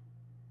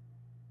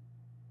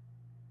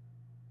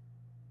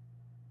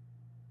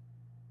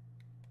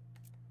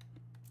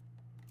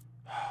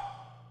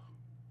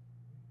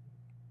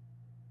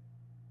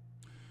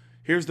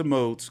 Here's the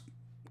modes.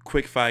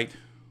 Quick fight,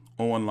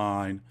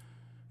 online,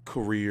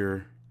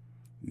 career,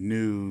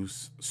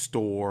 news,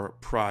 store,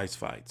 prize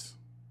fights.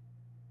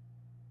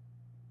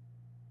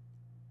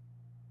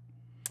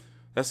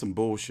 That's some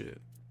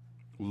bullshit.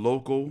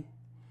 Local,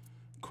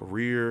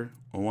 career,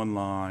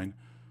 online,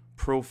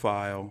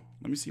 profile.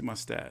 Let me see my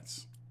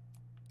stats.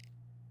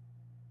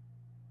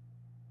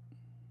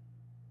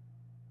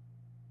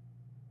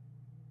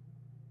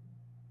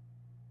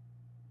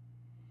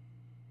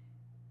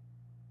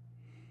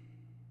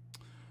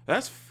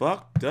 That's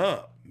fucked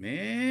up,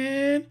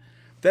 man.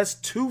 That's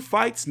 2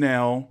 fights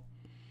now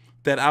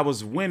that I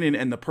was winning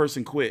and the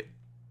person quit.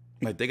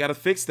 Like, they got to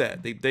fix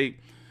that. They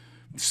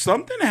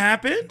something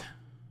happened.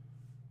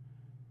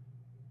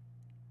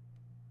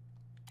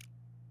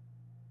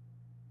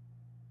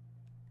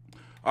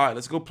 All right,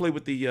 let's go play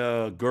with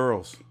the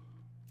girls.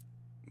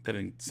 That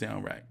didn't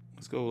sound right.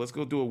 Let's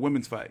go do a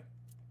women's fight.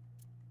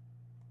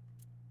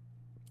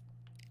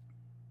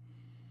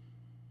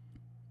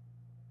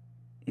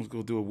 Let's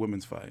go do a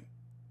women's fight.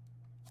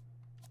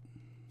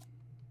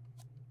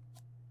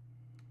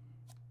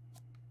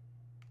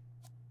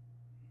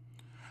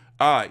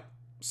 All right,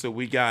 so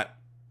we got,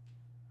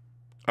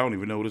 I don't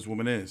even know who this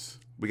woman is.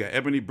 We got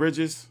Ebony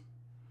Bridges,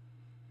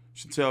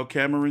 Chantel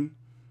Cameron,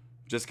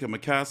 Jessica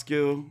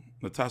McCaskill,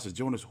 Natasha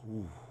Jonas.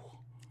 Ooh.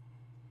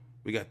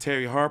 We got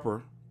Terry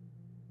Harper,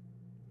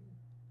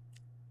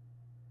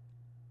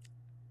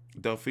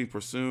 Delphine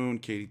Pursoon,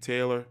 Katie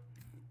Taylor.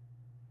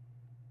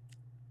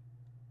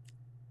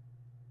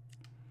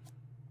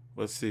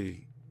 Let's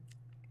see.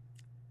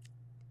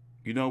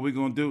 You know what we're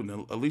going to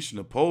do? Alicia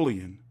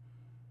Napoleon.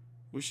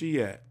 Where's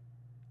she at?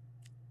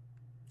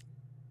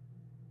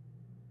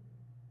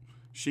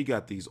 She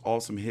got these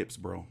awesome hips,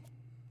 bro.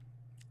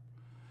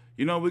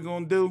 You know what we're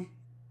going to do?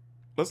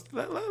 Let's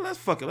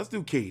fuck it. Let's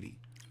do Katie.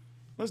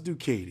 Let's do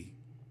Katie.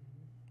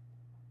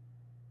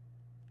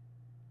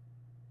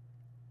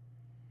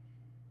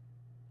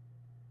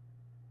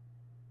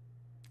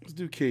 Let's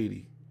do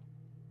Katie.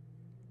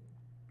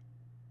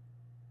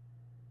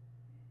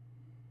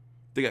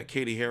 They got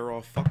Katie hair all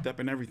fucked up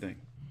and everything.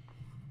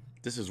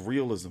 This is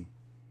realism.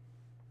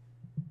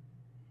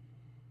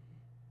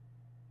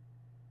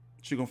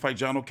 She gonna fight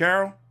John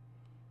O'Carroll?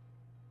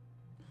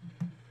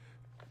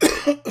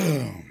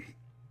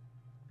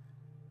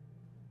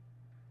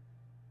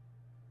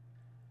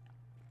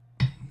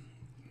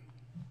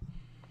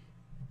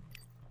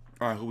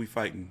 All right, who we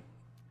fighting?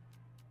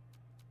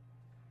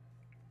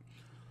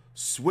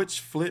 Switch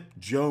Flip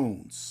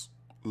Jones.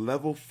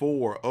 Level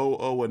 4,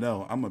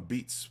 0-0-0. I'm gonna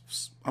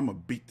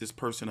beat this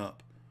person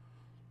up.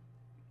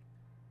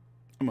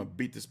 I'm gonna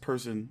beat this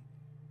person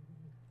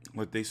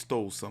like they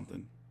stole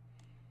something.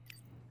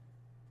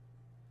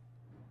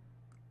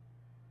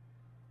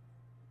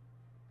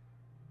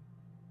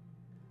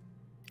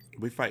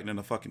 We fighting in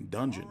a fucking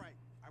dungeon. All right,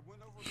 I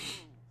went over the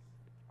rules.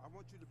 I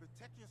want you to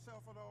protect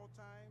yourself at all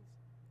times,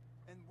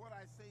 and what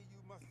I say you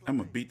must I'm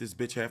gonna obey. beat this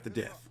bitch half to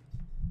death.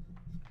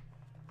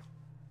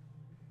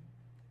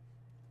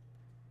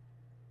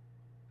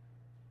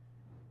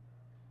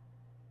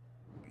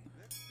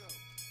 Let's go.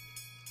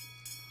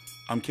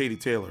 I'm Katie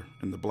Taylor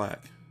in the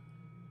black.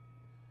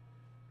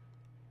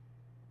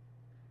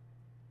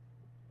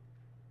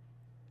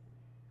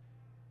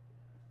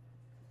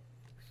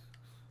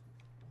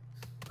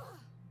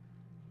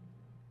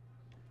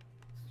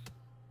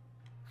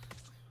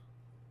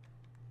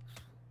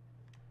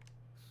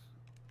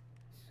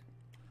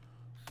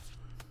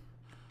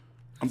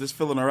 I'm just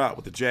filling her out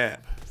with the jab.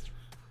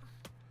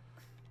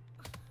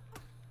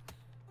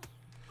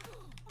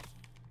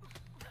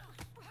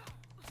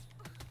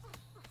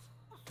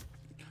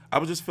 I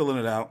was just filling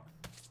it out.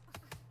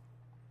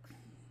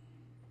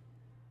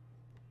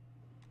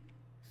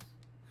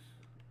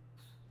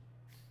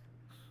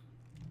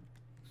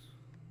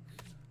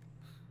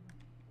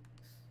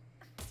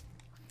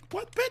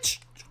 What, bitch?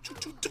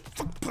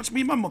 Punch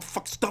me in my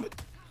motherfucking stomach.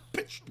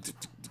 Bitch.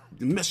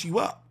 Mess you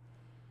up.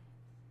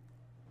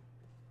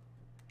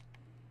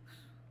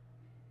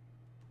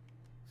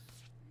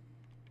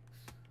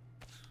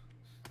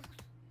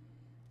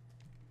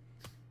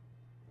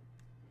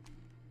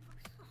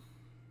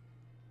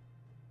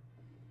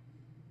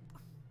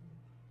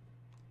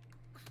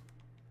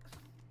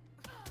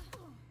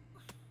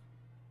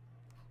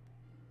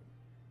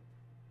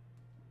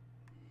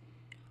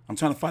 I'm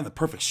trying to find the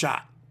perfect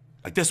shot.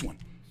 Like this one.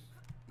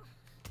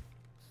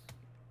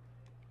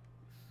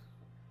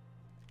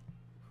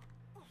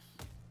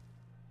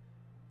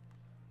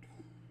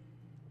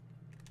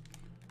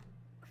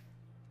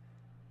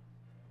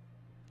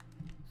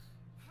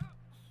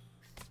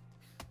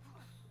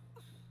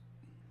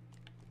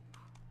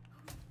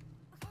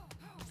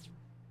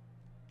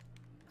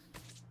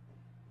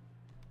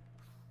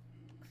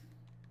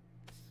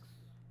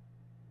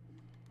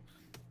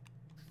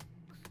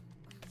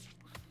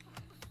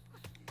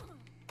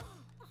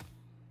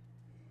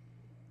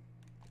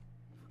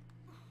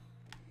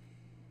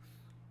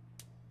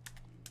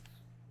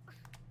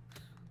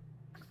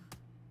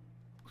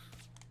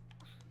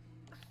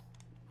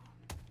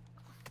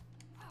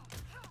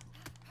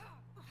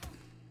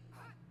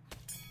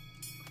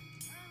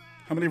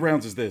 How many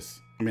rounds is this?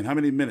 I mean, how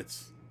many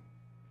minutes?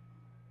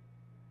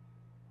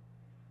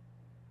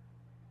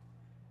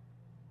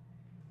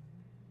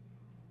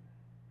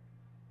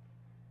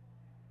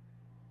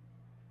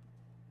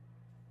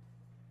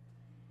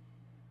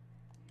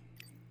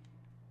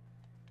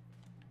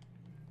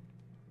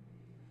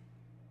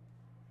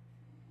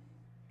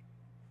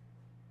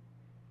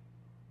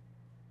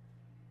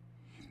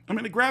 I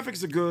mean, the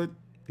graphics are good,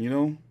 you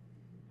know.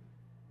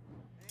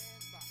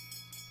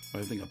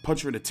 I think I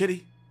punch her in the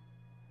titty.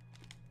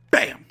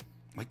 Bam!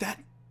 Like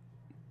that.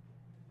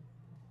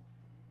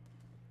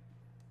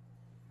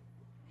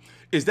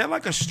 Is that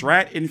like a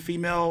strat in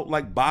female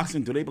like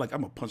boxing? Do they be like,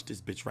 I'm gonna punch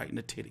this bitch right in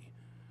the titty?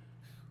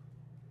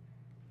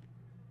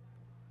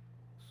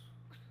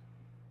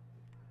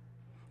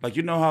 Like,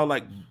 you know how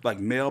like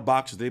male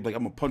boxers, they be like,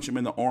 I'm gonna punch him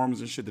in the arms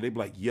and shit. Do they be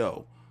like,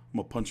 yo, I'm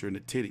gonna punch her in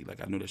the titty?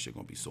 Like, I know that shit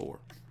gonna be sore.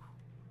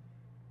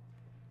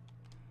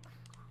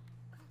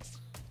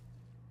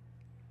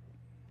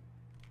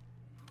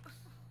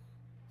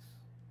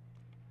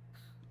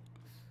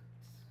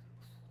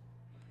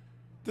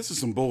 This is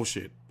some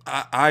bullshit.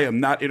 I am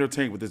not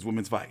entertained with this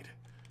women's fight.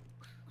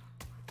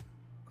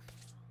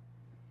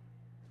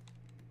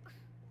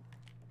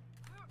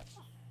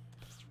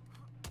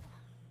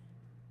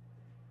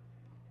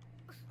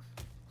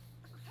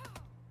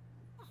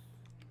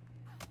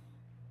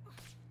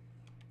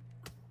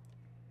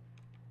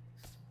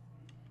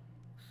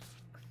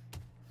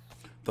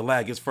 The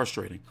lag is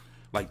frustrating.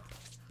 Like,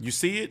 you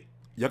see it?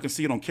 Y'all can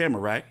see it on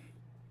camera, right?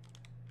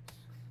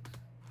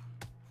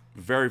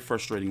 Very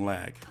frustrating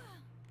lag.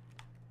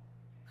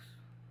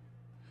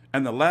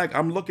 And the lag,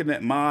 I'm looking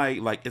at my,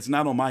 like, it's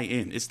not on my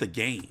end. It's the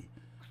game.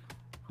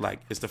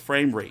 Like, it's the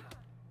frame rate.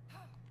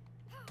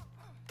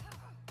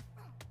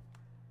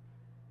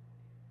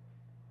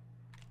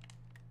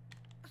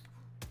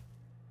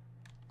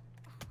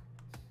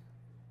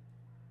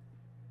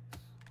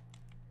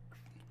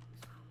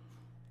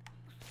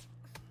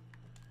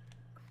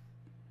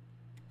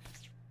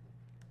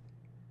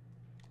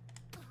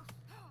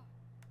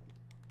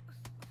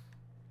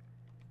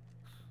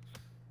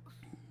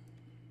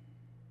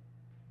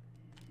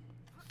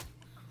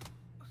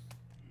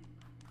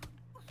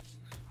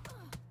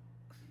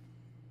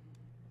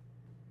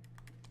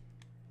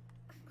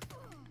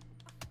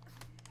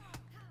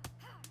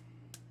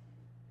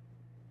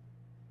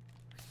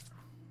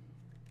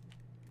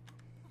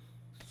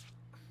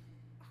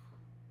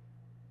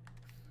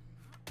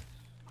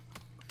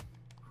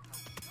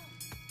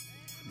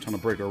 Trying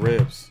to break her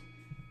ribs.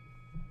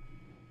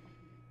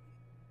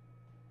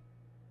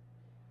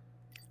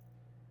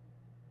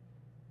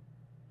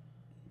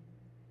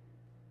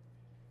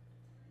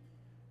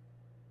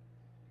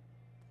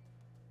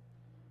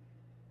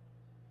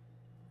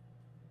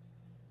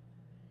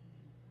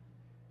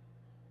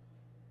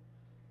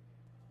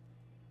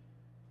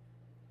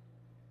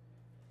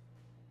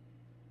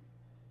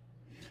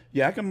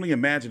 Yeah, I can only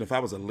imagine if I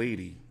was a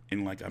lady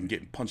and like I'm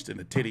getting punched in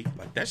the titty.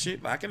 Like that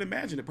shit, I can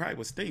imagine it probably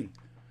would sting.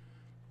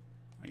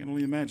 I can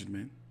only imagine,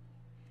 man.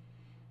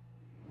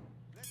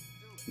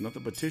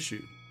 Nothing but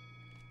tissue.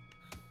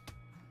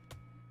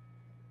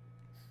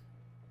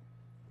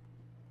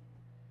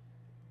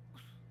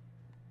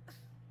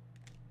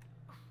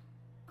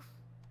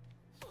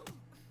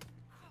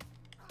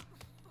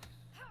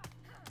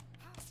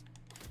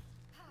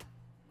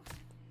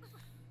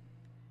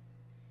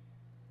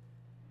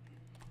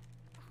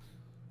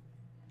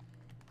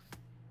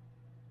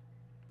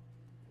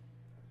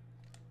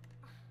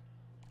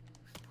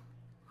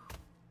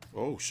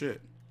 Oh, shit.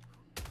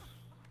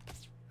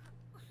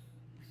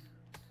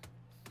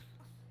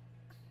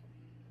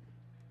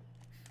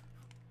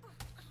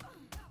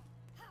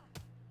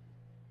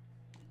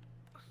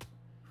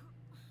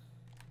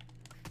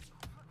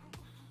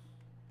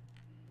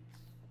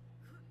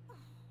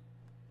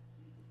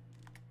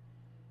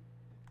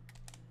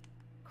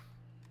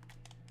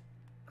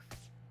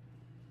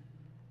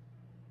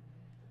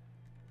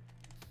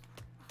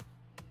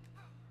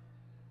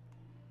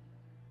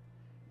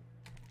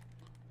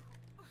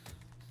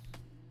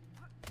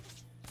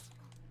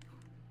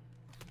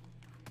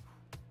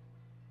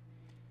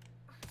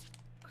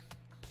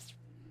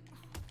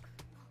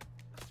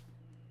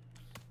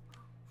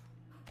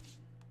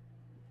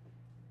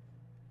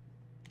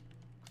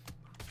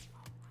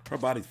 Her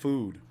body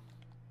food.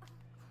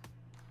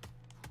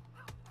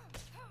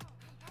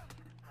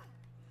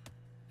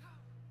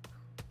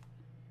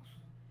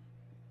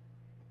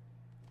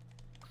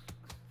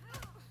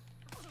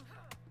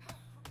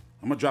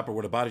 I'm gonna drop her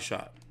with a body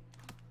shot.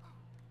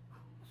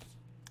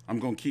 I'm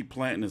gonna keep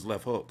planting his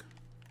left hook.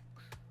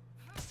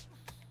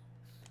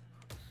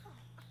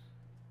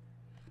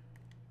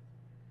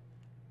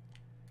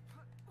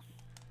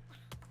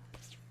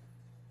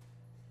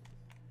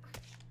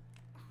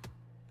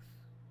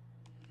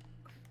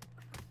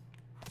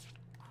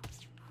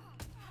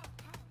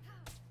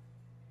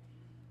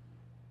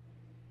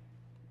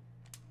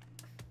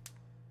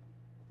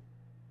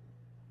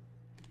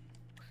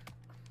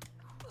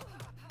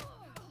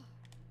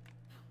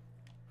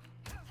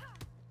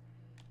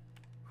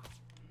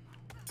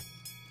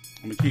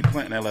 I'm gonna keep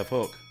planting that left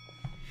hook.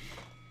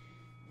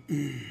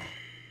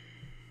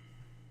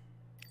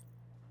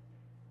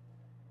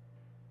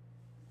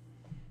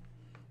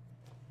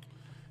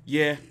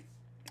 Yeah,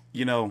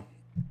 you know,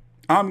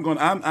 I'm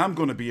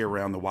gonna be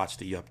around to watch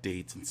the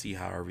updates and see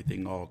how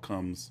everything all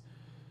comes.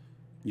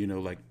 You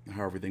know, like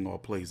how everything all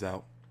plays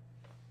out.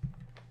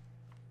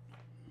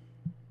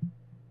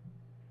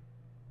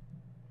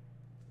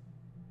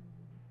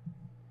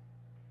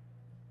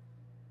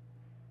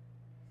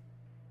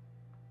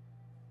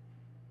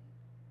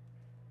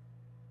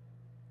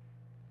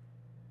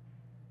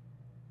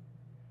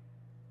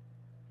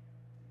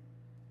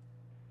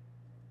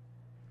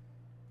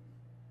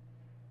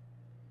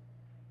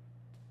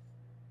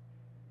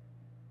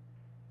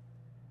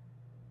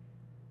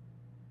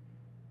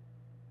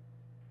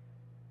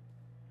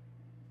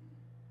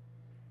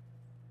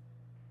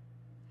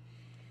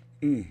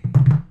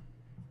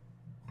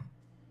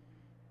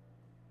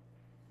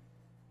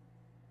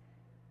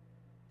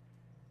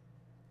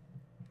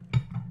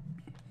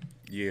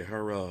 Yeah,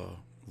 her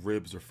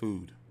ribs are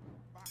food.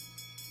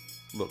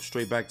 Look,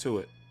 straight back to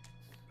it.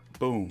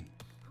 Boom.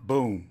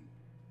 Boom.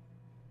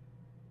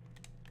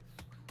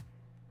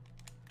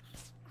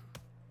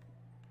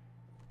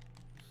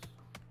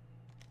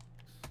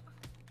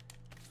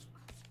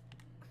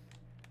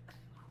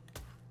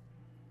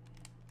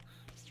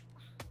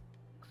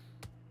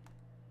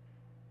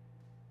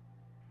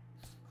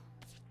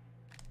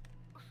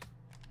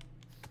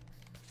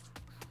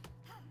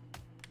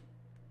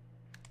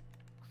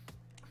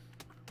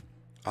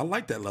 I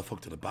like that left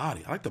hook to the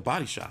body. I like the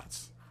body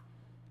shots.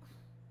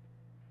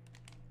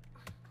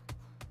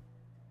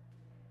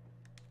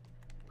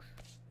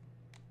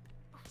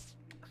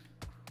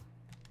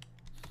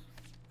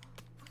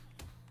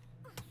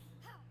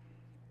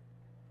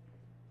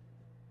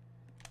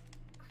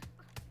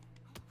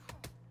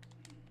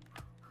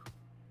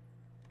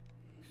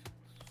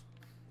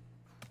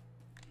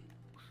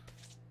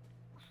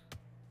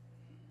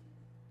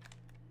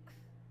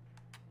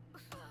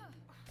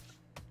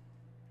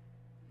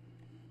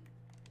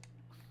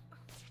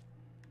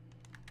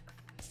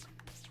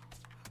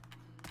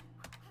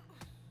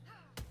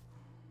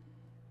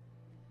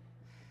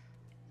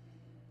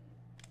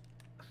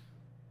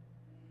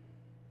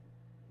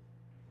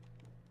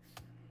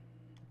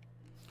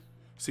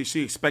 See,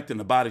 she expecting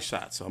the body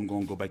shot, so I'm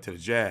going to go back to the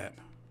jab.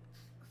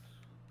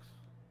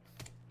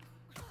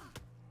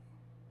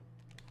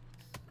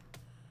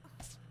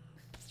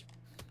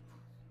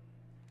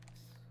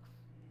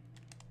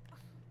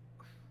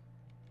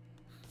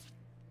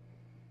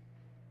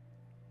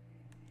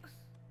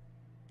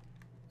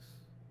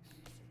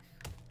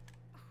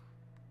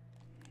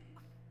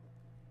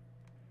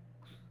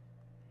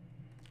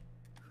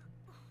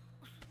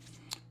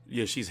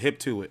 Yeah, she's hip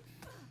to it.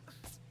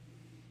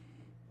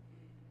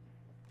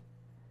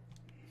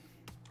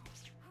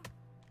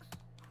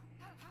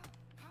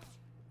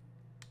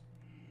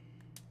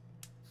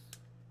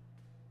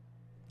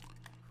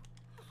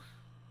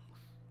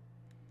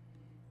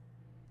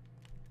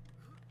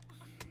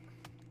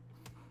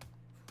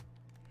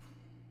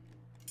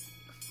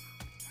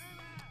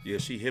 Yeah,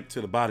 she hip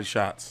to the body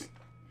shots.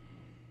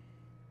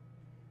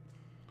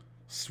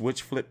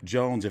 Switch Flip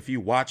Jones, if you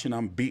watching,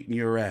 I'm beating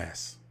your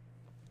ass.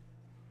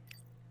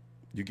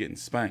 You're getting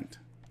spanked.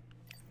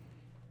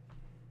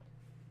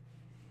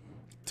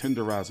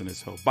 Tenderizing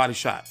this hoe. Body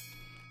shot.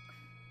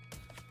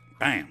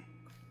 Bam.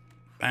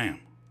 Bam.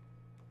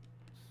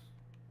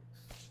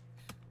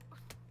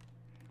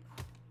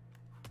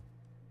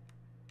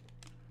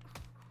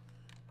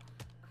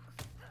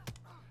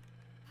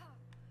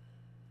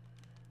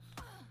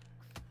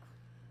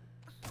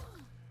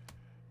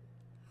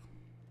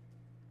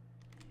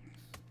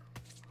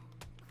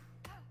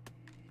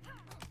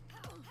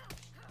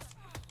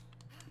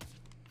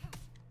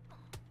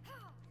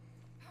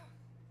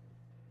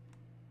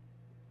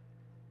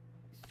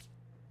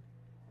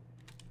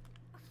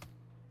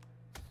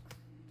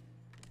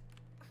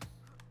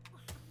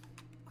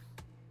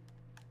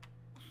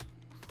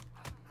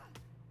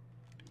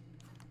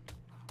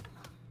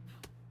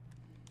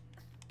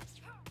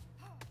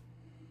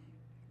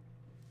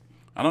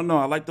 I don't know.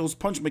 I like those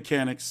punch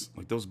mechanics.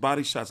 Like those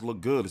body shots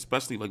look good,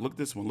 especially like look at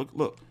this one. Look,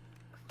 look.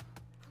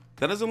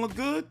 That doesn't look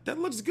good. That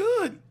looks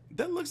good.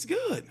 That looks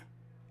good.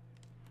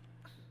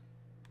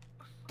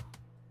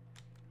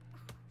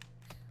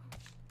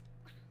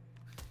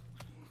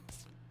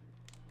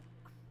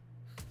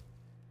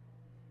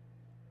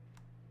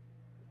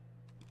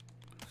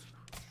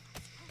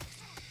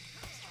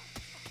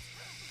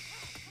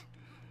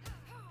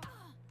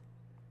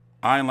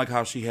 I ain't like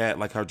how she had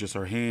like her just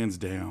her hands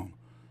down,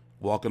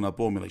 walking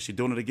up on me like she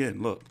doing it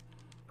again. Look,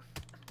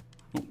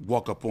 don't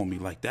walk up on me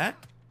like that.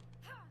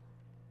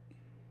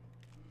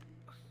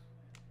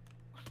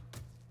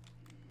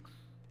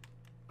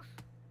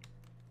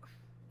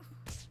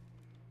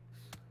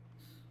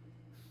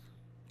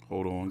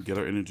 Hold on, get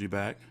her energy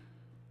back.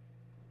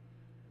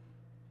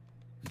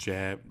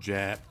 Jab,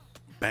 jab,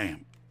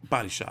 bam,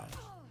 body shot.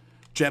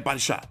 Jab, body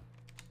shot.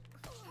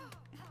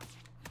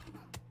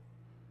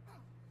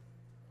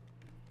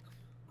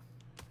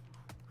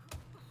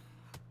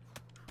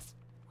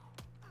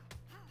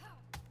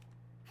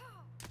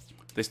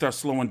 They start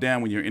slowing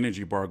down when your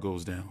energy bar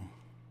goes down.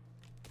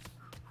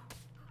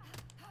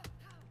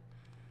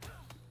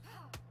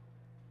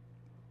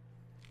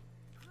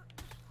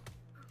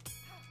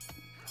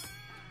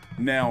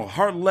 Now,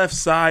 her left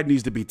side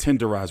needs to be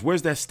tenderized.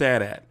 Where's that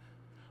stat at?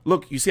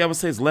 Look, you see how it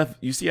says left?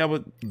 You see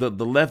how the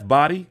left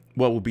body?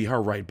 Well, will be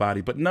her right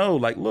body. But no,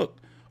 like, look.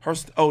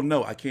 Oh,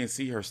 no, I can't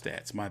see her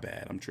stats. My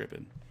bad. I'm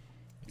tripping.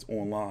 It's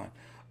online.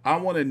 I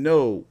want to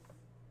know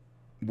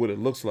what it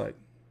looks like.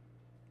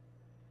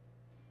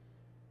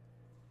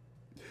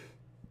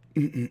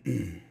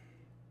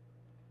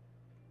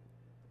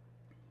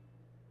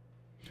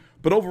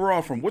 But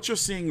overall, from what you're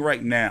seeing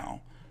right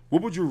now,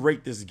 what would you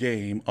rate this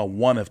game a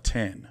 1 of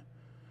 10?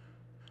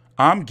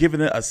 I'm giving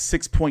it a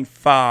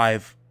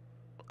 6.5.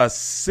 A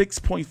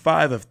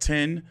 6.5 of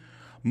 10,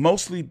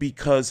 mostly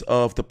because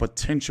of the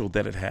potential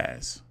that it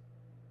has.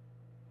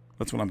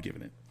 That's what I'm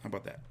giving it. How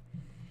about that?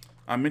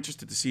 I'm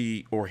interested to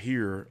see or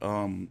hear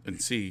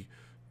and see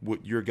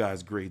what your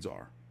guys' grades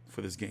are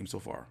for this game so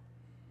far.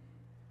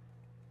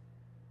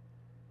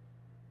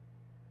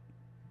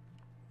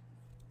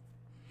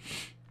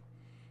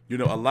 You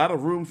know, a lot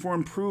of room for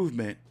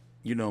improvement.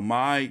 You know,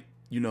 my,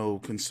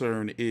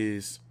 concern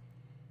is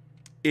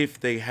if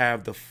they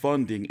have the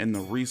funding and the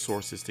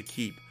resources to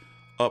keep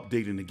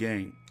updating the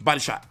game. Body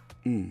shot.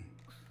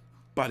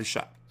 Body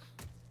shot.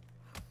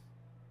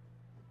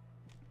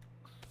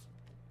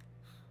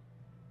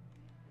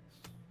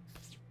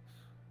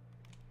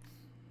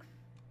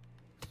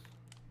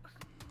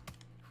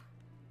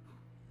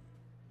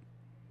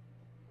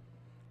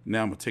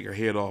 Now I'm gonna take her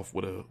head off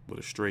with a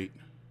straight.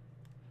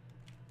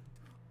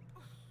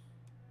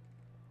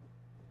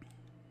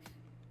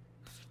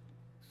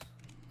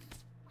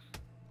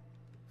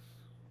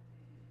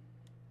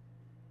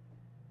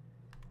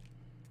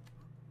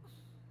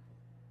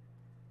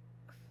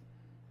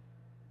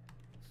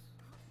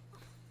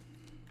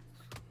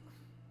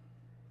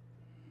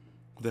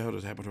 What the hell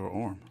just happened to her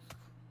arm?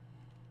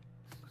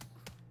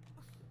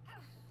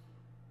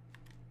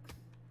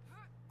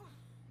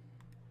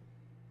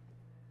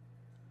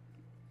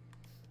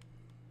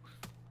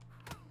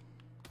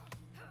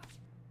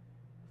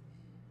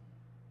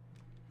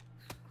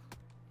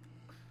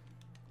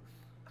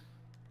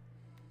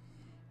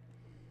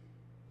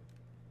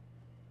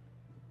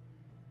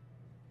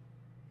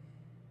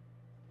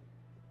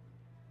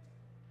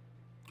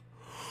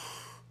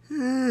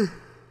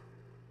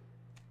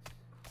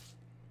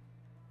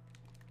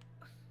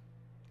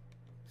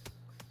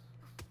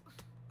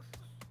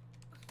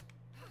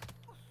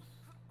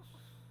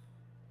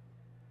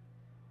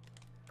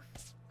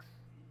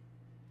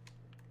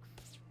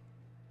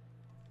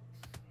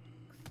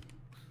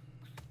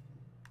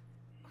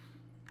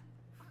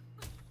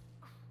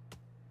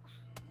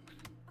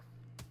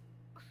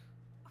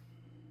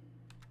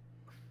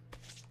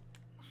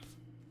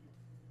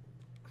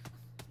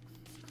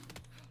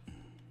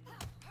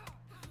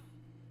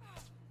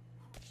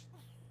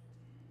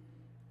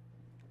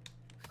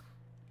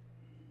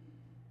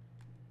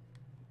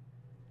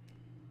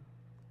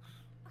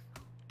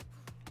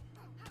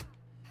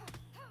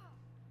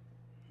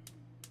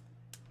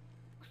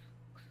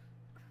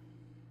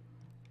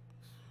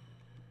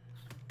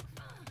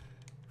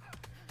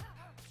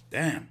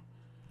 Damn.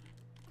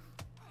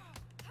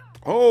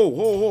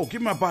 Oh,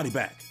 give me my body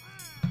back.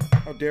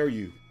 How dare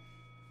you?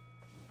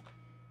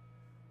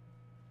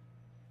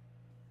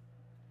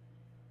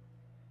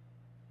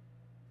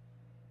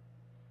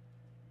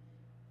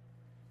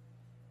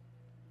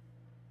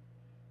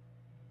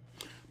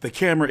 The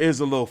camera is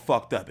a little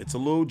fucked up. It's a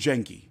little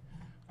janky.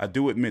 I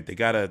do admit they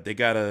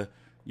gotta,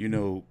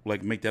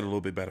 like make that a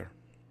little bit better.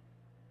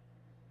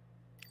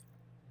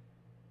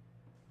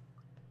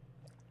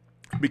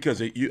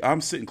 Because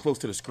I'm sitting close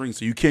to the screen,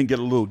 so you can't get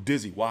a little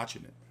dizzy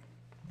watching it.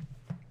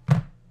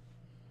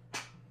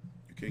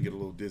 You can't get a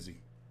little dizzy.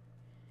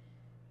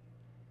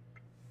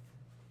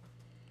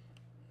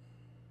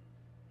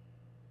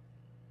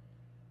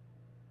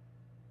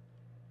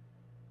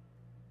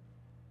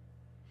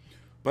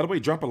 By the way,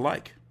 drop a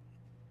like.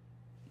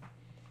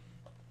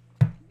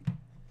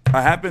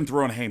 I have been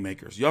throwing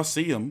haymakers. Y'all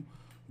see them,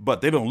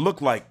 but they don't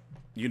look like,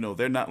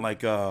 they're not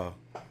like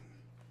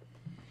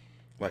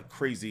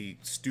crazy,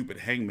 stupid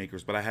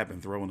haymakers, but I have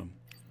been throwing them.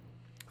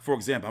 For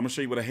example, I'm going to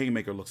show you what a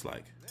haymaker looks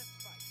like.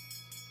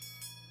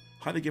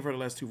 How'd they give her the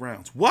last 2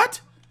 rounds?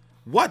 What?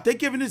 What? They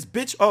giving this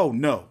bitch? Oh,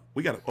 no.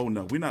 Oh,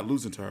 no. We're not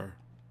losing to her.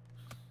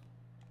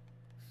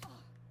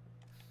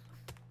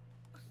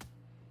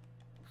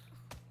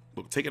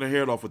 Look, taking her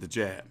head off with the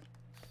jab.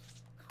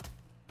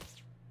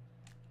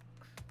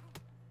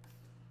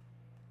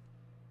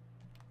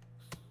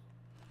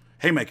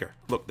 Haymaker.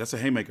 Look, that's a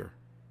haymaker.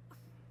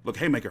 Look,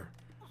 haymaker.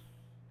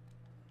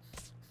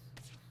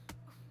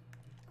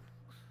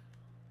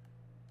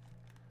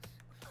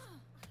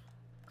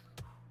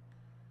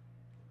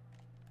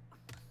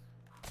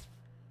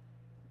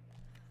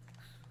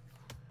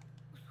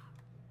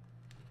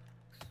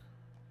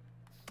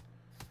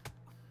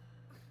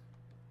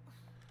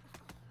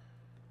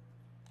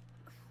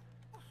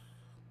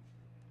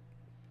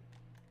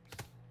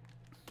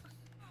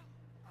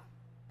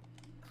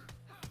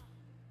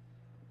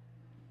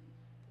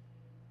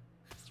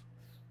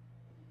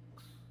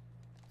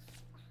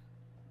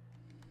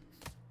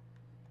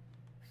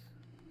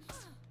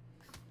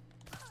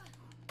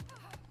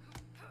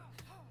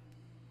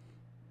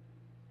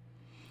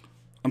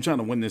 I'm trying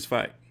to win this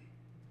fight.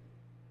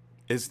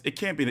 It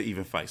can't be an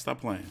even fight.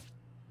 Stop playing.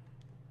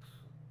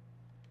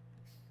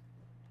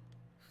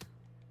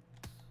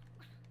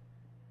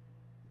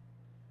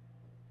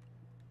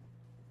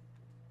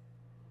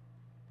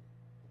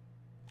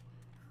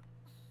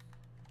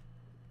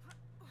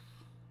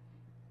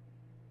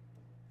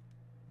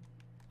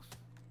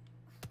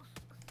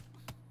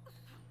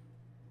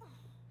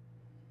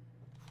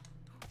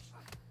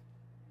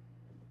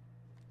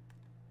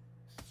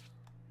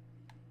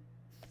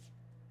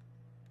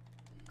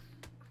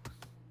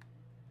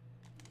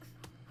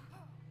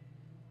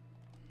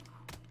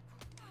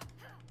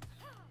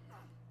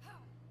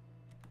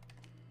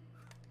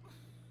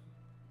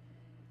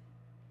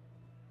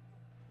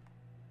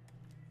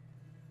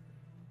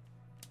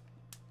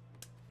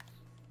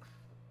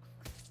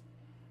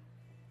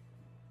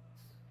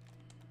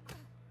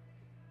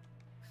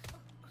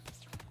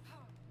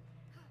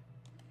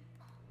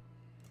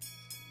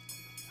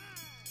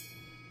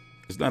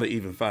 It's not an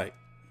even fight.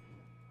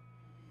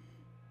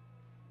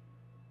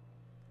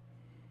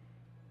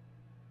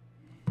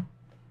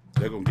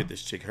 They're going to get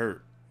this chick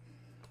hurt.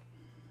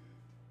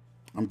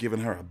 I'm giving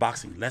her a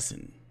boxing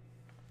lesson.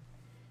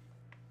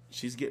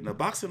 She's getting a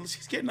boxing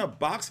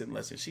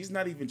lesson. She's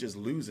not even just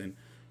losing.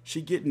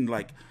 She getting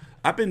like,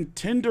 I've been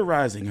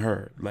tenderizing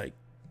her.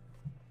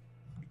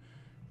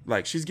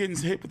 Like she's getting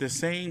hit with the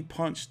same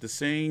punch, the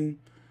same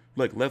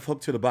like left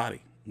hook to the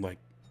body. Like,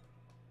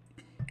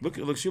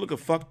 look, she looking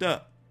fucked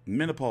up.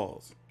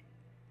 Menopause.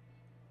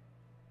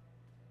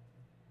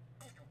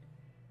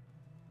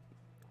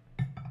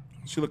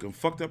 She looking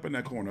fucked up in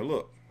that corner.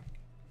 Look.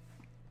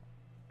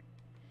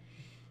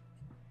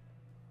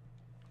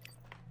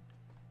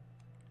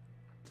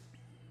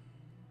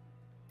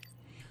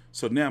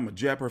 So now I'm gonna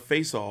jab her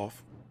face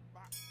off.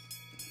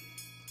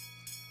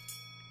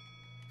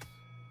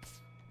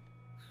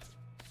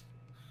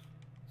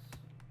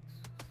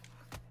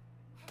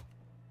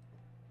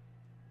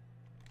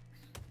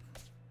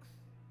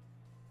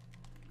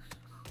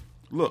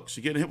 Look,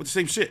 she getting hit with the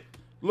same shit.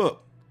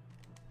 Look.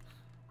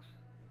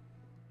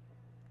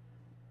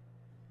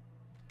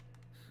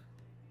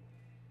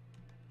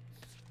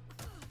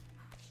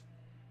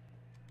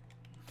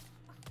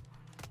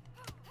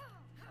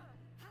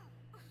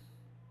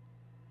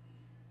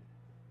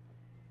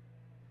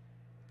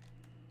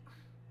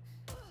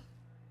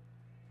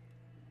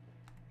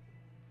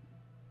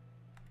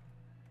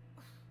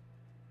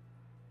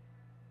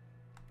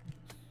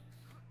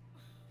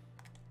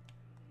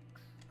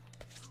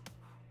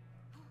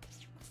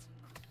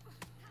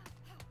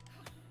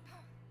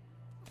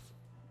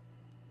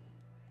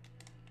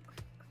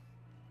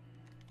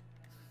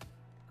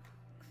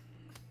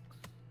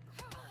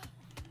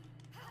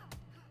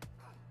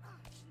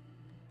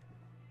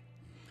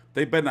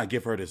 They better not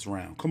give her this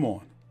round. Come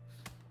on.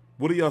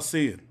 What are y'all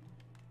seeing?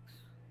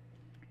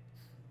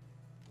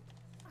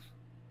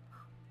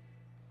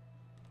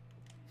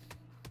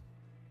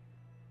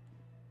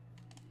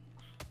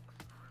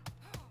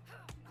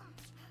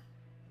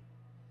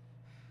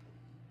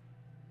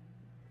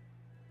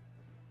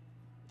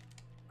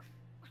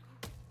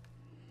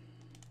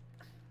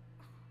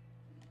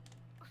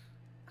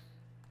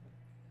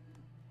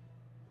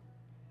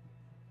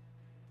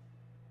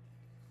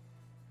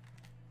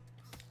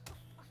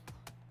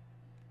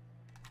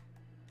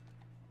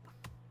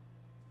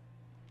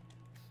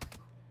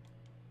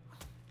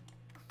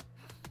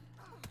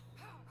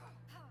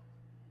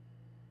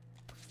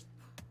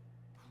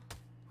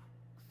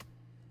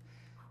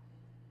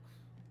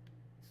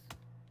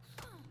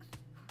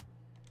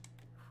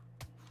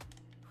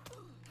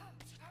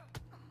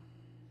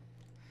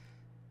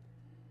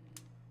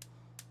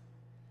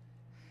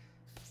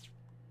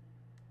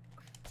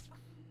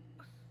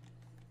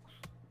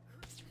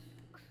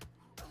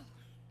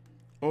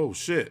 Oh,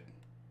 shit.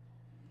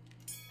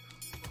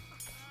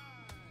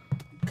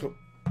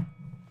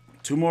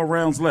 Two more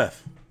rounds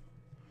left.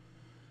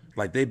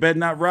 Like, they better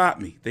not rob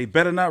me. They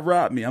better not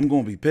rob me. I'm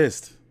going to be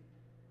pissed.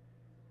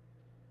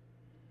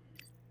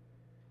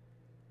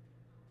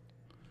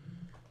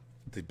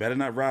 They better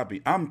not rob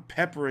me. I'm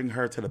peppering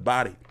her to the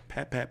body.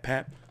 Pap, pap,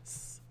 pap.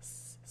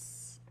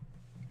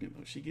 You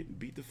know, she getting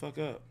beat the fuck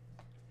up.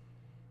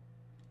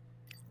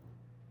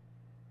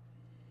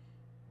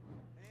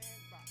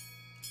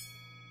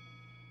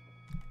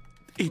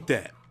 Eat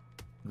that.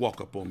 Walk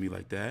up on me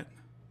like that.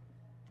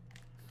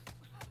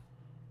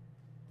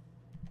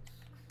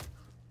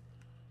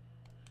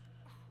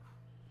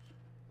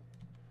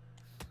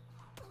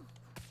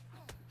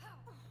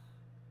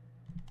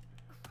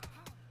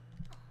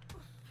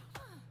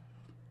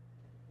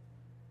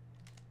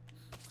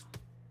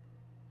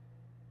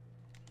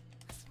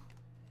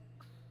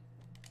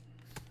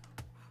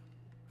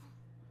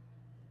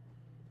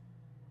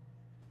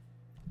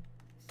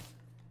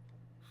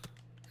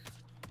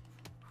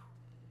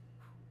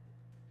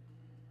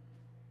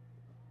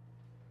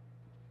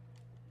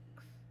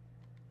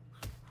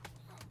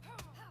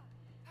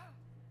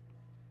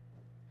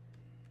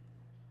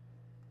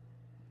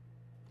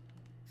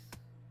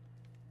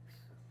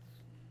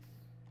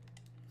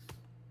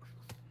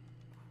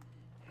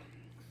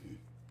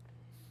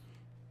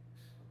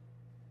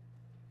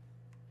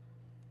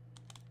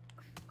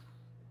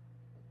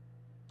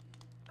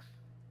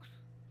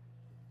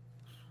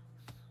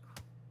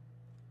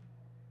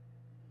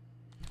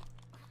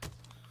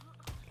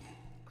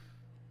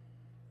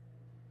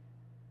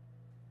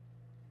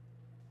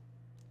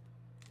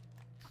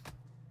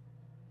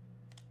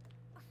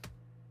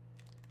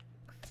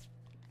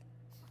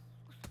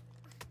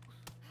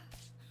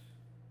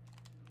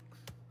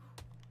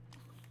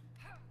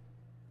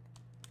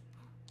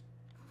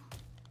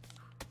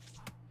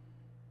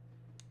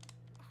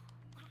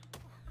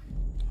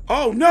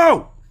 Oh,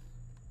 no!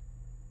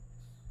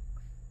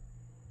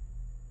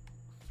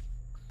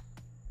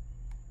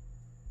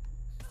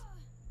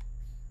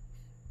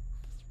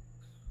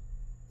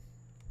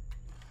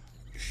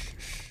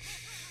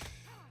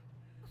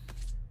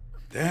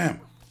 Damn.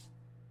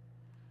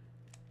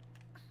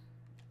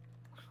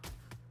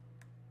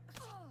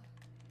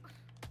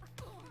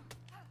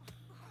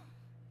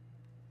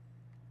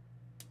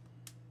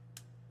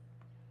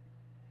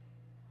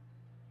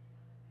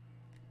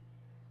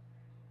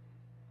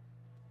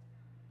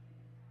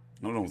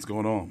 I don't know what's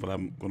going on, but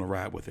I'm going to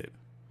ride with it.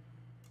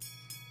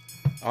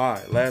 All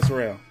right, last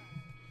round.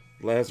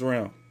 Last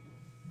round.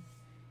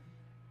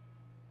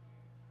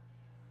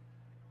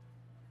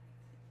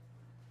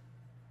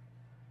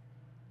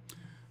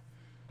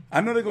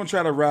 I know they're going to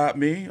try to rob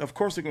me. Of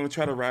course they're going to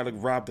try to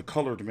rob the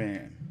colored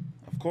man.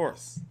 Of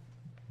course.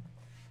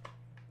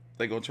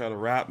 They're going to try to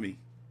rob me.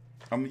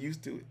 I'm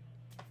used to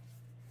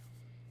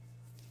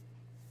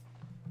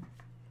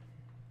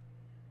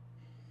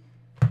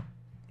it.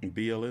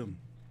 BLM.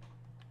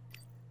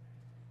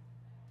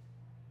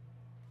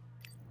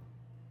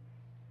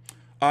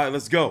 All right,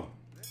 let's go.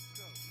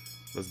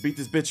 Let's beat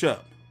this bitch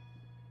up.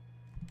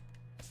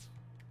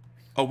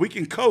 Oh, we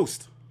can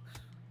coast.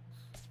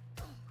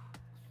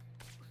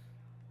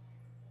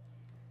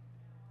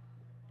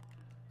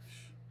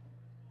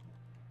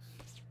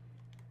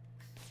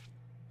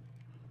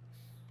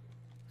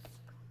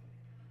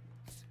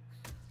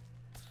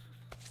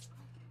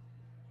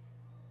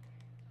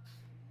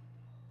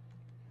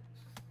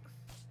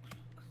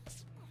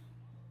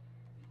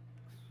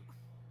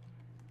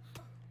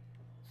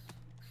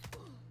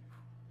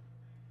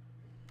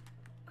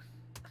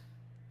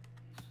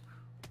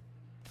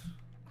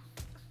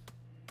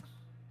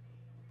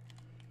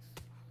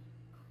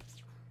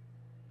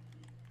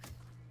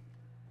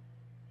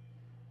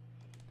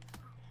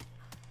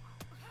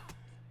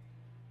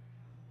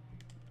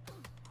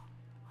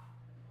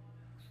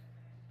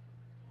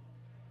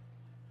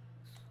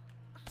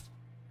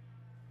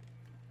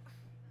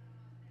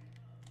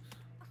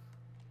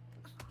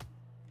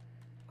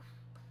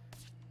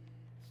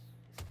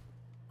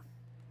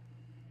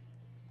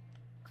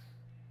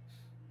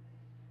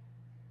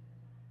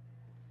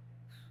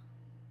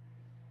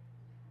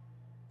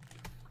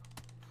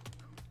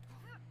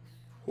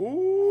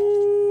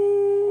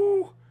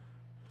 Ooh.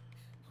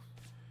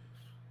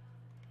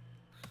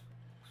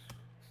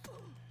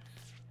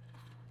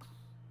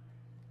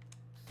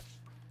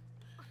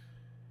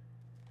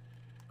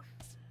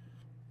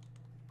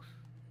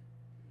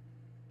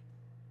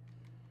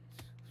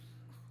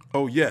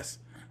 Oh, yes.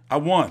 I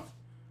won.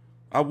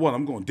 I won.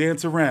 I'm going to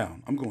dance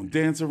around. I'm going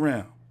to dance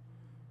around.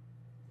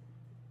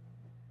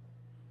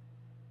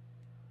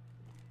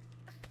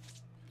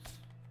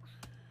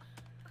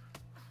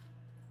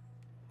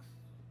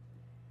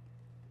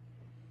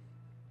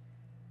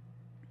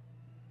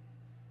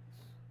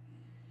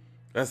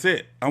 That's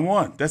it. I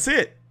won. That's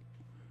it.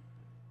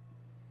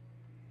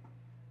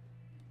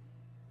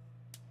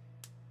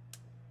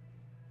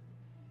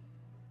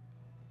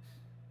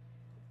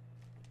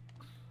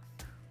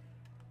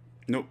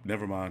 Nope,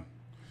 never mind.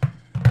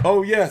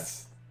 Oh,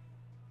 yes.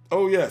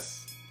 Oh,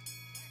 yes.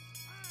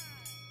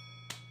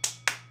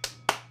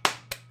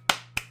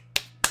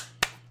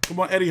 Come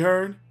on, Eddie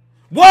Hearn.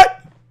 What?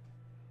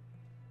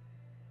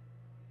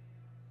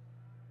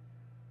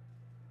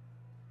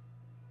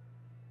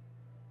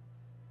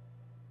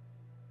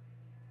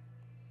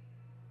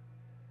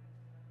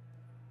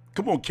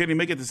 Come on, Kenny,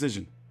 make a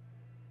decision.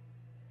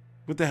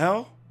 What the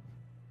hell?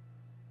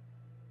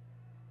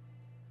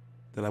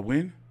 Did I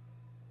win?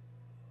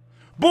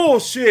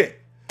 Bullshit.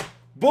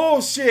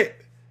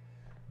 Bullshit.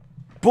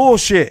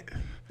 Bullshit.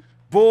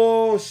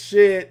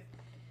 Bullshit.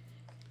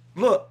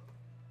 Look.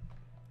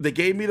 They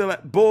gave me the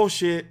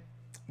bullshit.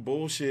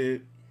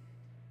 Bullshit.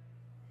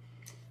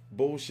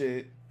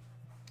 Bullshit.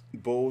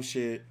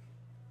 Bullshit.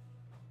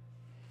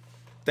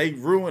 They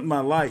ruined my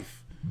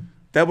life.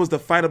 That was the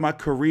fight of my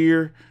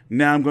career.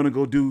 Now I'm going to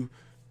go do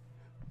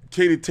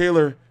Katie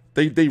Taylor.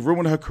 They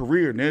ruined her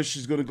career. Now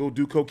she's going to go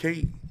do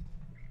cocaine.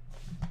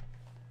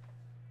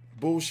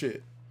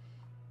 Bullshit.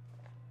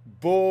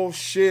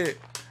 Bullshit.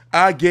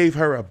 I gave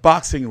her a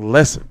boxing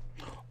lesson.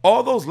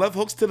 All those left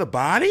hooks to the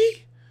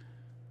body?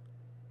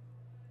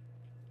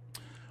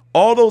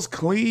 All those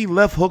clean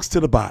left hooks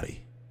to the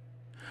body.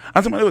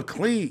 I'm talking about it was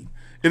clean.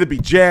 It'd be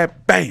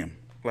jab, bam.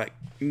 Like,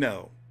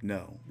 no.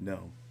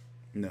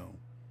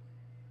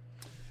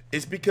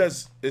 It's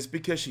because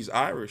she's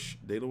Irish.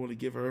 They don't want to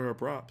give her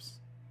props.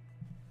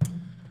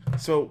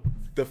 So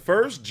the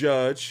first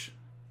judge,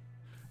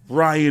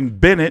 Ryan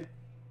Bennett,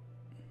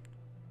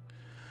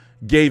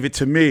 gave it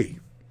to me,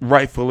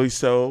 rightfully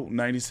so,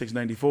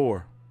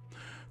 96-94.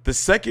 The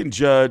second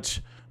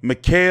judge,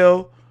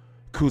 Mikhail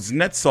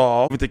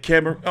Kuznetsov, with the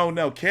Cameron. Oh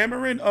no,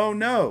 Cameron. Oh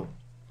no.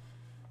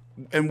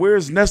 And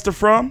where's Nesta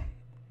from?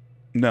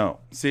 No.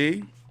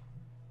 See,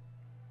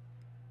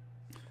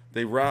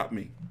 they robbed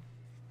me.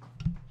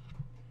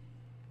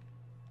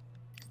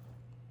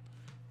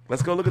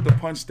 Let's go look at the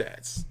punch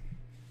stats.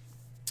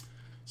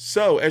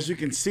 So as you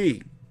can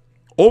see,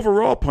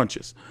 Overall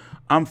punches,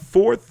 I'm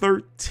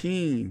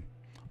 413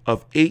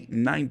 of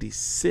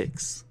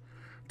 896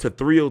 to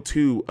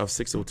 302 of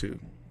 602.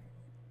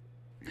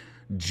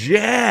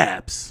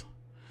 Jabs.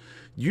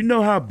 You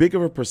know how big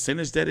of a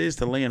percentage that is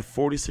to land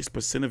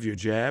 46% of your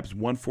jabs,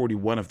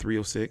 141 of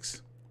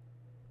 306?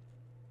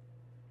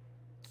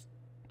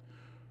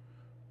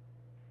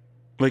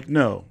 Like,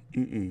 no.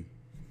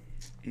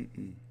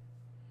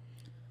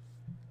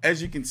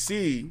 As you can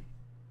see,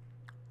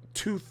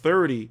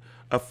 230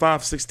 of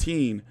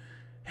 516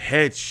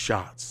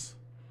 headshots.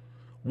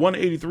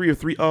 183 of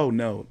 3. Oh,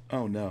 no.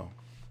 Oh, no.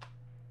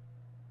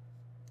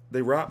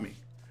 They robbed me.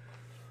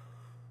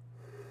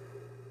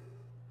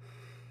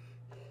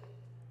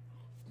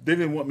 They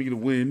didn't want me to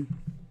win,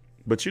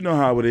 but you know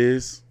how it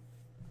is.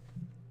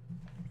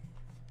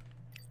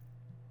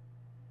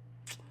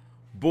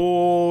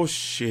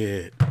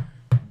 Bullshit.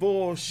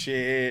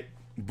 Bullshit.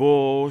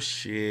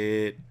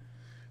 Bullshit.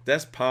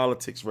 That's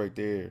politics right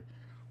there.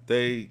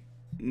 They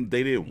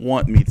didn't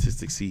want me to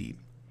succeed.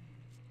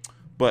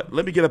 But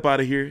let me get up out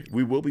of here.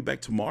 We will be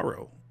back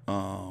tomorrow.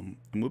 And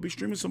we'll be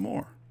streaming some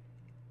more.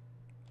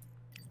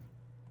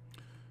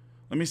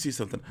 Let me see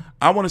something.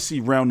 I want to see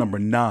round number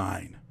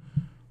 9.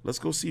 Let's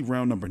go see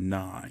round number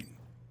 9.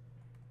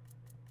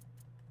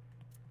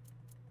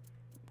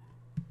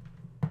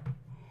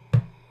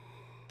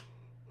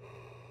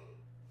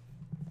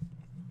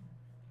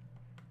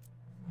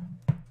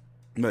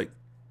 Like,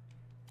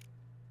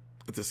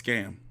 it's a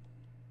scam.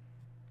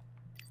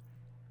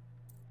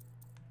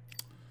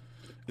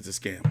 It's a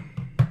scam.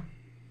 I'm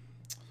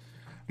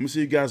going to see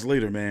you guys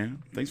later,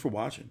 man. Thanks for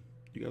watching.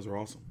 You guys are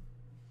awesome.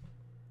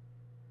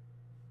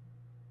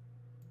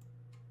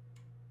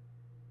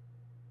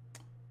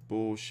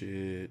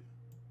 Bullshit.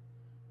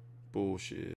 Bullshit.